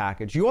complete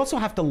package. You also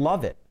have to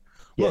love it.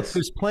 Yes. Look,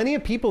 there's plenty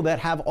of people that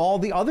have all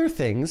the other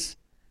things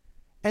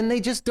and they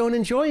just don't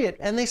enjoy it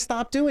and they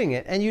stop doing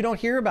it and you don't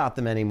hear about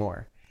them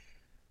anymore.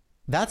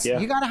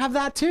 You got to have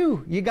that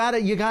too. You got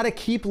to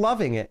keep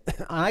loving it.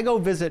 I go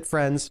visit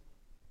friends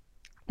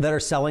that are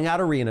selling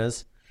out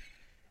arenas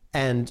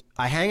and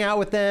I hang out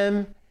with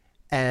them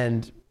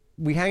and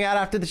we hang out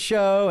after the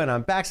show and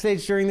I'm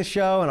backstage during the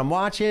show and I'm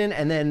watching,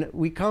 and then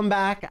we come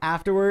back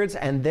afterwards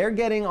and they're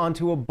getting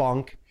onto a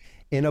bunk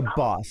in a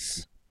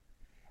bus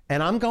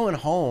and I'm going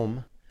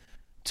home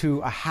to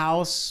a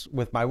house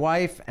with my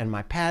wife and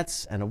my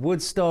pets and a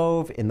wood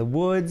stove in the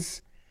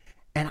woods,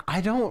 and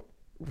I don't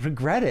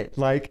regret it.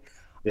 Like,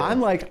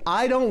 I'm like,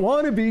 I don't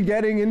want to be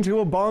getting into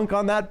a bunk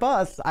on that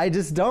bus. I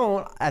just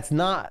don't. That's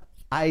not,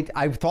 I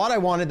thought I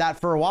wanted that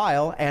for a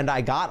while, and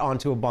I got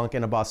onto a bunk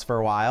in a bus for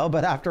a while,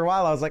 but after a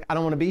while I was like, I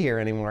don't want to be here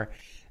anymore.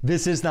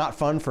 This is not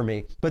fun for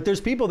me. But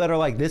there's people that are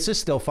like, this is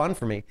still fun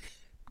for me.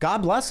 God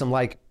bless them.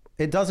 Like,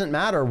 it doesn't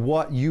matter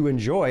what you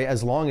enjoy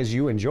as long as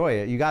you enjoy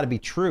it. You got to be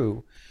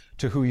true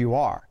to who you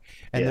are.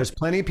 And there's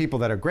plenty of people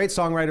that are great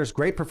songwriters,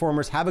 great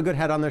performers, have a good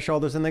head on their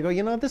shoulders, and they go,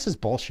 you know, this is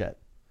bullshit.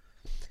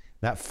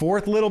 That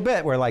fourth little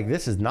bit where, like,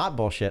 this is not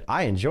bullshit.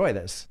 I enjoy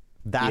this.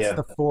 That's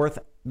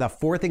the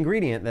fourth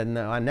ingredient. Then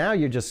now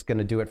you're just going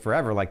to do it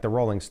forever, like the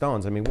Rolling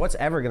Stones. I mean, what's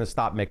ever going to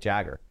stop Mick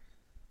Jagger?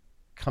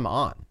 Come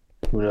on.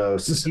 Who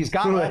knows? He's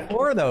got all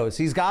four of those.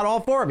 He's got all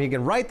four of them. He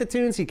can write the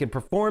tunes. He can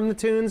perform the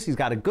tunes. He's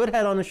got a good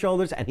head on his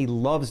shoulders, and he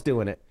loves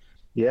doing it.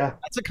 Yeah.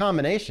 That's a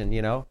combination,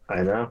 you know?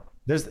 I know.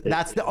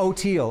 That's the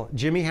O'Teal,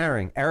 Jimmy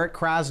Herring, Erik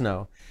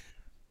Krasno.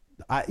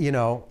 I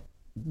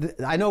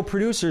know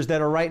producers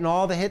that are writing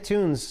all the hit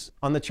tunes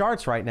on the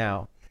charts right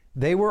now.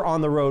 They were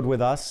on the road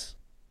with us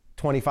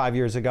 25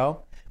 years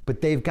ago, but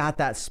they've got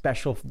that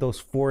special, those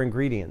four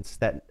ingredients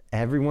that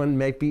everyone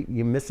may be,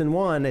 you're missing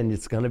one and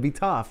it's going to be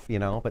tough, you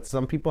know, but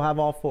some people have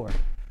all four.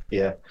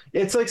 Yeah.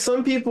 It's like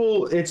some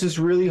people, it's just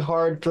really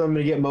hard for them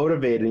to get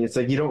motivated. And it's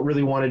like, you don't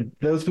really want to,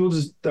 those people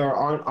just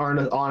aren't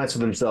honest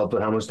with themselves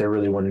about how much they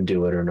really want to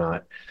do it or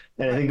not.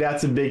 And I think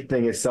that's a big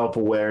thing, is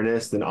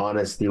self-awareness and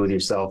honesty with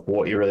yourself,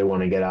 what you really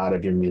want to get out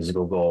of your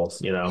musical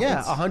goals, you know?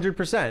 Yeah,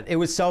 100%. It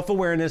was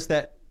self-awareness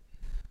that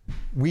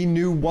we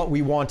knew what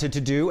we wanted to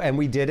do and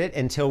we did it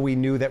until we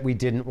knew that we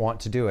didn't want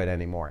to do it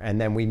anymore.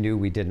 And then we knew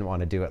we didn't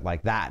want to do it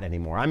like that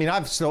anymore. I mean,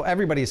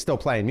 everybody is still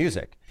playing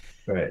music.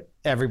 Right.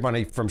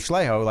 Everybody from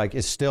Schleho, like,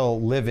 is still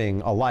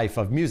living a life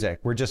of music.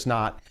 We're just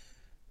not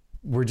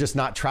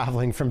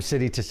traveling from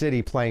city to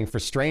city playing for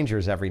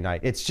strangers every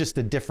night. It's just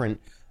a different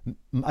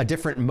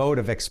mode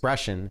of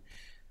expression.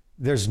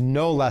 There's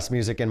no less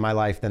music in my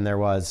life than there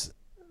was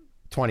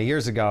 20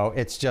 years ago.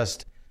 It's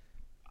just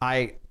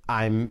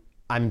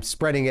I'm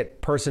spreading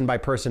it person by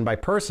person by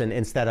person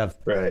instead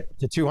of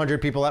to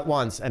 200 people at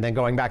once and then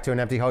going back to an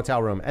empty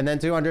hotel room and then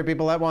 200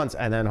 people at once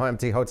and then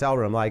empty hotel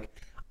room. Like,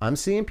 I'm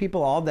seeing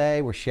people all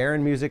day. We're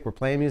sharing music. We're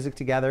playing music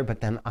together,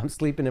 but then I'm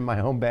sleeping in my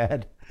home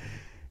bed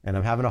and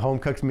I'm having a home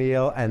cooked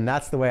meal. And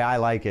that's the way I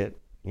like it,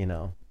 you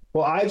know?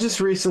 Well, I just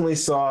recently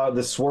saw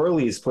the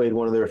Swirlies played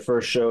one of their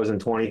first shows in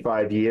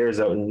 25 years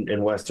out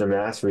in Western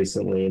Mass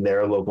recently. And they're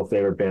a local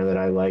favorite band that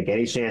I like.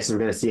 Any chance we're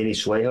going to see any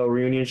Schleho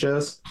reunion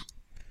shows?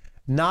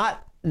 No,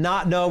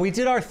 we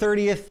did our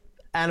 30th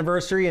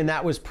anniversary and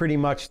that was pretty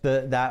much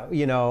that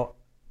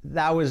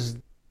was,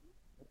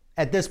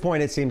 at this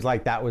point, it seems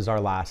like that was our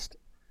last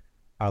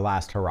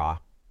hurrah.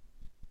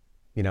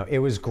 You know, it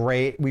was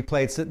great. We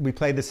played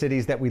the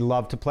cities that we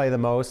love to play the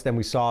most, and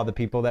we saw the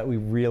people that we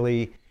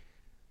really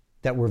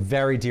that were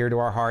very dear to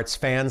our hearts,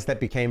 fans that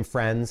became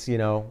friends. You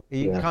know,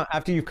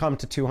 after you've come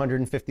to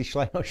 250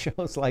 Schleho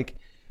shows, like,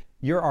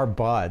 you're our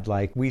bud.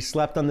 Like, we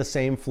slept on the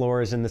same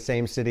floors in the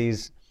same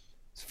cities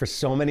for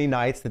so many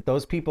nights that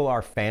those people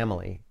are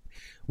family.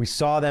 We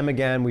saw them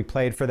again, we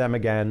played for them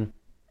again,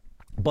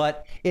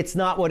 but it's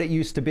not what it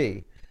used to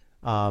be.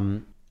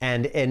 And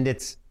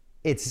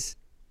it's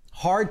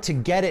hard to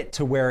get it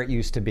to where it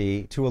used to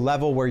be, to a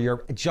level where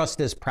you're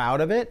just as proud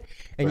of it.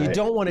 And you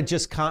don't want to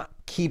just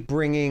keep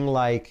bringing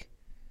like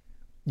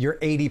your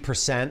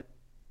 80%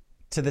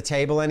 to the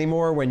table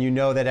anymore when you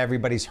know that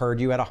everybody's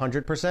heard you at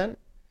 100%.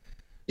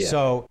 Yeah.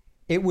 So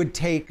it would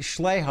take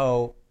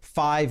Schleho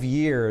 5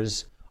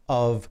 years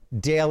of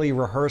daily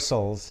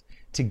rehearsals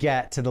to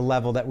get to the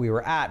level that we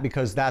were at,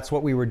 because that's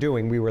what we were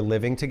doing. We were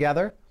living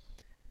together,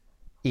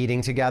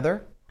 eating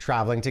together,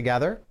 traveling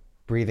together,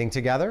 breathing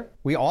together.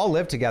 We all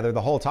lived together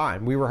the whole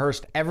time. We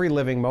rehearsed every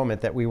living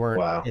moment that we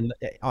weren't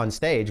on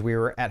stage. We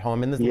were at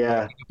home in the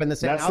up in the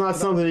same That's house. not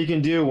something you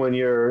can do when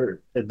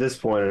you're at this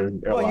point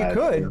in your life.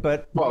 You could,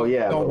 but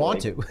don't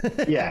want to.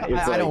 Yeah,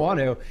 it's I don't want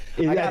to.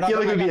 I feel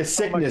like it would be a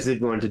sickness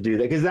if you wanted to do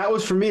that, because that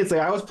was for me. It's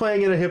like I was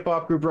playing in a hip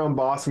hop group around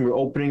Boston. We were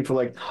opening for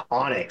like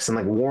Onyx and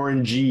like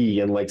Warren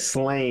G and like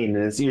Slain,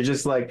 and you're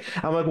just like,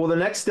 I'm like, well, the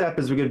next step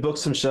is we could book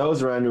some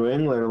shows around New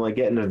England and like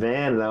get in a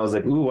van. And I was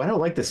like, ooh, I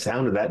don't like the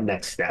sound of that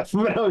next step.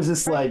 But I was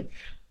just like,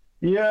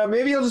 yeah,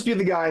 maybe I'll just be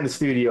the guy in the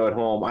studio at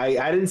home. I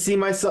didn't see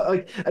myself,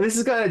 like, this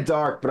is kind of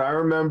dark, but I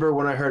remember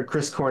when I heard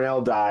Chris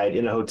Cornell died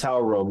in a hotel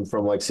room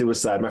from like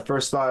suicide, my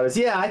first thought is,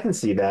 yeah, I can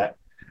see that.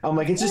 I'm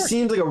like, it just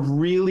seems like a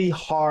really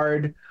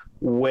hard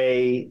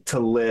way to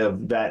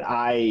live that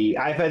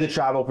I've had to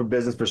travel for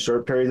business for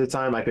short periods of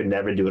time. I could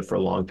never do it for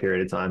a long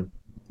period of time.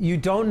 You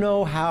don't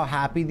know how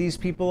happy these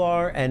people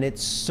are, and it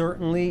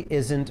certainly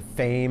isn't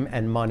fame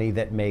and money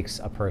that makes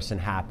a person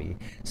happy.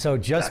 So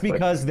just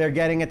because they're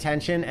getting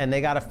attention and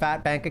they got a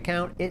fat bank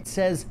account, it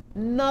says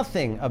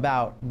nothing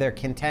about their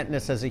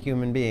contentness as a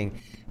human being.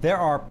 There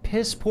are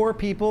piss poor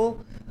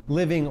people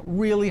living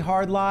really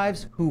hard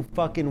lives who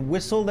fucking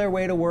whistle their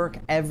way to work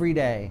every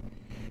day.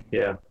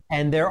 Yeah.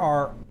 And there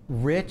are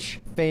rich,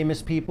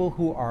 famous people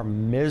who are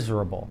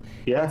miserable.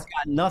 Yeah. It's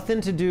got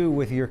nothing to do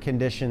with your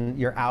condition,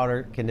 your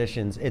outer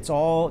conditions. It's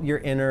all your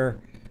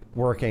inner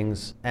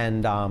workings.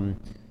 And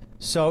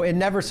so it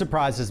never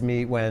surprises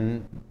me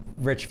when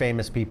rich,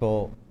 famous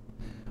people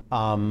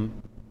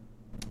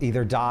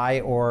either die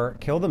or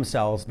kill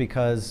themselves,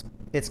 because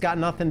it's got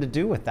nothing to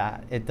do with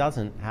that. It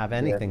doesn't have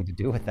anything to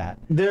do with that.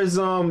 There's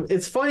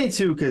it's funny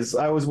too, because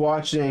I was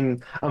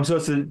watching, I'm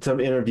supposed to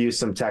interview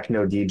some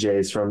techno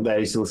DJs that I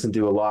used to listen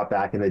to a lot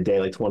back in the day,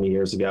 like 20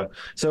 years ago.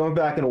 So I went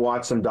back and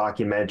watched some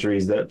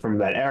documentaries from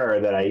that era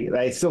that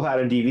I still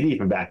had on DVD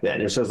from back then.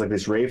 It shows like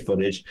this rave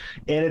footage,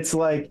 and it's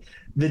like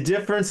the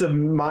difference of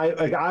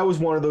I was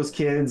one of those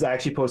kids. I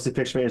actually posted a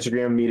picture on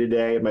Instagram of me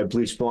today, my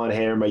bleached blonde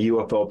hair, my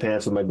UFO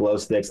pants with my glow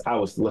sticks. I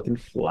was looking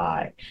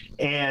fly.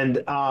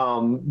 And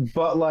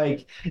but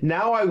like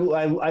now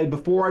I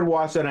before I'd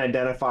watch that and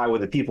identify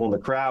with the people in the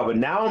crowd, but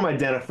now I'm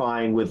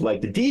identifying with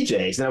like the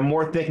DJs, and I'm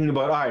more thinking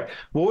about, all right,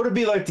 what would it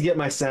be like to get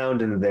my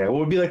sound into there? What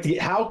would it be like to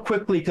how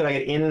quickly could I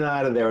get in and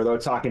out of there without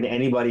talking to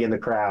anybody in the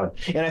crowd?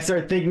 And I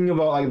started thinking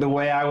about like the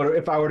way I would,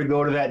 if I were to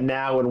go to that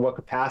now, and what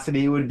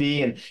capacity it would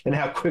be, and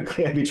how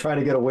quickly I'd be trying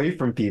to get away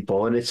from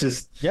people. And it's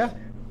just,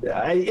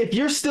 if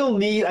you're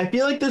still I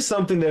feel like there's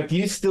something that if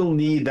you still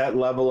need that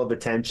level of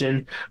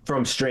attention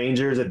from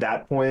strangers at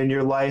that point in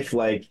your life,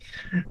 like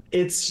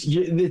it's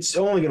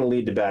only going to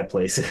lead to bad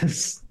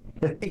places.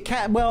 It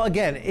can, well,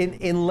 again,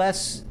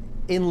 unless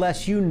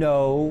you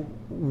know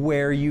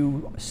where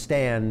you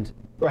stand,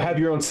 or have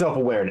your own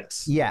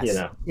self-awareness. Yes. You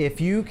know? If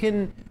you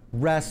can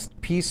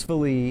rest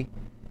peacefully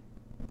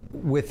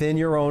within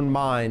your own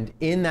mind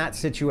in that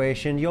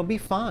situation, you'll be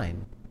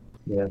fine.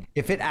 Yeah.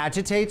 If it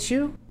agitates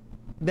you,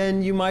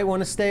 then you might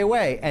want to stay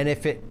away. And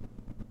if it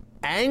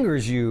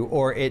angers you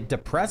or it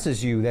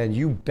depresses you, then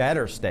you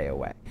better stay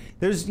away.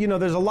 There's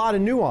a lot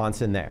of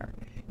nuance in there.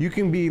 You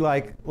can be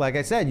like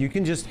I said, you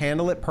can just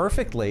handle it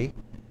perfectly.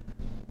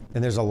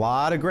 And there's a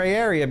lot of gray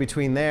area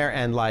between there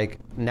and like,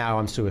 now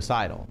I'm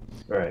suicidal.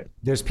 Right.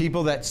 There's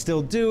people that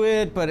still do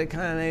it, but it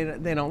kind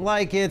of, they don't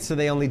like it, so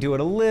they only do it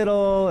a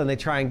little, and they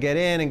try and get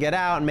in and get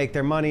out and make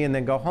their money and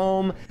then go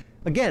home.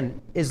 Again,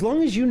 as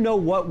long as you know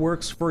what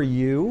works for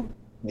you,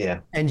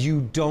 and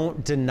you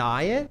don't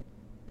deny it,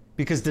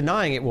 because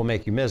denying it will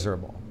make you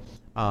miserable.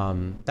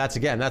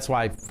 That's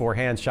why 4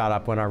 hands shot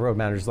up when our road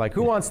manager's like,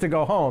 who wants to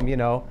go home, you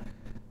know?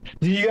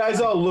 Do you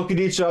guys all look at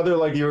each other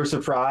like you were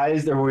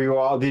surprised,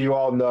 or did you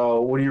all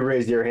know when you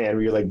raised your hand?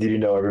 Were you like, did you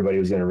know everybody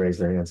was going to raise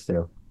their hands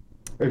too?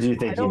 Or do you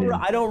think you knew?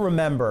 I don't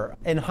remember.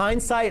 In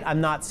hindsight,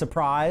 I'm not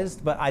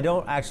surprised, but I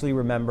don't actually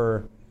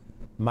remember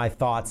my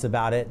thoughts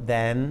about it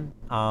then.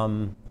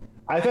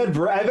 I've had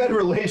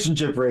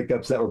relationship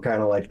breakups that were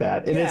kind of like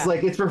that, and it's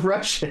like, it's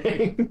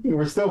refreshing.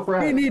 We're still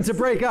friends. We need to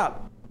break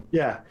up.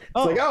 Yeah.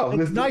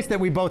 It's it's nice that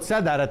we both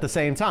said that at the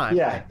same time.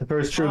 Yeah, the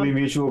first truly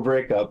mutual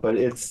breakup, but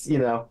it's,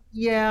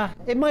 Yeah,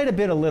 it might have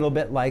been a little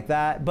bit like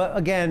that, but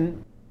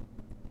again,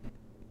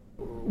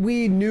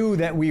 we knew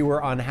that we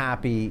were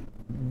unhappy.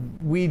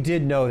 We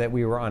did know that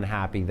we were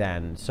unhappy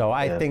then. So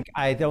I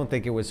don't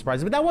think it was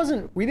surprising.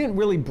 But we didn't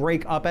really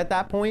break up at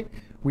that point.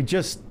 We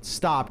just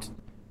stopped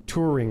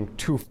touring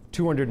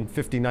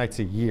 250 nights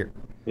a year.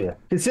 Yeah.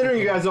 Considering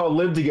you guys all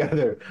lived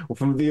together,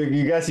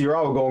 you guys you're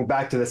all going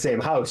back to the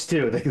same house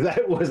too.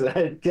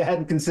 I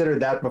hadn't considered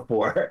that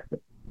before.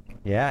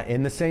 Yeah,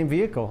 in the same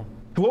vehicle.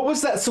 What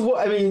was that? So,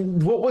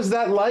 what was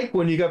that like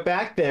when you got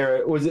back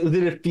there?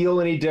 Did it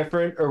feel any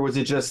different, or was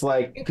it just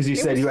like, because you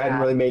said you hadn't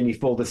really made any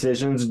full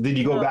decisions? Did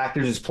you go back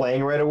there just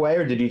playing right away,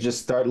 or did you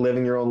just start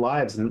living your own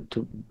lives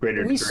to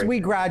greater degree? We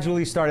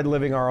gradually started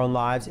living our own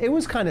lives. It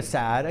was kind of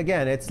sad.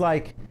 Again, it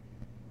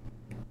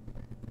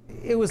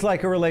was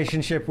like a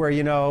relationship where,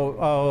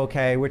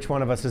 okay, which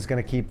one of us is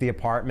going to keep the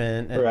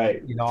apartment? And,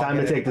 right. Time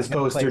to take this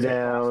poster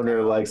down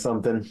or like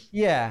something.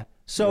 Yeah.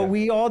 So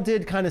we all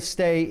did kind of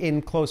stay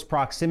in close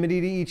proximity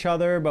to each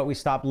other, but we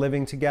stopped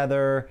living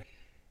together,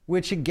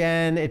 which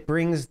again, it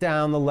brings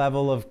down the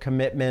level of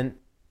commitment.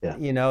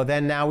 Yeah.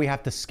 Then now we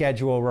have to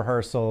schedule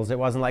rehearsals. It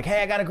wasn't like,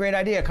 hey, I got a great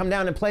idea. Come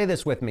down and play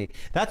this with me.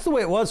 That's the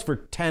way it was for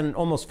 10,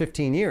 almost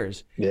 15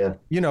 years. Yeah.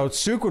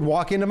 Suk would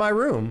walk into my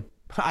room.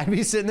 I'd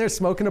be sitting there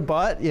smoking a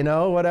butt,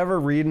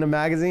 whatever, reading a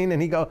magazine.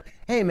 And he'd go,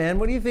 hey, man,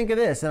 what do you think of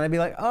this? And I'd be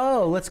like,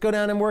 oh, let's go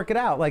down and work it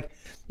out. Like,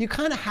 you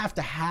kind of have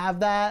to have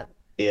that.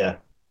 Yeah.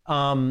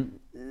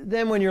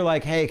 Then when you're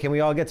like, hey, can we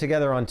all get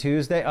together on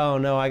Tuesday? Oh,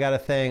 no, I got a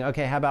thing.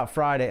 Okay, how about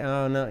Friday?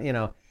 Oh,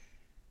 no,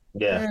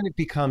 Yeah. And it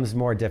becomes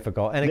more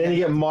difficult. And then you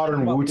get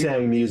modern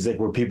Wu-Tang music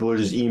where people are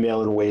just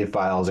emailing WAV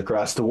files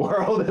across the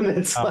world, and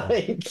it's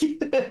like...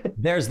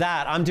 There's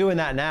that. I'm doing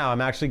that now.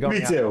 I'm actually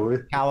going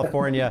to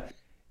California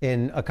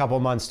in a couple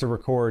months to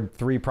record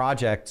 3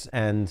 projects,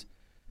 and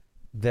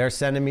they're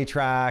sending me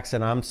tracks,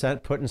 and I'm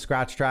putting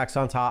scratch tracks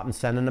on top and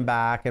sending them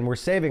back, and we're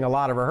saving a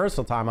lot of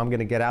rehearsal time. I'm going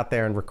to get out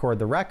there and record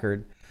the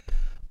record,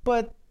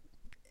 but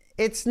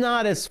it's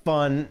not as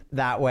fun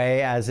that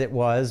way as it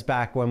was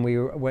back when we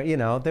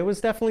were, there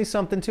was definitely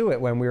something to it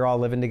when we were all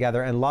living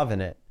together and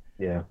loving it.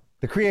 Yeah.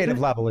 The creative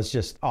level is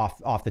just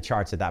off the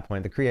charts at that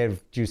point. The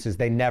creative juices,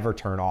 they never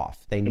turn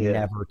off. They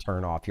never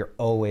turn off. You're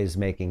always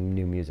making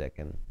new music.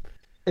 And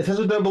it's such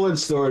a double-edged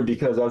sword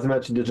because I was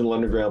mentioned Digital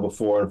Underground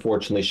before.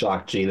 Unfortunately,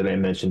 Shock G that I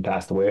mentioned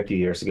passed away a few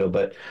years ago.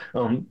 But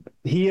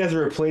he has a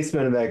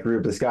replacement in that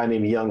group, this guy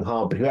named Young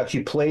Hump, who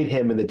actually played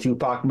him in the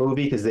Tupac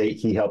movie because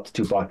he helped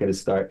Tupac get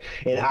his start.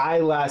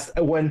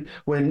 And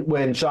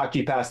when Shock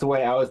G passed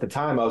away, I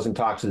was in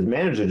talks with his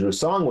manager to do a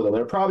song with him,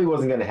 and it probably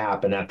wasn't going to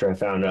happen after I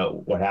found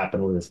out what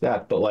happened with his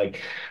death. But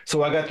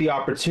so I got the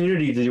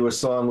opportunity to do a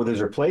song with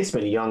his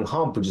replacement, Young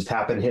Hump, who just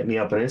happened to hit me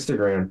up on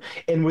Instagram,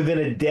 and within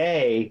a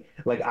day,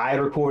 I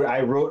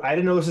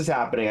didn't know this was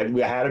happening.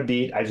 I had a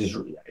beat.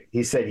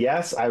 He said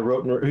yes.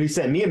 He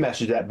sent me a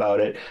message about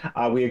it.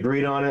 We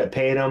agreed on it. I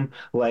paid him.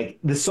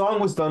 The song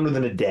was done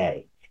within a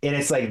day. And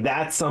it's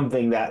that's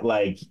something that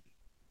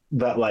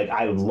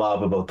I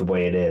love about the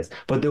way it is.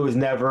 But there was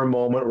never a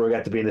moment where we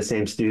got to be in the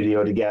same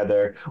studio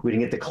together. We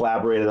didn't get to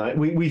collaborate on it.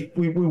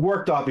 We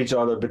worked off each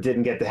other, but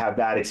didn't get to have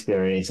that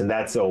experience. And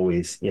that's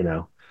always,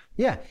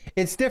 Yeah,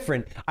 it's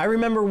different. I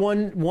remember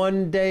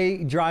one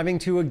day driving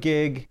to a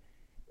gig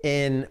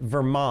in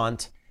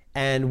Vermont,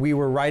 and we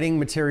were writing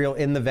material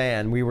in the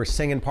van. We were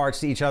singing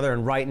parts to each other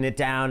and writing it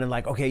down, and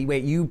okay,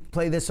 wait, you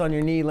play this on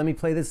your knee, let me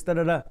play this,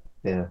 da-da-da.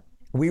 Yeah.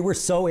 We were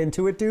so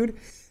into it, dude,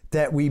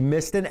 that we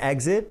missed an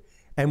exit,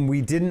 and we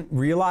didn't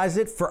realize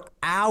it for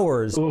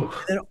hours.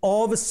 Oof. And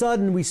all of a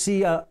sudden, we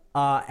see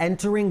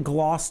entering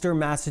Gloucester,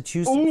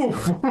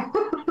 Massachusetts.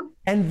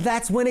 And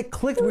that's when it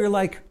clicked. We were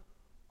like,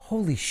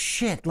 holy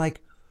shit,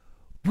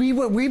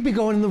 we'd be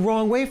going in the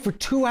wrong way for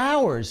 2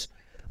 hours.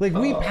 We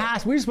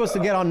were supposed to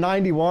get on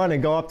 91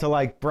 and go up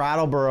to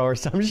Brattleboro or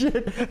some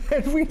shit.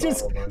 And we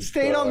just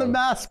stayed on the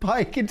Mass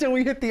Pike until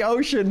we hit the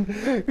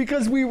ocean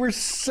because we were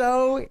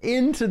so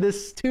into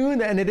this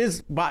tune. And it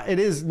is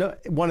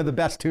one of the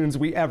best tunes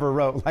we ever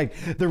wrote.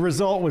 The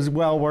result was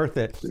well worth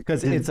it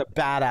because it's a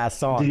badass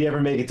song. Did you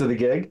ever make it to the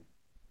gig?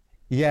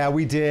 Yeah,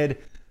 we did.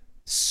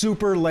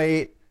 Super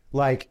late,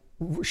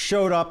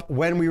 showed up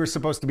when we were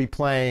supposed to be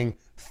playing,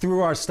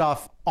 threw our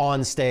stuff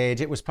on stage.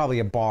 It was probably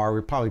a bar. We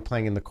were probably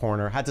playing in the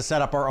corner. Had to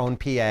set up our own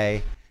PA.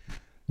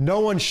 No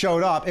one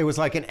showed up. It was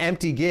like an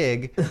empty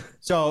gig.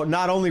 So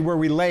not only were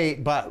we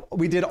late, but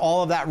we did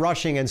all of that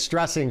rushing and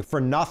stressing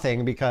for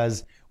nothing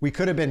because we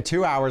could have been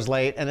 2 hours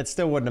late and it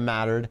still wouldn't have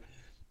mattered.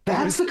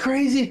 That's the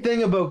crazy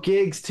thing about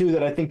gigs too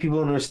that I think people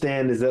don't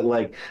understand is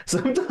that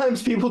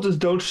sometimes people just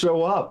don't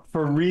show up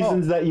for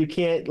reasons that you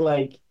can't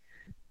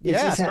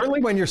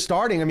certainly when you're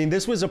starting. I mean,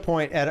 this was a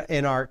point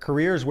in our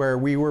careers where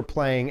we were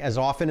playing as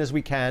often as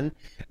we could.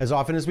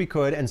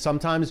 And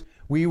sometimes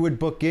we would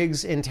book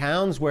gigs in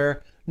towns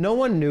where no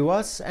one knew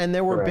us and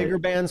there were bigger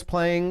bands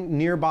playing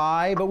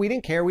nearby, but we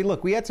didn't care.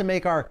 We had to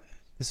make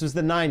this was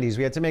the 90s.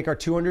 We had to make our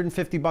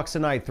 $250 a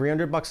night,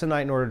 $300 a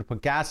night in order to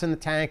put gas in the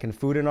tank and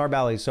food in our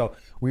bellies. So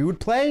we would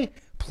play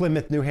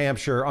Plymouth, New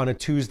Hampshire on a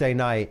Tuesday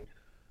night.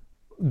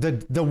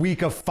 The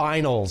week of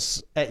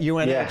finals at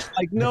UNH,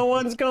 no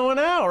one's going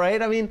out,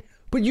 right? I mean,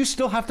 But you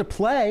still have to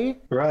play.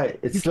 Right.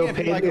 It's still can't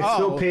be paid. like, It's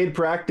still oh. paid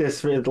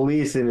practice for at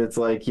least, and it's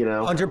like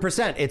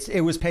 100%.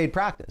 It was paid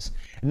practice,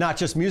 not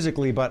just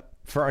musically, but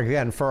for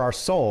our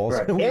souls.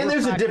 Right. And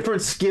there's a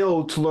different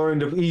skill to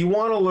learn. You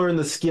want to learn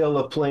the skill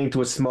of playing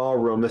to a small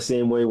room the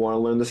same way you want to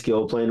learn the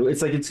skill of playing.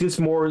 It's like it's just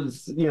more,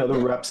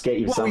 the reps get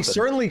you something. We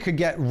certainly could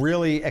get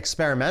really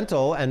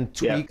experimental and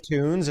tweak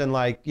tunes, and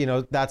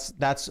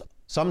that's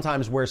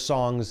sometimes where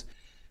songs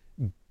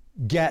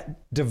get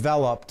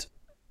developed,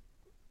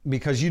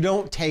 because you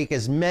don't take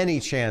as many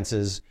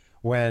chances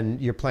when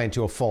you're playing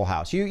to a full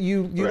house.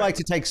 You like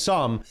to take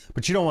some,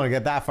 but you don't want to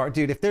get that far.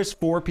 Dude, if there's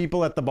 4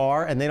 people at the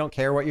bar and they don't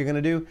care what you're going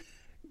to do,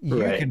 you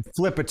can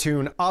flip a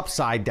tune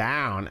upside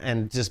down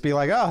and just be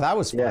like, oh, that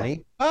was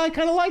funny. I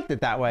kind of liked it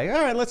that way.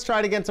 All right, let's try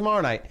it again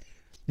tomorrow night.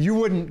 You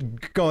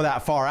wouldn't go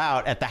that far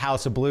out at the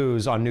House of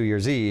Blues on New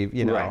Year's Eve,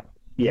 Right.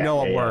 You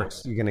know it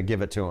works. You're going to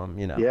give it to them,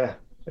 Yeah.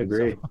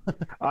 Agreed.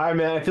 All right,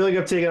 man. I feel like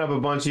I've taken up a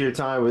bunch of your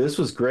time, but this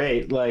was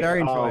great.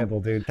 Very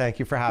enjoyable, dude. Thank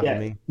you for having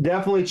me.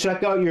 Definitely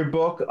check out your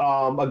book,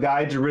 A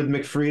Guide to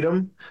Rhythmic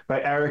Freedom by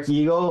Erik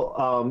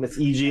Egol. It's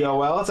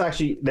Egol. It's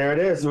actually, there it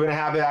is. We're gonna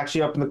have it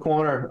actually up in the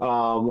corner.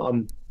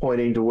 I'm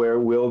pointing to where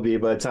it will be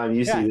by the time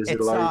you see this.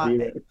 It'll already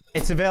be there.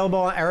 It's available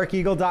on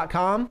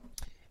erikegol.com.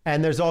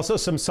 And there's also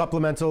some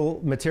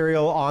supplemental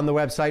material on the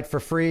website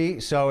for free.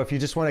 So if you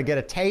just want to get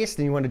a taste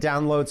and you want to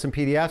download some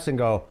PDFs and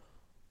go,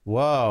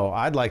 whoa,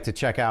 I'd like to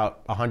check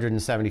out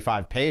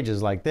 175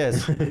 pages like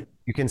this,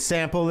 you can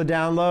sample the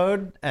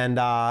download, and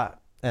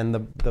the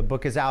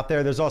book is out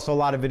there. There's also a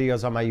lot of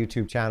videos on my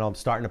YouTube channel. I'm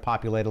starting to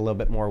populate a little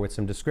bit more with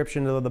some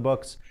description of the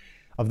book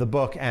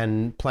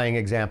and playing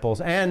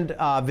examples, and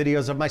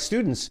videos of my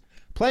students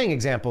playing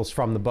examples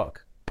from the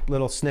book.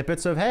 Little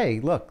snippets of, hey,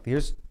 look,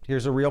 here's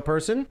a real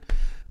person,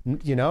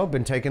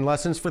 been taking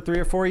lessons for 3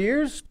 or 4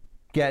 years,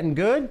 getting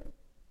good,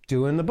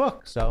 doing the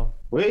book. So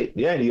wait,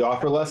 yeah, you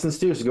offer lessons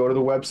too, so go to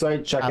the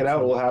website, check it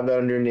out. We'll have that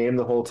under your name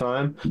the whole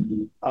time.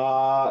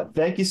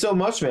 Thank you so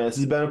much, man. This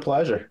has been a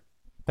pleasure.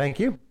 Thank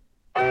you.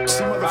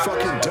 Some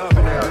motherfucking dub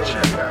in there. You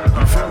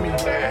feel me? You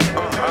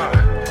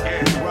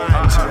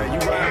riding today. You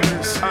riding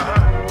this? We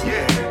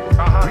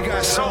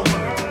got sober.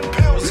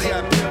 We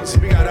got pills.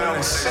 We got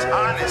honest.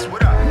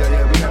 What up?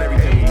 Yeah, we got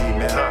everything we need,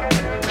 man. Now,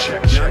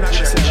 I'm not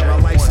just saying my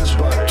license,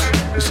 but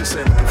it's just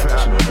saying I'm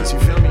professional. You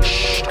feel me?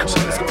 Come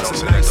on, let's go to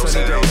some nice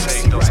sunny days.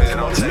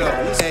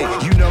 Hey,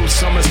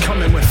 summer's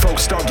coming when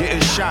folks start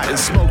getting shot and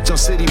smoked on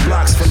city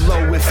blocks for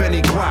low, if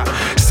any guap.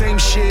 Same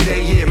shit,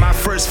 yeah, my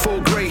first full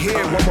gray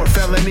hair. One more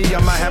felony, I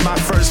might have my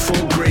first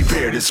full gray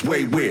beard. It's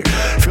way weird.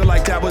 Feel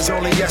like that was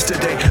only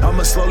yesterday.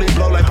 I'ma slowly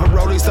blow like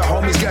parolees, the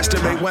homies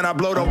guesstimate. When I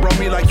blow, don't blow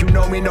me like you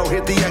know me, no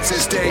hit the exit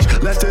stage.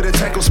 Left of the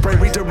tackle spray,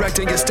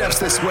 redirecting your steps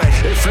this way.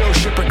 It feels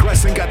shit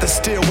progressing, got the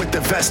steel with the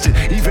vested.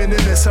 Even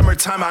in the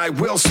summertime, I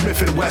will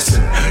Smith and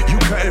Wesson. You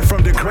cutting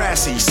from the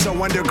grassy,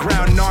 so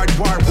underground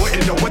Nardwar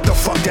wouldn't know what the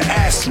fuck to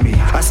ask me.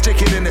 I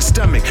stick it in the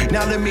stomach,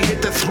 now let me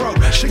hit the throat.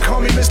 She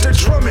call me Mr.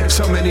 Drummond,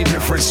 so many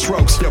different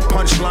strokes. Your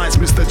punchlines,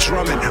 Mr.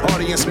 Drummond.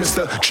 Audience,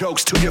 Mr.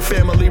 Jokes. To your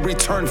family,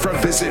 return from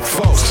visit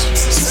folks.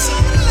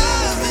 Some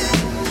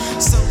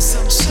loving, some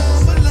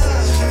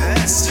loving.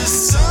 That's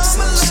just some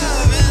loving.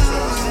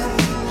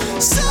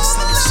 Some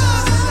loving, some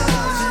loving.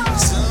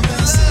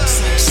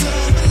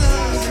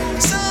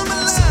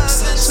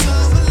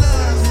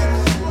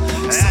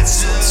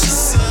 That's just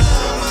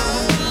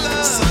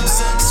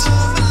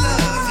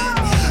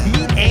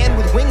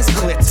wings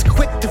clipped,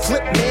 quick to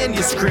flip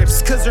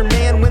manuscripts, cause her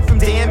man went from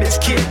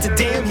damaged kid to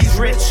damn he's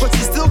rich, but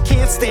she still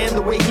can't stand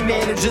the way he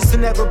manages to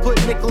never put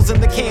nickels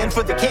in the can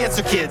for the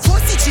cancer kids.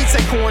 Plus he cheats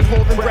at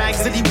cornhole and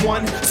brags that he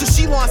won, so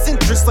she lost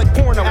interest like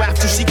porno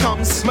after she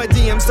comes. My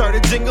DM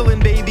started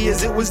jingling, baby,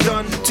 as it was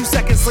done. 2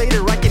 seconds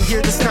later I can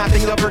hear the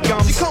snapping of her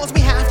gums. She calls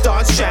me half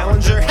Dodge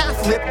Challenger,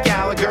 half Lip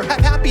Gallagher.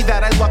 I'm happy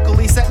that I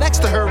luckily sat next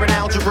to her in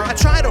algebra. I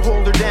tried to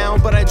hold her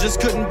down, but I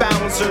just couldn't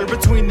balance her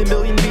between the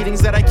million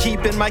meetings that I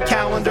keep in my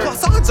calendar.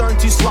 Plus odds aren't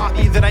too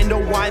sloppy that I know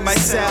why my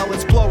cell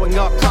is blowing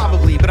up,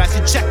 probably, but I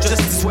should check just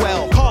as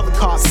well. Call the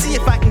cops, see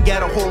if I can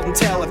get a hold and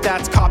tell if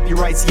that's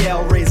copyright's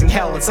yell raising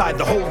hell inside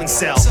the holding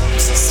cell.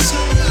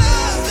 Some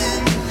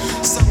loving,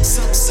 some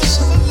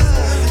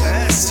loving.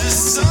 That's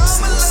just some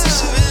loving.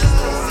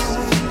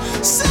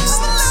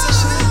 Some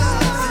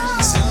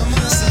loving, some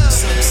loving.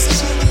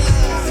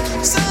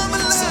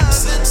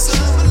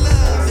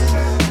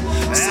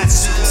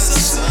 That's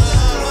just some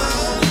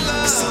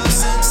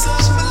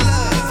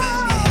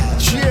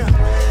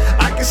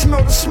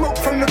smell the smoke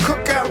from the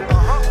cookout.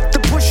 The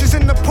bushes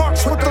in the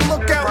parks with the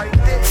lookout.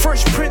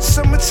 Fresh Prince,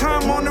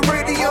 summertime on the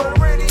radio.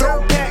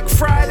 Throwback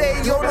Friday,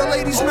 yo, the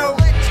ladies know.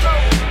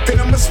 Then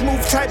I'm a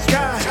smooth type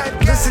guy.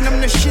 Listen, I'm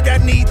the shit I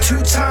need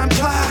 2-time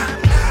ply.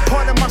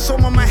 Part of my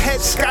soul on my head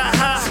sky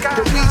high.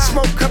 The weed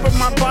smoke cover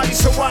my body,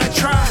 so I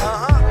try.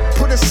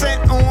 Put a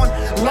scent on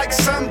like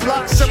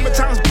sunblock.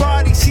 Summertime's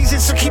body season,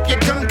 so keep your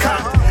gun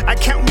cocked. I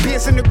count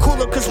beers in the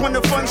cooler, cause when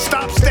the fun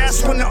stops,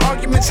 that's when the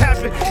arguments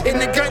happen. In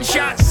the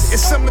gunshots,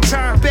 it's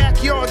summertime.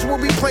 Backyards where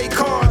we play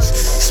cards.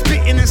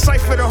 Spitting in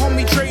cipher, the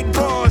homie trade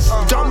bars.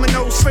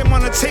 Dominoes slam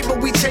on the table,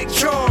 we take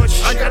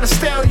charge. I got a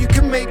style you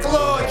can make love.